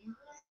him.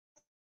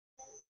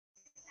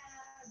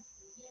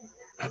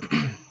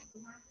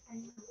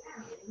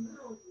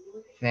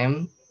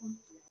 Then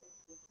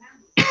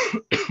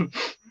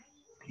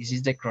this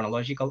is the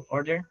chronological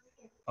order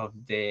of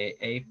the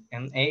eighth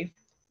and eighth.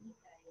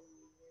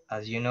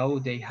 As you know,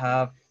 they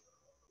have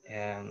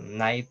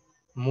night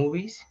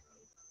movies,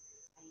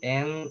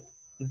 and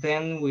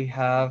then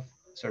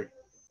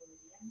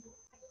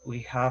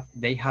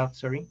they have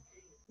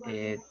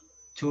uh,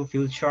 two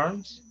field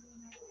charms.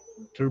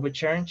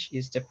 Turbocharge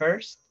is the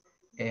first,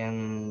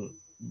 and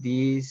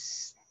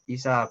this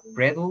is a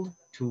prelude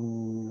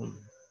to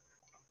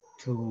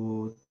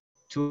Too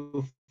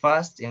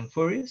Fast and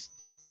Furious,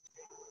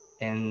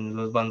 and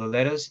Los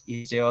Bandoleros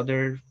is the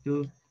other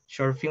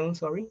short film,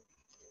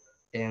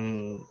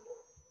 and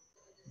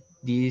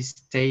this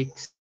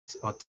takes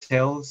or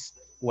tells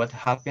what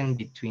happened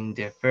between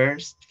the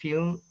first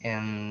film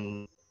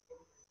and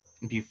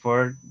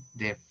before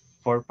the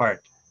fourth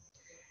part.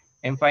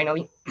 And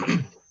finally,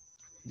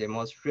 the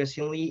most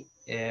recently,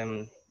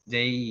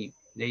 they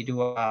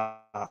do a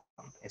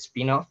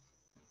spin-off.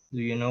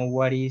 Do you know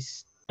what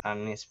is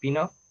an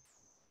spin-off?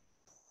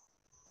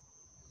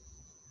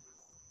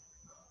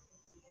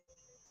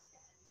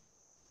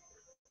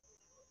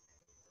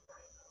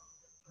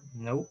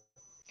 No.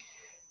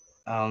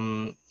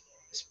 Um,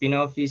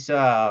 Spin-off is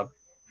a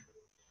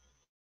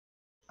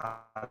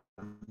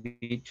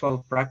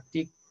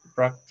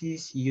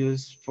practice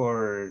used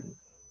for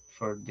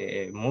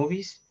the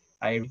movies.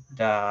 I read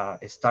the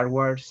Star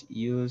Wars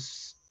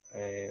is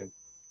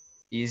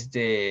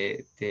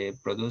the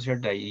producer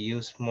that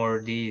use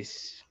more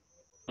this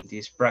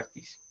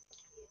practice.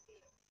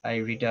 I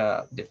read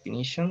a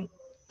definition.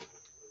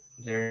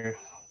 There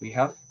we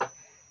have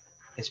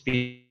a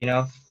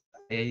spin-off.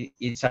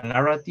 It's a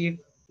narrative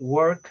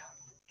work.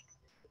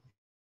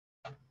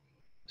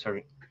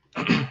 Sorry,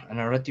 a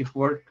narrative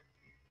work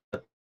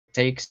that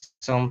takes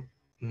some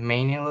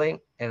main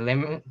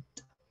element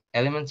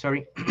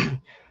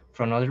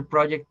from other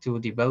project to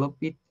develop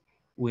it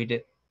with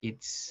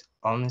its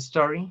own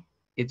story.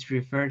 It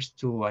refers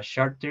to a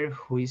character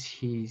who is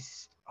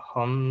his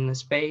own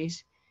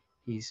space,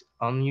 his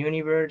own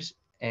universe,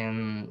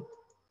 and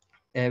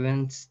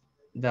events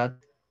that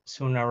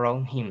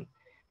surround him.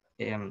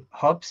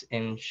 Hobbs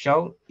and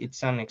Shaw,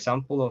 it's an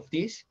example of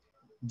this.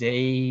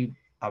 They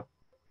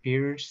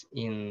appears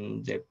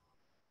in the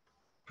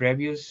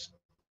previous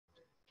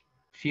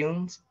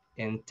films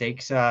and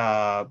takes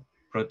a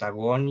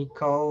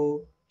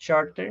protagonical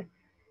character.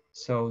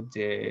 So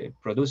the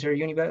producer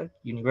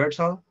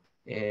Universal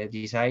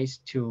decides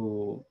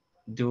to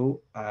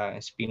do a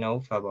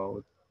spin-off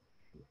about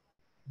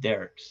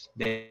they.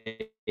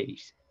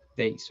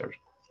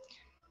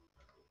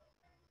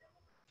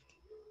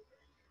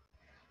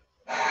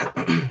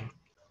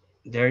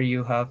 There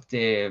you have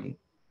the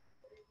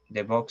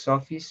box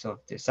office of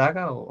the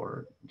saga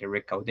or the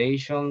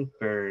recaudation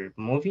per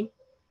movie.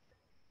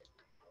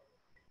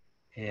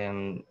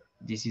 And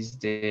this is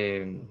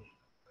the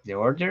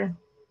order.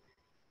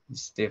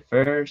 It's the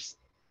first,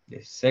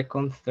 the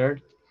second,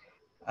 third.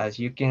 As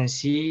you can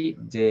see,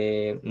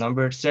 the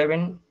number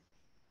seven,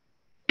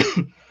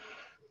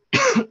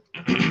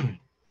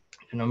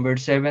 number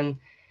seven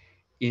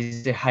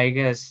is the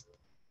highest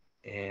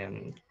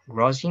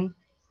grossing,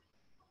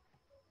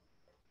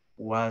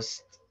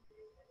 was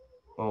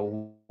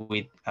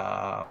with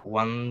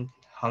 1,000,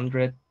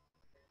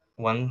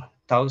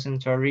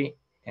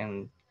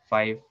 and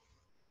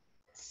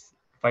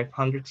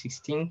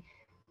 516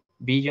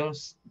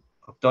 billions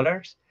of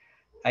dollars.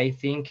 I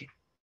think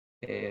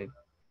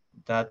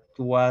that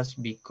was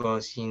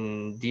because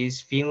in this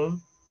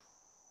film,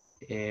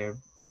 uh,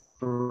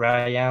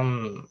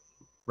 Brian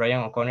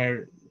Brian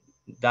O'Connor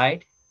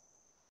died,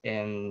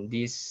 and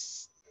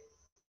this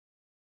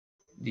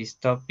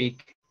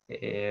topic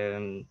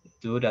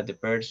due that the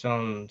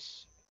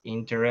person's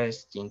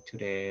interest into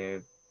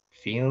the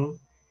film,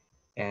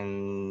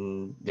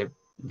 and the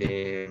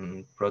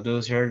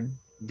producer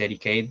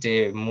dedicate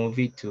the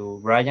movie to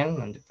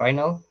Brian on the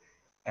final.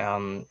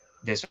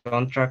 The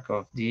soundtrack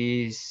of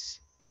this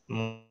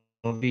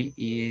movie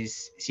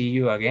is "See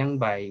You Again"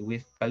 by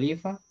Wiz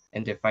Khalifa,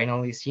 and the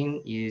final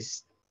scene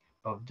is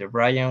of the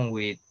Brian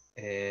with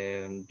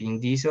Vin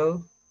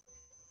Diesel,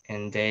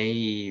 and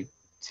they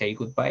say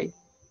goodbye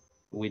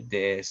with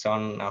the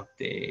song of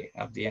the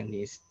end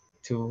is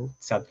too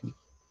sadly.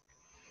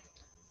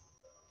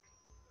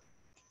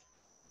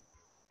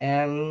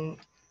 And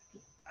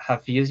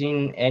have you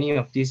seen any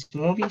of these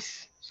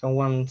movies?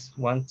 Someone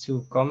want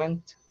to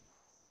comment?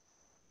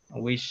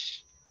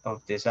 Which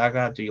of the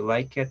saga do you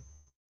like it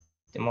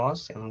the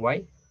most and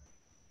why?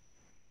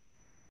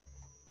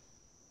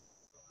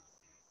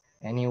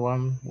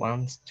 Anyone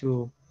wants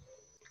to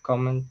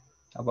comment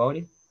about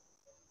it?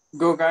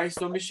 Go, guys,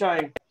 don't be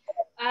shy.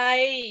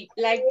 I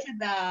liked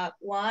the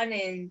one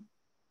and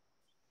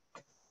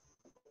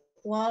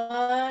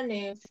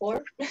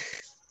four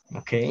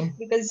Okay.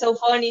 because it's so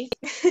funny.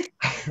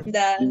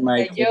 In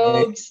my The case,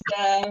 jokes,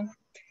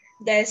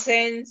 the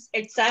sense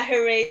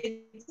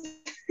exaggerate.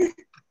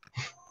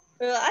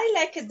 Well, I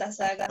like the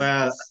saga.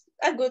 Well, It's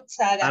a good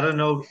saga. I don't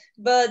know.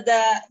 But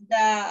the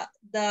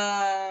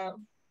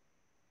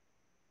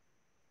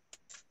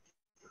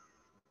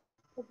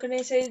what can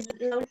I say?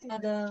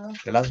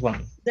 The last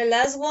one. The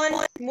last one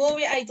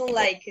movie I don't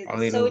like it.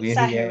 A It's so little bit,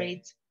 yeah.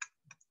 exaggerate.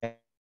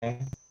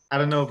 I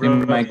don't know, in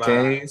bro, my but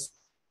case,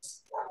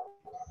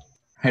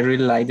 I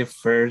really like the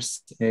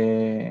first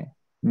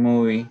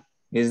movie.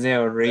 It's the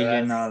that's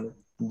original.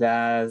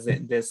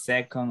 The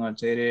second or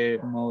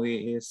third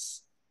movie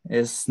is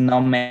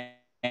not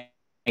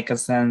make a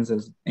sense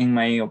in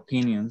my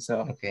opinion.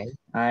 So Okay.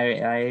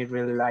 I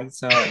really like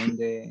so in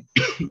the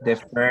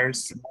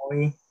first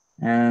movie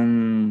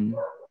and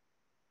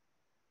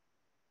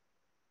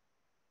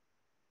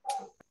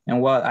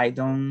well I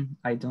don't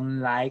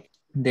like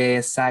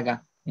the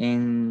saga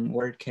in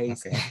worst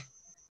case. Okay.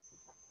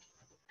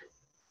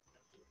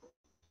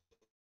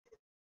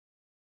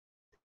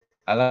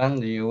 Alan,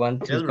 do you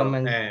want to yes, bro.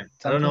 comment I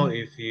don't know something?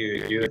 if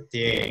you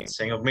think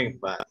same of me,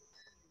 but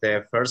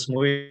the first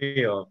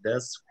movie of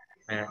this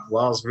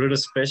was really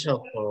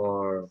special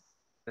for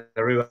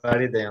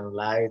everybody that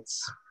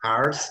likes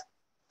cars.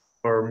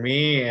 For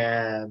me,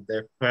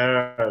 the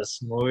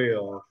first movie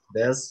of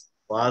this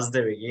was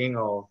the beginning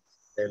of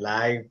the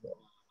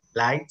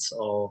lights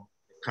of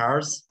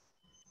cars.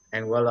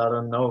 And well, I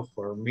don't know.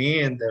 For me,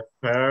 in the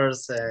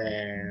first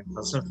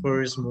Fast and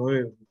Furious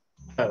movie,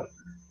 well,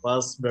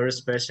 was very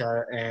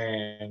special.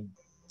 And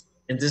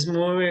in this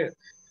movie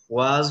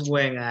was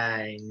when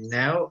I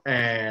know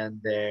and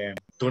the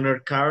tuner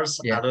cars.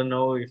 I Yeah. don't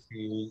know if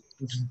you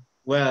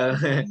well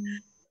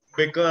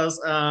because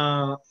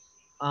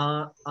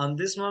on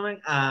this moment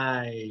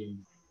I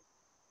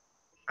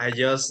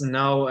just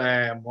know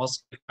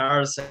muscle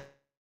cars,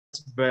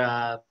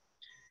 but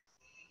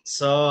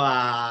so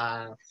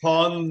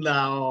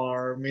Honda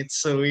or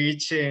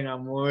Mitsubishi in a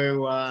movie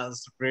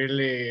was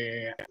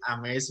really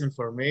amazing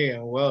for me.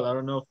 And well, I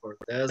don't know, for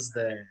this,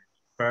 the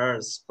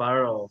first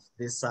part of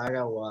this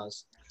saga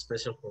was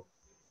special for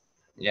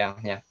Yeah,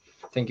 yeah.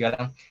 Thank you,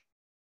 Alan.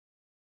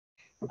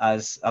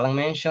 As Alan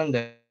mentioned,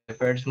 the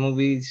first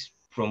movies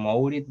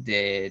promoted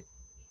the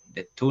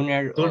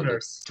tuner or the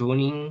tuners.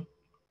 tuning.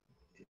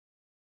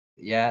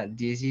 Yeah,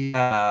 this is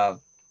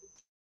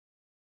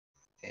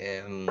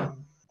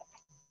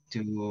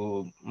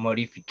to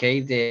modify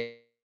the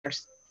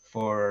cars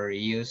for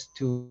use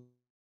to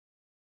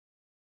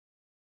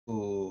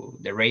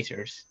the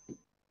racers.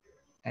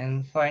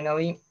 And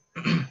finally,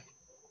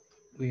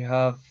 we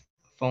have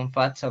fun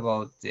facts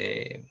about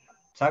the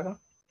saga.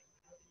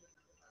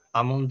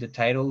 Among the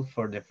title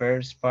for the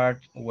first part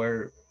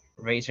were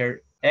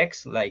Racer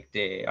X, like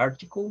the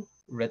article,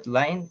 Red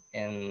Line,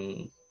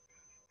 and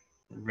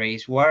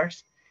Race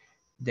Wars.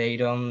 They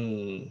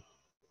don't,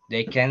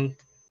 they can't,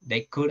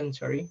 they couldn't,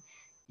 sorry,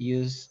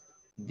 use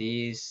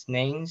these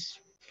names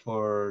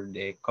for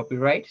the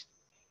copyright.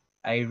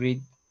 I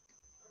read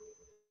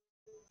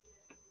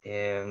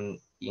in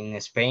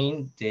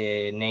Spain,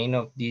 the name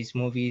of these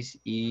movies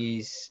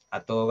is A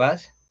Todo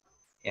Gas,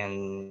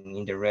 and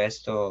in the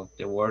rest of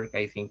the world,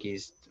 I think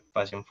is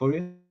Fast and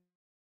Furious.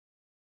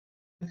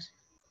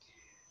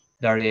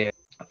 There are the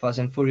Fast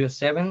and Furious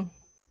 7,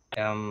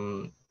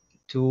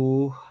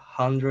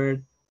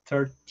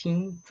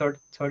 213,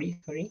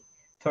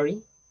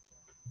 30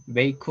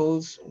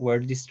 vehicles were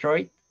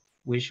destroyed,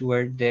 which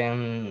were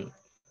then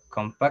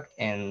compact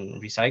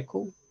and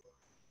recycled.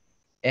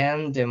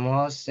 And the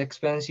most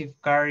expensive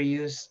car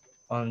used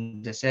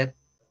on the set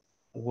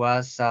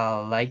was a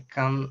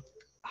Lycan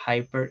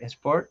Hyper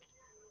Sport,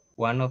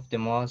 one of the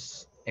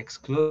most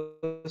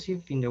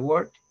exclusive in the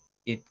world.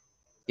 It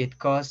it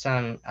cost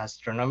an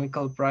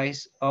astronomical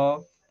price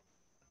of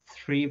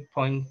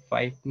 $3.5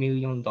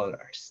 million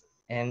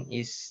and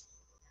is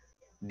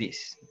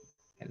this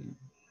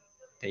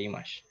the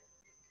image.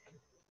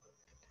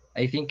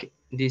 I think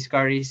this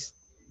car is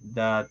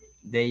that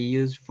they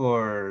use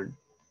for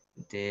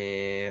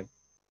the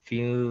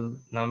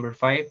film number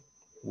 5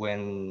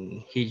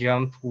 when he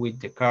jumped with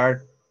the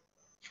car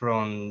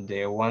from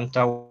the one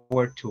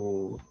tower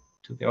to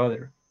the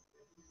other.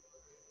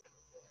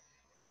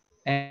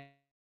 And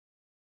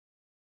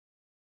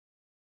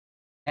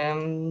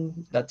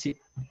that's it.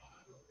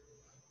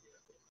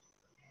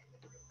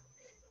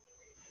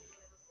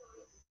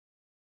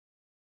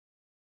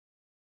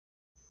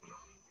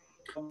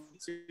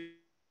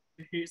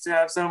 To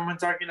have someone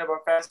talking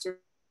about Fast and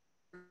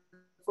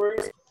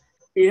Furious,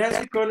 it has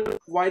become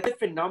quite a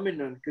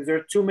phenomenon because there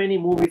are too many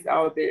movies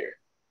out there.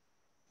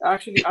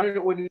 Actually, I don't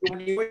know, when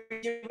you were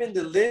given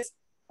the list,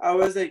 I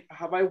was like,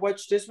 have I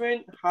watched this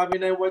one?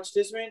 Haven't I watched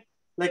this one?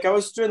 Like I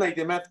was doing like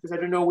the math because I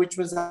don't know which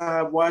ones I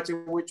have watched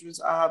and which ones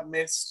I have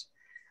missed.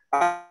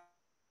 I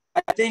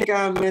think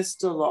I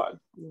missed a lot,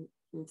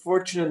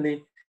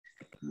 unfortunately.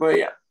 But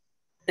yeah.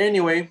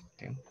 Anyway.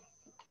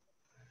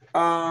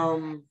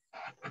 Um.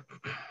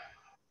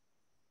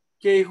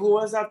 Okay, who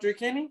was after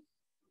Kenny?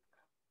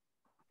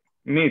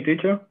 Me,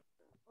 teacher.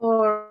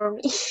 Or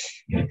me.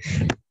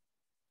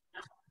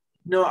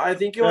 No, I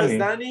think it was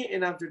Danny,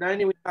 and after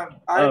Danny we have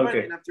Ivan,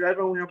 okay. and after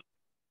Ivan we have.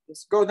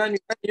 Let's go, Danny.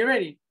 You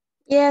ready?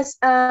 Yes.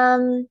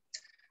 I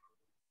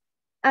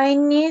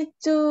need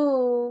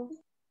to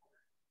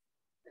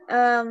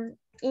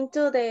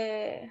into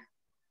the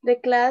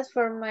class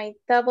for my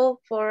tablet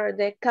for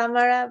the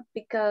camera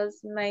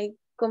because my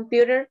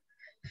computer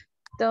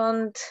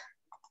don't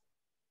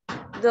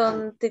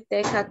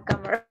detect a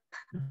camera.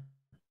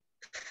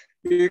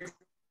 Your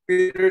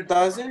computer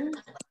doesn't?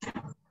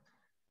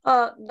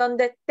 Don't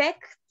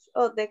detect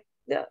or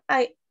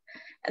Exactly.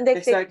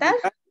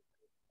 detectar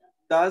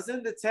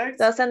Doesn't detect?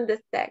 doesn't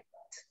detect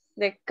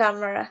the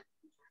camera.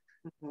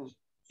 Mm-hmm.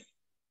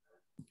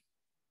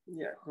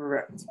 Yeah,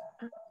 correct.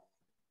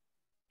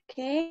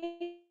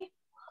 Okay.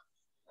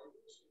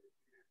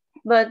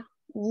 But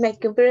my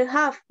computer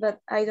have, but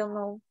I don't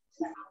know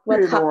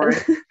what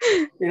happened.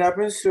 It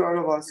happens to all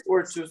of us,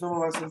 or to some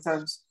of us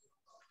sometimes.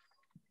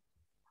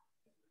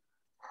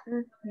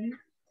 Mm-hmm.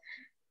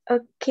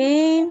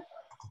 Okay.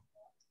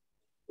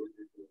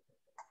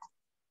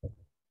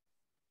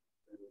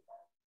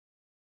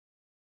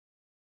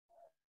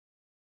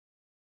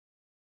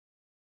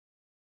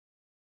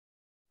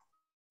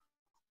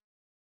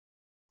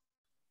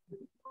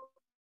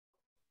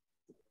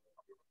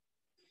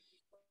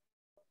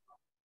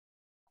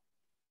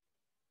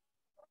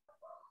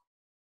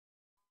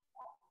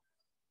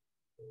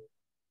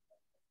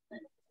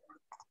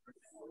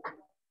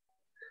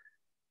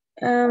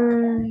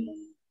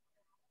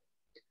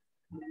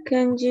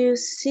 Can you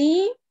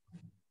see?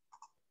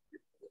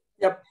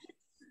 Yep,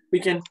 we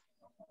can.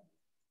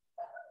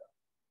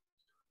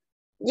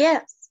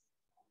 Yes.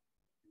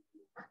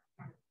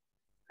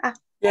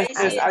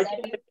 Yes,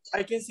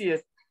 I can see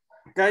it.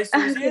 Guys, do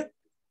you see it?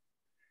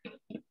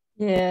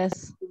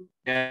 Yes.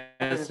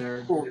 Yes,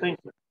 sir. Cool, thank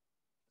you.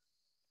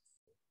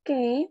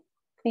 Okay,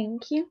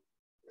 thank you.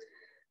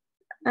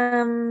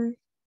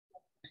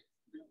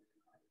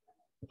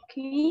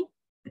 Okay.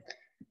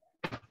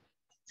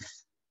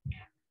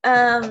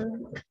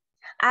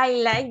 I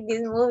like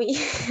this movie.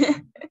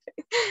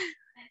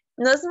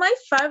 Not my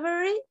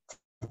favorite,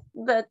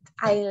 but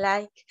I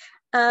like.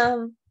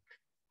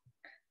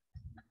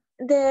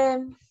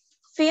 The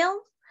film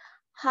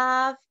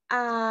have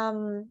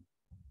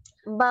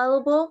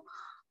valuable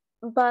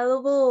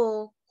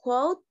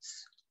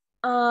quotes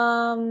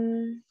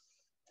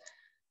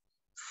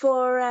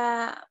for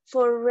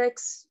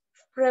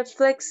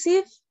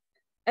reflexive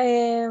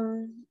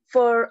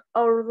for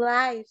our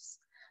lives.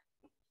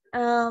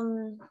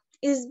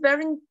 Is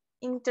very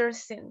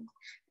interesting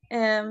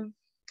and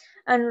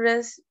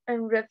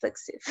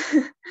reflexive.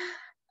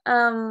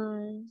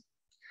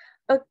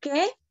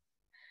 Okay.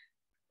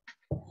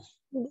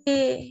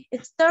 The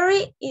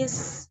story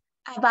is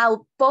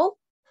about Poe.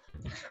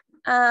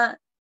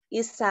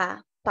 Is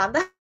a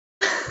panda.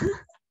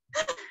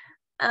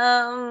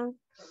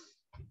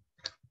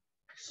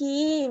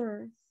 He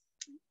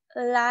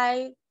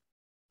live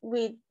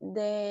with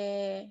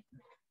the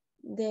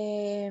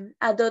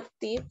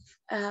adoptive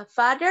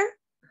father.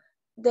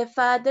 The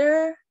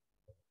father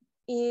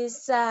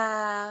is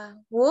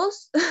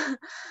was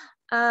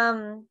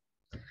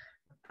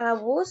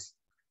was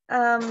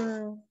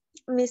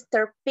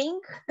Mr.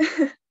 Pink.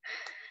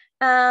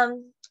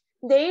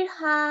 They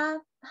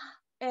have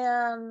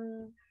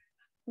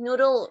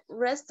noodle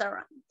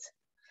restaurant.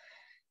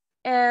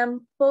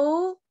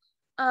 Poe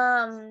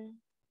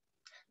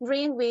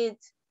dream with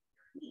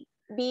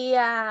be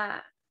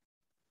a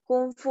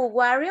kung fu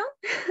warrior.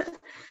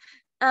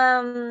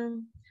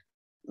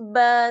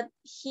 But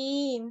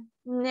he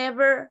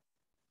never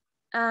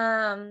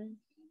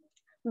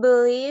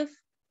believed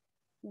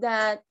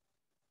that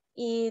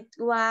it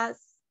was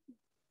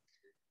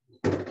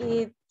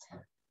it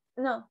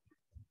no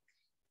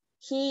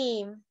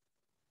he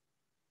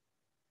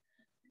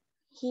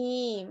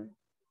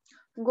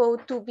go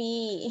to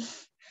be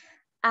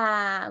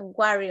a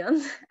warrior,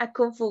 a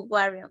kung fu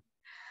warrior.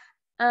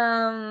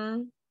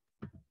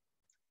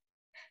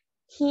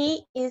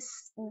 He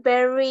is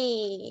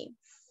very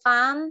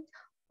fan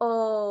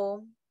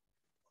of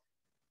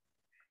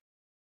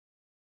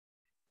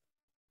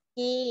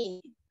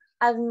he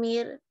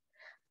admire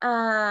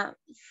uh,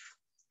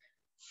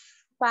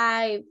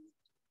 5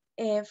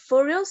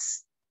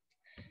 Furious.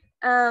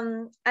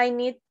 I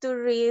need to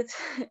read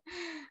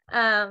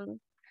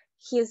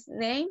his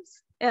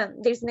names.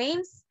 Their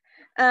names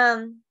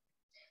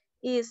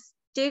is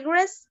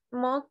Tigress,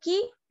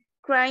 Monkey,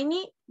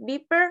 Cranny,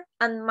 Viper,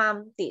 and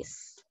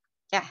Mantis.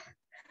 Yeah.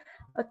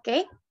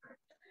 Okay.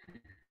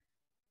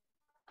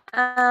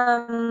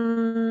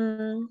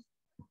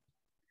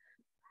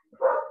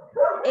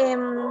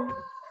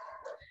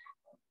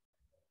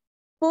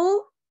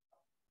 Pooh.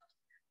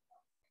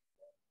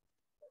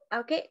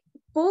 Okay.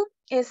 Pooh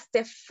is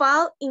the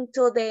fall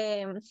into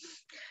the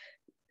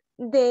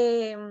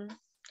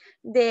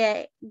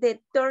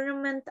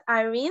tournament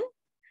arena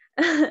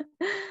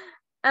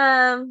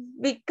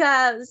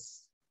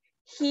because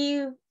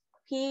he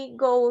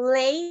go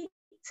late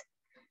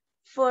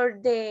for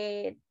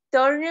the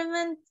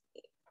tournament.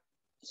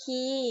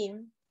 He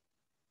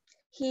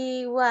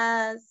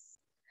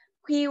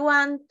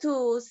want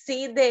to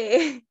see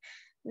the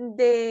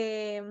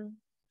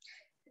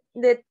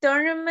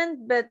tournament,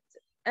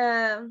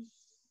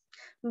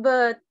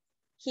 but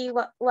he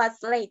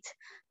was late.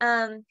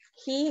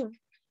 He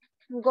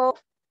go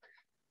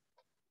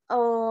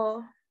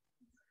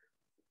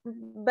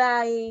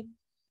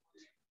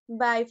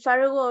by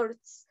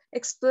fireworks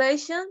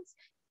explosions,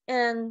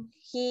 and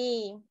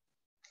he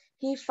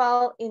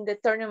fell in the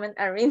tournament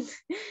arena.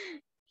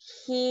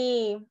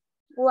 He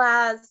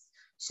was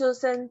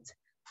chosen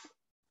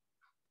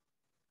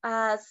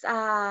as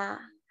a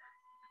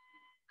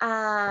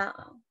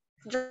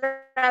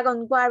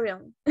dragon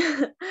warrior.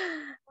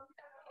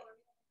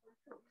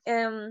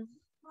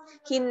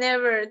 He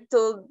never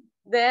told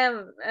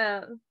them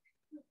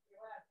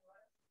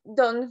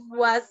don't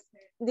was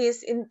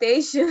this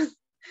intention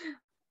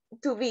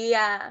to be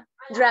a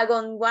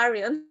dragon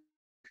warrior.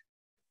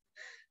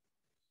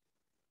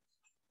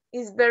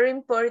 It's very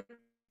important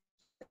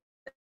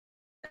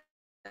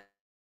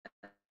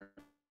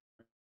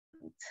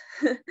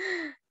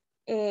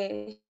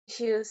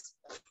choose.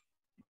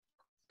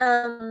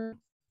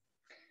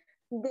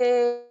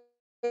 The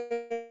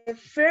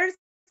first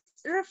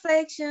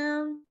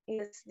reflection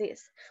is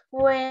this: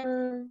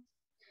 when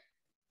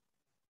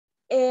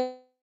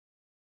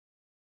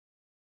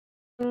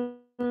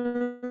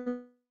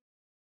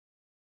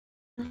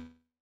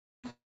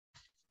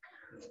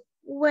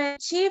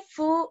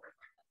Chifu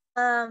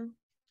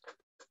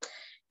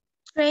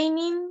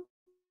training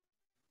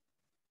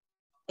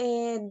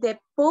the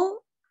Pooh,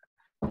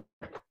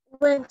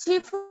 when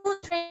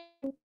Chifu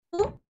training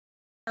Pooh,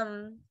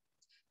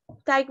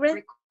 Tigress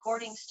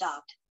Recording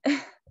stopped.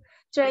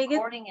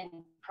 Recording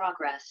in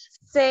progress.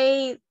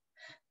 Say,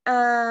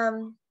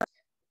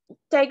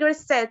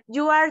 Tigress said,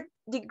 "You are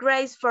the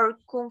grace for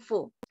Kung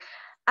Fu.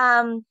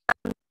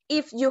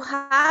 If you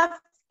have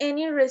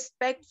any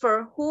respect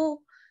for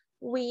who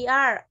we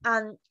are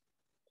and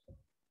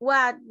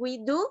what we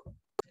do,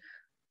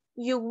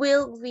 you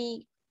will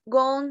be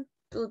gone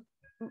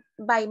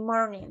by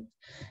morning."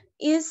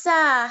 It's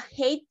a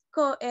hate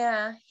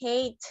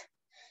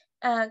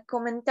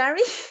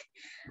commentary.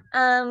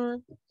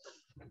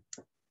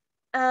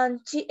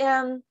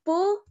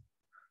 Pooh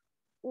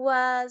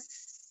was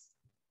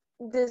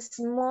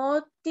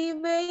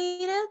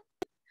dismotivated.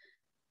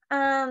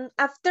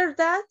 After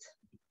that,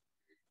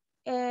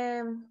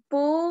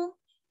 Pooh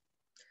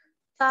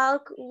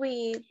talked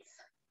with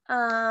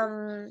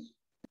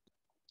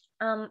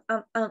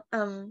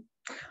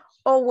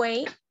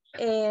Owe,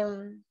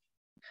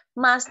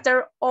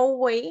 Master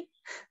Owe,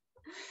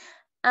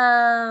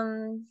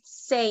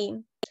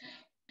 saying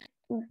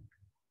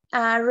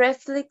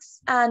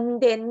reflex,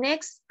 and the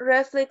next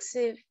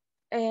reflexive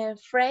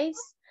phrase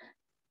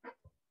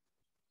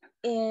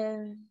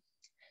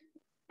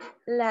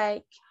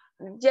like,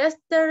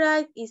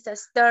 yesterday is a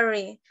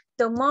story,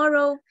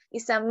 tomorrow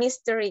is a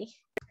mystery,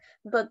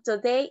 but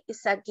today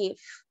is a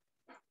gift.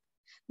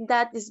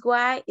 That is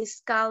why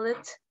it's called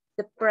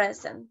the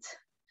present.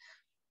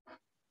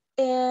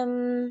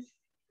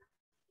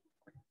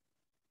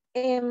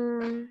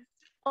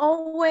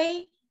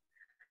 Always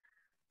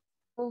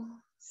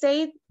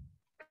say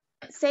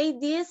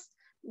this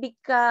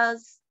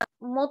because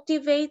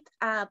motivate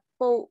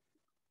Pooh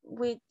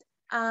with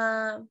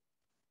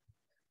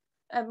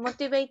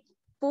motivate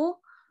Pooh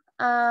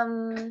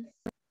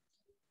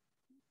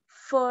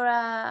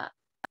for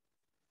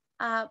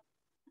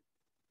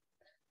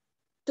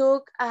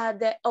took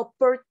the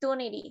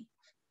opportunity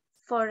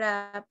for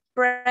a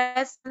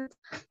present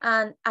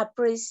and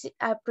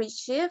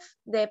appreciate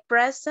the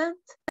present.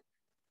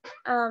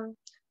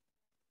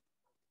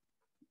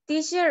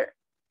 Teacher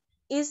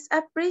is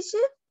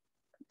appreciate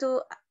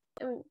to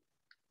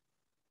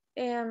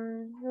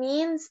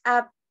means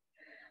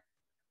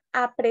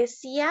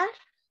apreciar.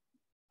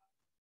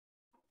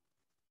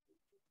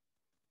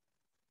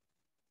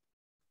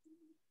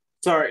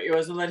 Sorry, it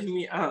wasn't letting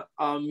me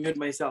mute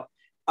myself.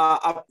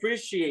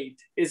 Appreciate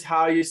is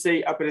how you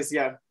say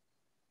apreciar.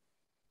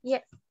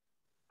 Yes.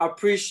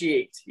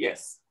 Appreciate,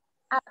 yes.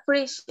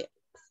 Appreciate.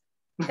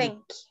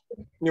 Thank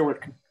you. You're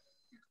welcome.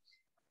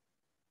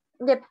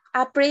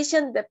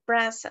 Appreciate the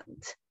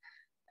present.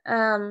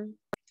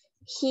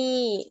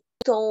 he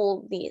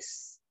told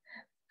this.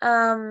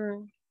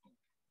 After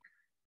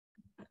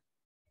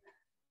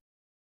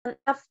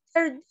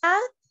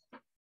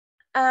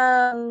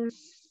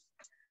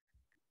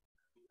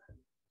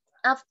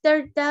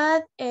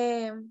that,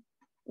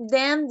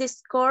 then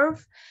discovered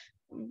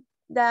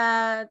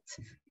that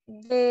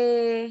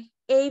the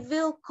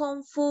evil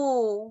Kung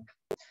Fu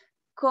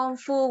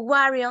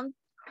warrior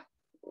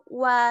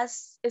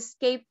was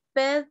escaped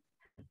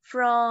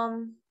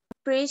from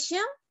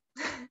prison.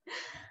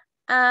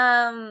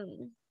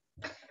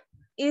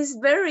 Is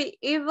very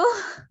evil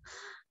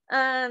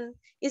and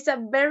it's a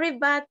very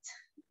bad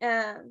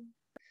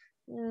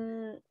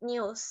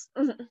news.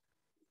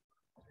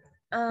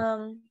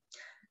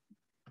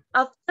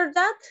 After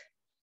that,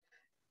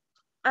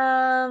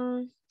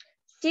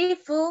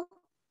 Shifu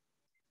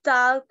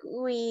talked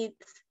with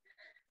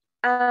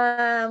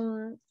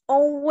Owe.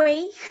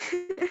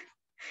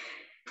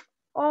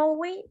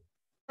 Owe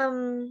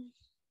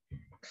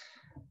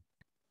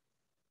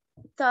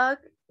talk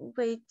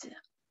with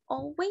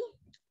Owe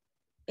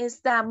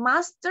is the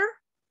master,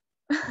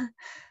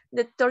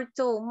 the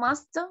turtle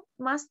master.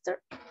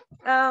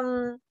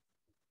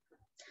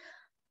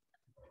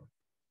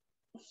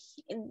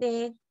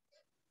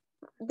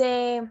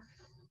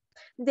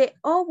 The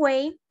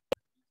Owe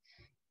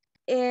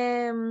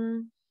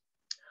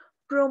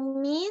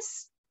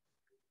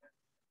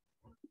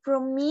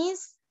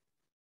promise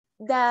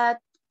that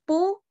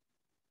Pooh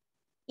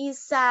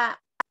is a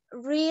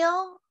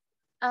real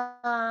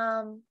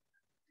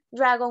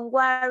dragon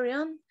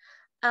warrior.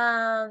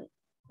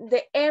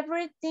 The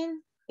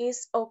everything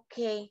is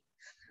okay.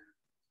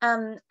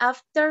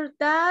 After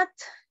that,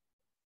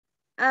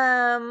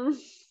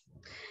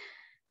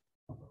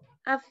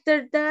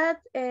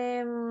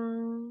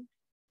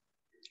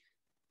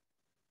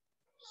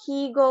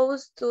 he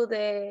goes to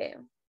the,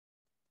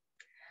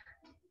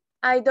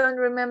 I don't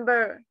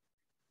remember,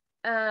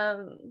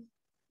 en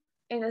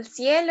el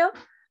cielo.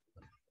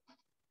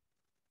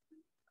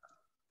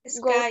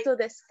 Sky. Go to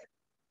the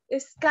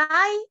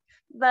sky,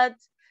 but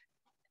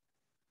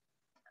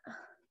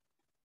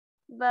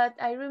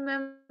I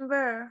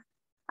remember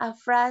a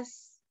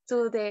phrase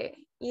to the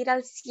ir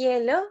al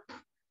cielo.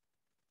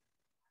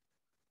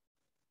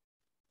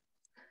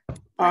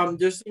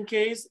 Just in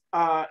case,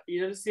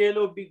 ir al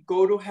cielo be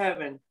go to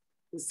heaven.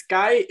 The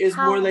sky is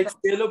more like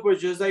cielo, but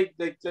just like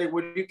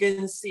what you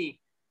can see.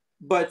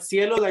 But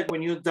cielo, like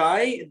when you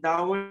die,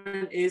 that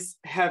one is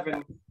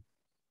heaven.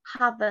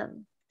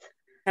 Heaven.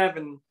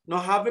 Heaven.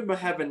 Not heaven, but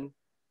heaven.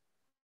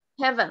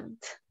 Heaven.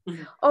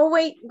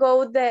 Always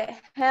go the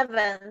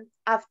heaven.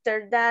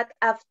 After that,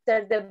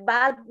 after the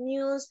bad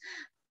news,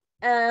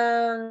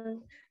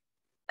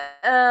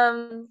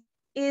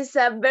 is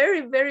a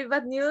very, very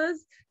bad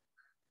news.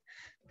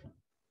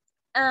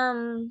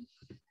 The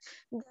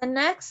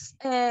next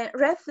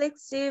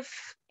reflexive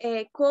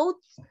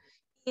quote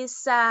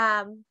is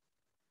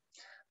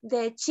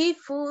the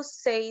Chifu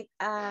said,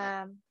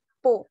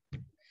 Po,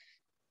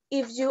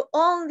 if you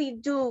only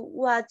do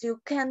what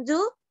you can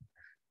do,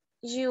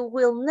 you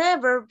will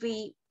never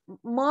be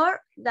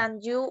more than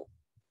you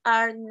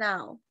are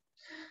now.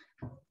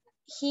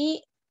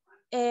 He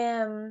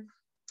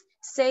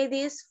say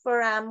this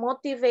for a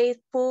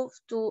motivate Pooh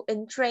to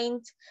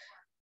entrain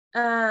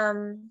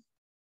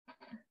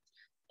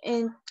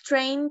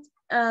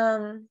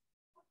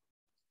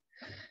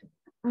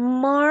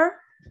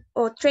more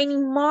or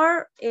training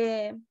more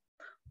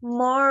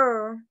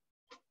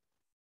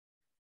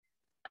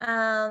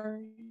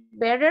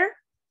better,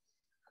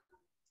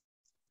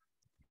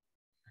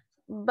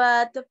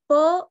 but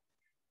Pooh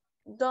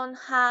don't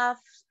have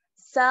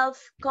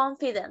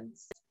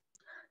self-confidence.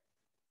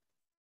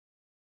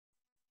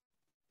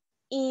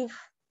 If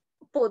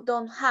Pooh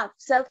don't have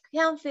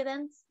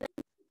self-confidence,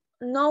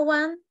 no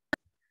one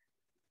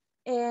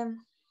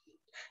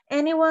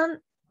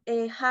anyone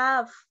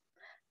have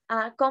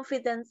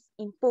confidence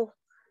in Pooh.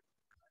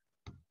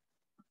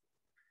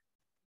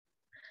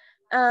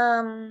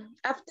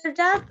 After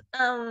that,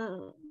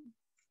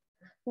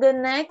 the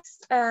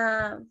next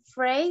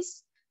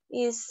phrase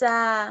is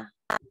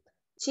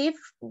chief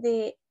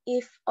the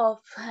if of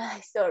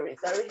sorry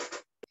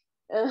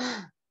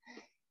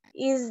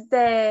is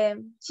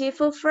the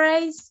chief of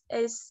phrase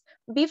is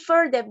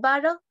before the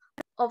battle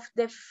of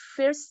the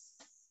first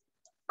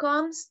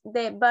comes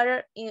the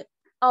battle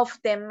of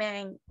the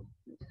man.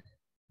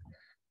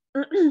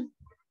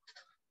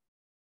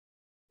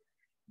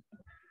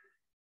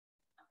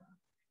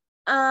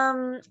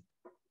 After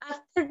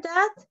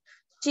that,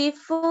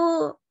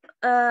 Chifu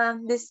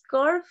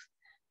discovered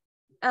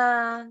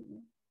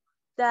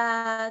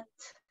that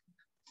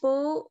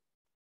Pooh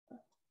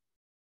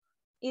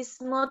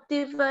is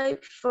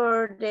motivated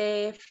for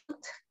the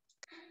food.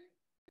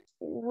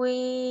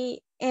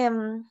 We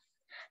and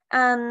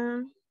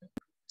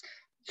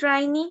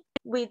training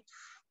with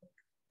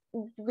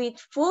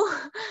food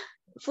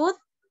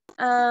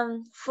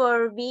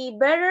for be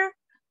better.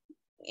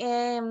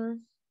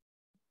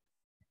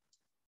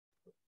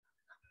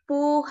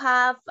 Pooh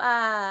have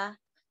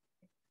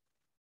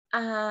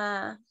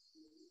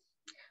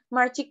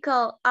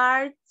martial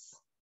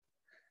arts,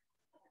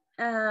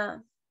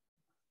 the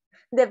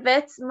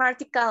best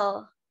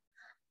martial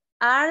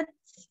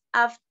arts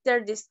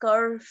after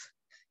discovery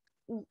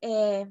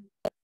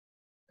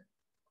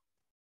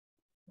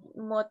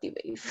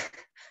motivate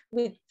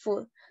with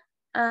food.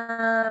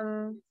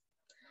 The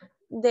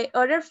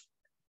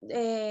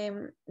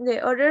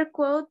other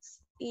quotes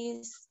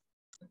is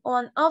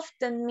one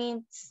often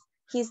meets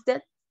his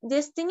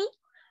destiny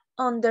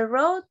on the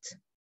road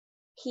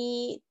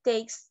he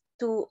takes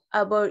to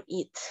avoid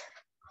it.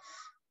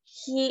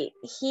 He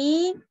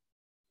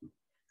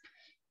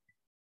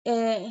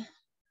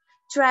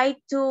tried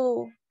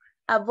to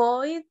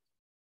avoid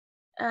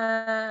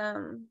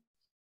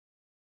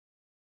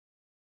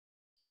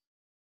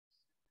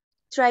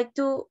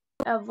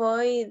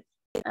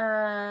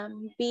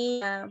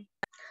being a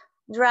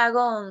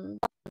dragon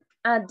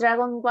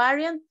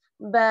warrior,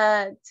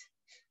 but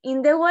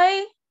in the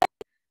way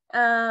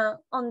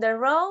on the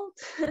road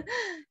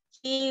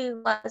he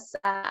was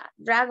a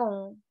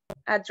dragon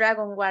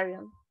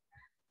warrior.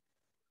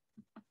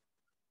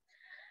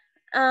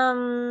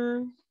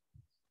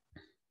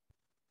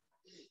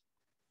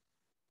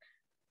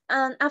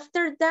 And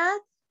after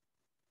that,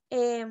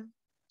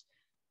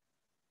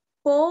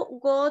 Poe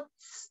got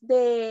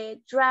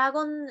the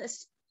dragon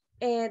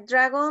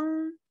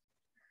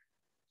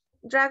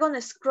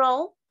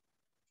scroll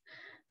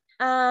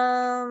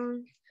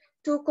to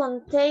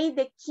contain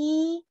the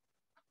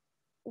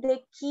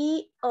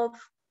key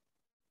of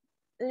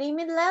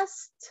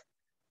limitless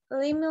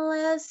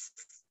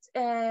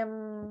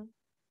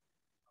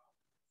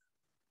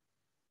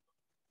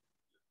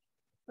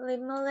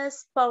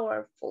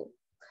powerful.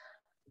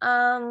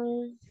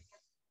 And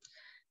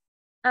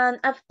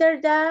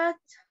after that,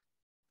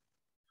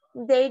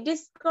 they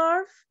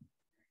discovered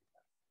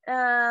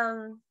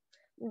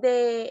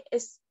the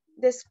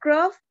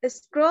scroll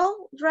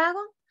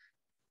dragon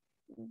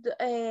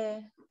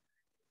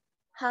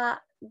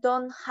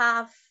don't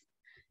have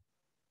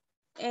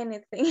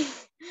anything.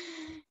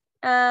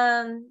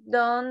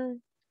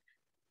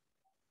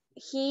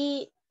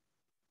 He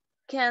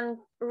can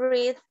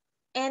read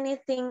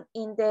anything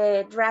in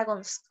the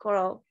dragon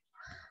scroll.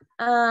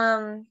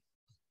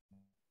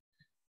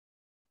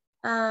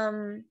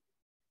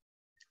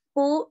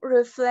 Who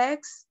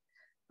reflects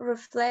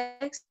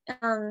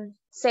and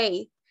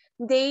say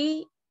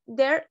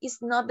there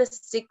is not the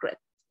secret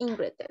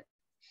ingredient.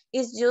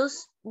 It's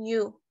just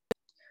you.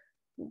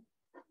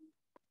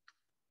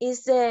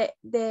 Is the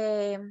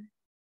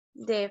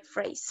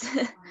phrase.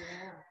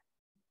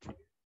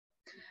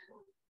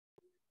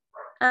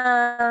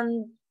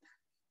 And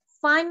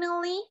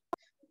finally,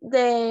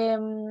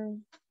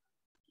 the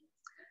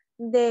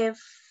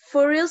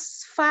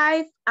Furious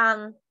 5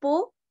 and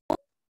Pooh.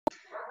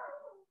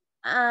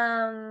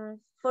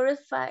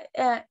 Furious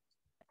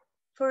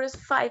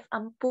 5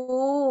 and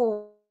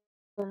Pooh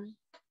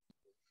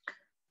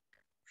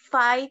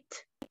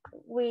fight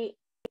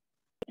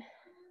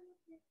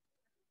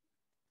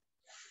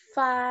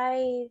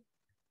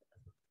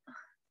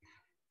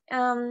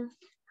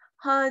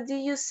how do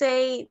you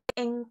say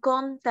en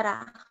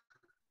contra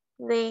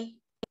de?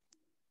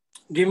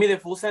 Give me the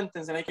full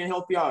sentence and I can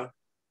help you out.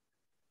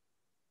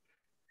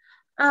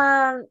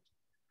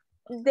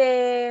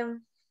 The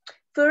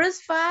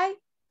first fight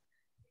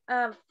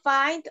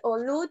o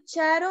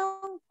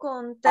lucharon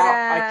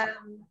contra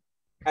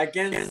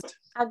against.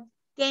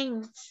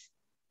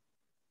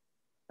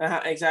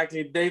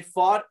 Exactly. They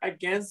fought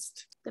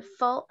against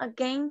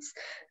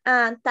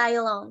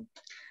Thailand.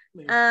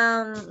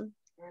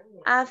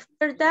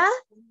 After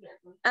that,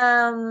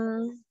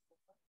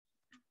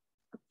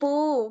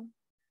 Pooh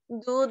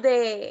do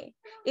the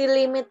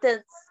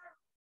unlimited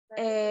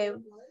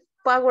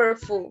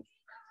powerful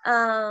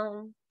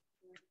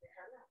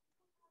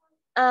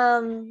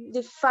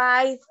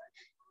fight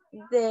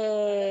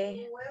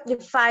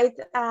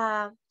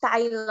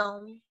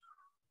Thailand.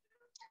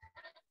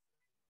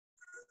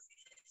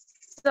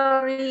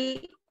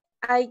 Sorry,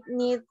 I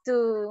need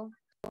to.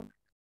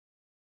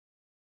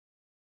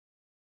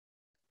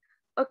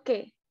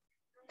 Okay.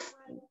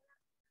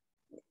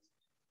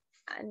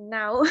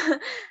 Now,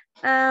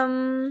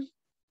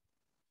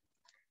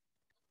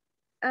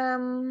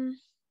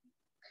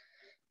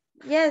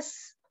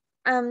 yes,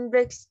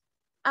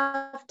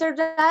 after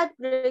that,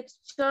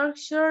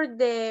 restructure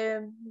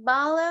the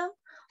ballet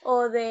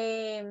or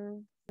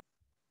the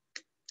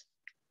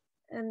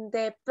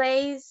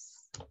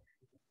place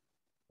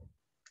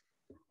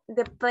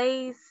the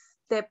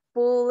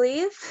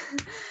police.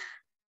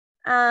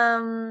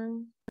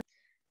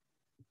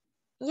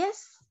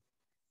 Yes,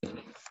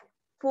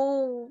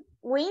 who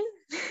win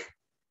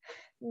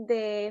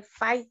the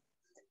fight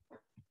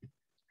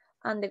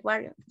on the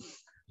warrior.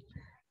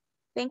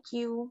 Thank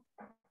you.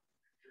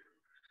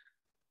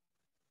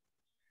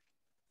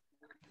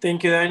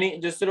 Thank you, Danny.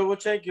 Just to double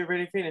check, you're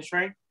already finished,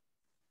 right?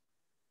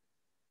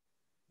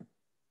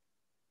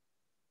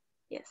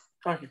 Yes.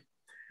 Okay.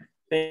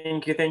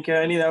 Thank you,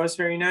 Danny. That was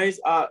very nice.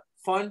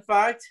 Fun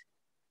fact,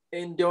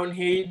 and don't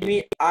hate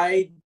me,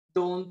 I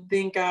don't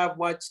think I have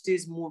watched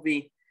this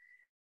movie.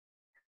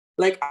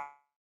 Like,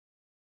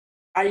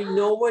 I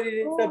know what it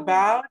is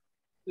about.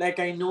 Like,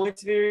 I know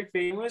it's very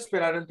famous,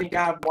 but I don't think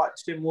I have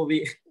watched the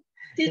movie.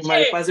 Teacher,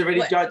 My class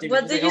already judging me.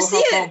 what She's do like, you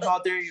oh, see how it? come? How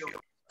dare you?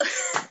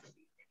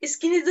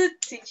 Skinny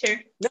dude,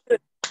 teacher. No,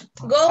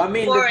 Go I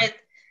mean, for it.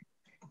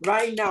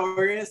 Right now,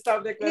 we're gonna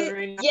stop the class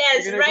right now.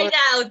 Yes, right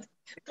go... now.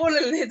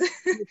 Pulling it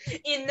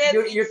in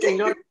Netflix. You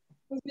cannot.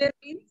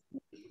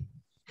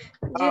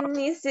 You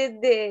missed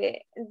the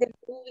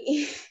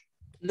movie.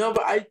 No,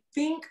 but I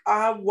think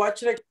I have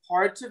watched like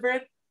parts of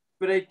it,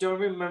 but I don't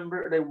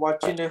remember like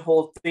watching the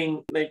whole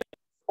thing like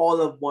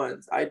all at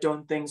once. I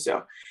don't think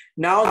so.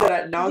 Now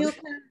that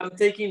I'm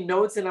taking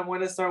notes and I'm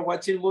gonna start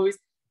watching movies.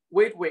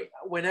 Wait.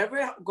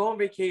 Whenever I go on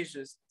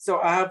vacations, so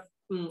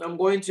I'm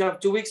going to have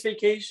 2 weeks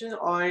vacation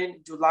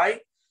on July.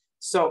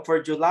 So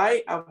for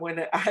July, I'm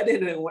gonna add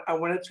it and I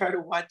want to try to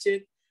watch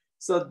it.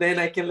 So then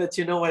I can let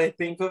you know what I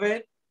think of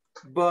it.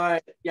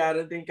 But yeah, I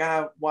don't think I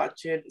have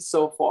watched it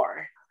so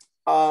far.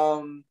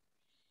 Okay,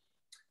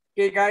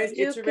 guys,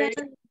 You it's can already.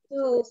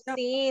 to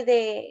see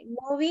the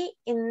movie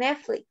in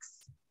Netflix.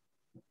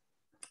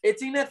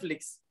 It's in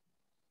Netflix.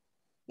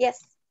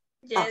 Yes.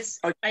 Yes,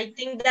 okay. I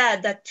think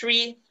that the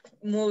 3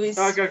 movies.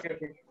 Okay.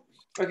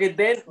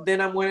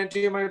 Then I'm gonna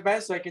do my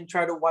best so I can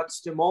try to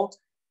watch them all.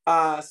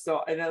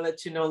 And I'll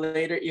let you know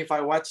later if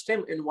I watch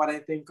them and what I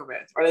think of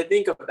it, what I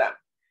think of them.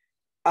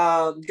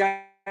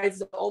 Guys,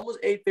 it's almost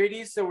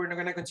 8:30, so we're not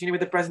gonna continue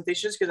with the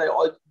presentations because I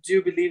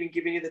do believe in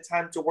giving you the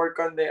time to work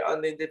on the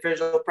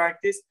individual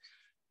practice.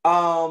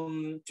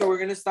 So we're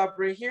gonna stop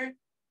right here.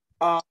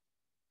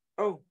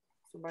 Oh,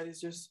 somebody's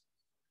just.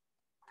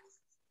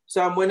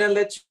 So I'm gonna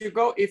let you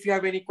go. If you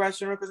have any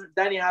question or concern,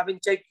 Danny, I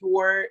haven't checked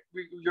your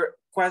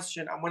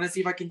question. I'm gonna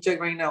see if I can check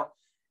right now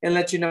and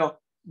let you know.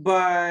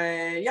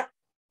 But yeah,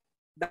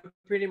 that's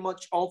pretty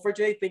much all for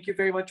today. Thank you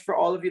very much for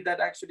all of you that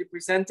actually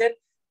presented.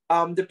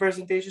 The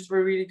presentations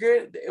were really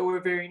good. They were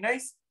very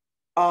nice.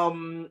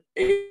 And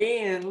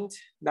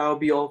that'll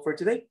be all for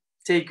today.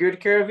 Take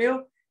good care of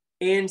you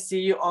and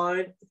see you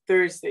on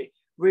Thursday.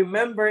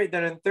 Remember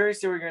that on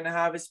Thursday, we're gonna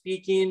have a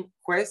speaking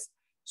quiz.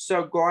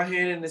 So go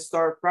ahead and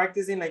start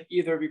practicing, like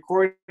either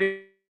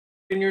recording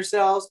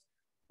yourselves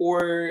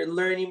or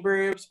learning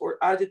verbs or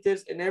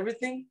adjectives and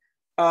everything,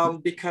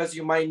 because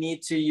you might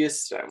need to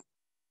use them.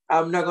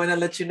 I'm not gonna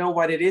let you know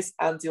what it is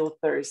until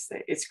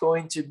Thursday. It's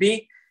going to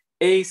be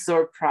a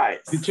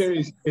surprise. Teacher,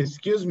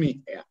 excuse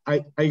me.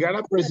 I got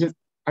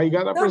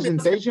a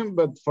presentation,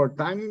 but for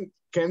time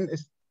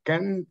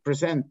can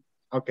present.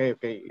 Okay.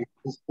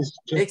 It's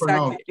just for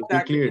now, to be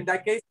clear. In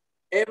that case,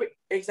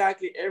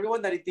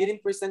 everyone that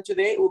didn't present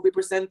today will be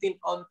presenting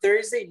on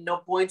Thursday. No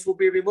points will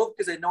be removed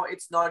because I know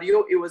it's not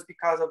you. It was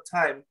because of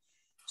time.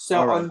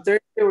 So right. On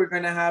Thursday, we're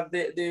gonna have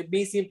the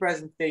missing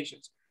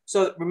presentations.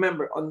 So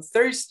remember, on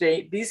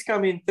Thursday, this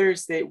coming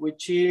Thursday,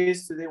 which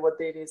is today, what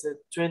date is it?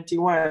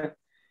 21.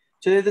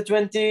 Today, the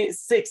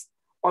 26th.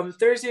 On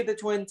Thursday, the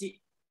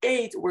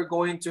 28th, we're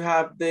going to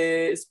have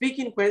the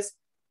speaking quiz,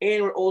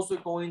 and we're also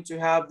going to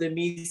have the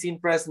missing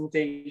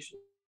presentation.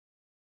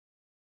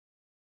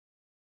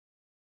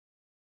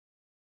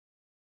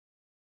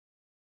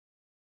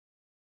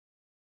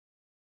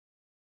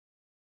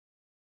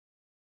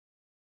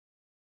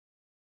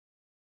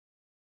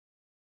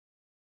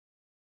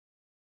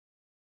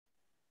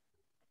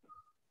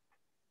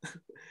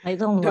 I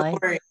don't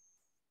like. Worry.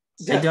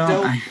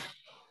 Don't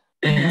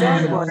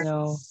worry.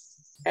 No.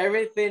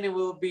 Everything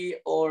will be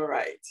all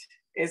right.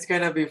 It's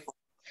gonna be fun.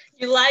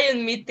 You lie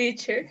on me,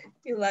 teacher.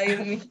 You lie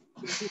on me.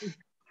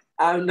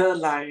 I'm not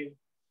lying.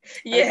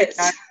 Yes.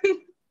 Okay,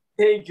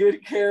 take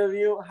good care of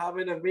you. Have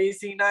an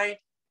amazing night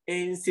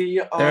and see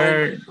you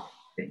on.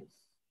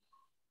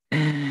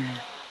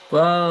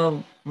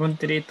 Well, un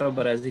tirito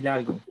Brasil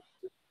algo.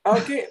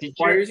 Okay,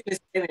 why are you using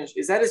Spanish?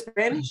 Is that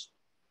Spanish?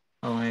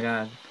 Oh my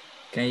God.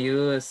 Can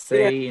you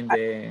say in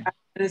the... I'm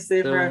gonna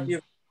stay for a few.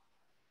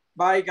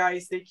 Bye,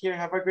 guys. Take care.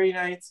 Have a great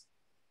night.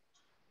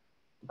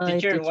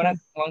 Teacher,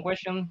 one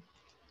question.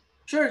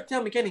 Sure,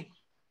 tell me, Kenny.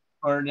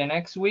 For the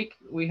next week,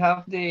 we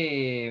have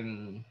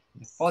the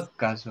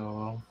podcast.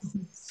 Or...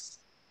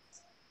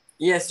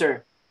 Yes,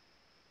 sir.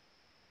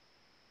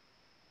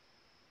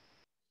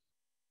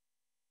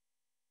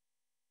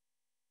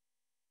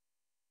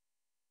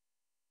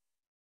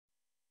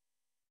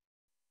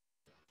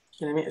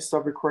 Let me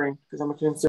stop recording because I'm going to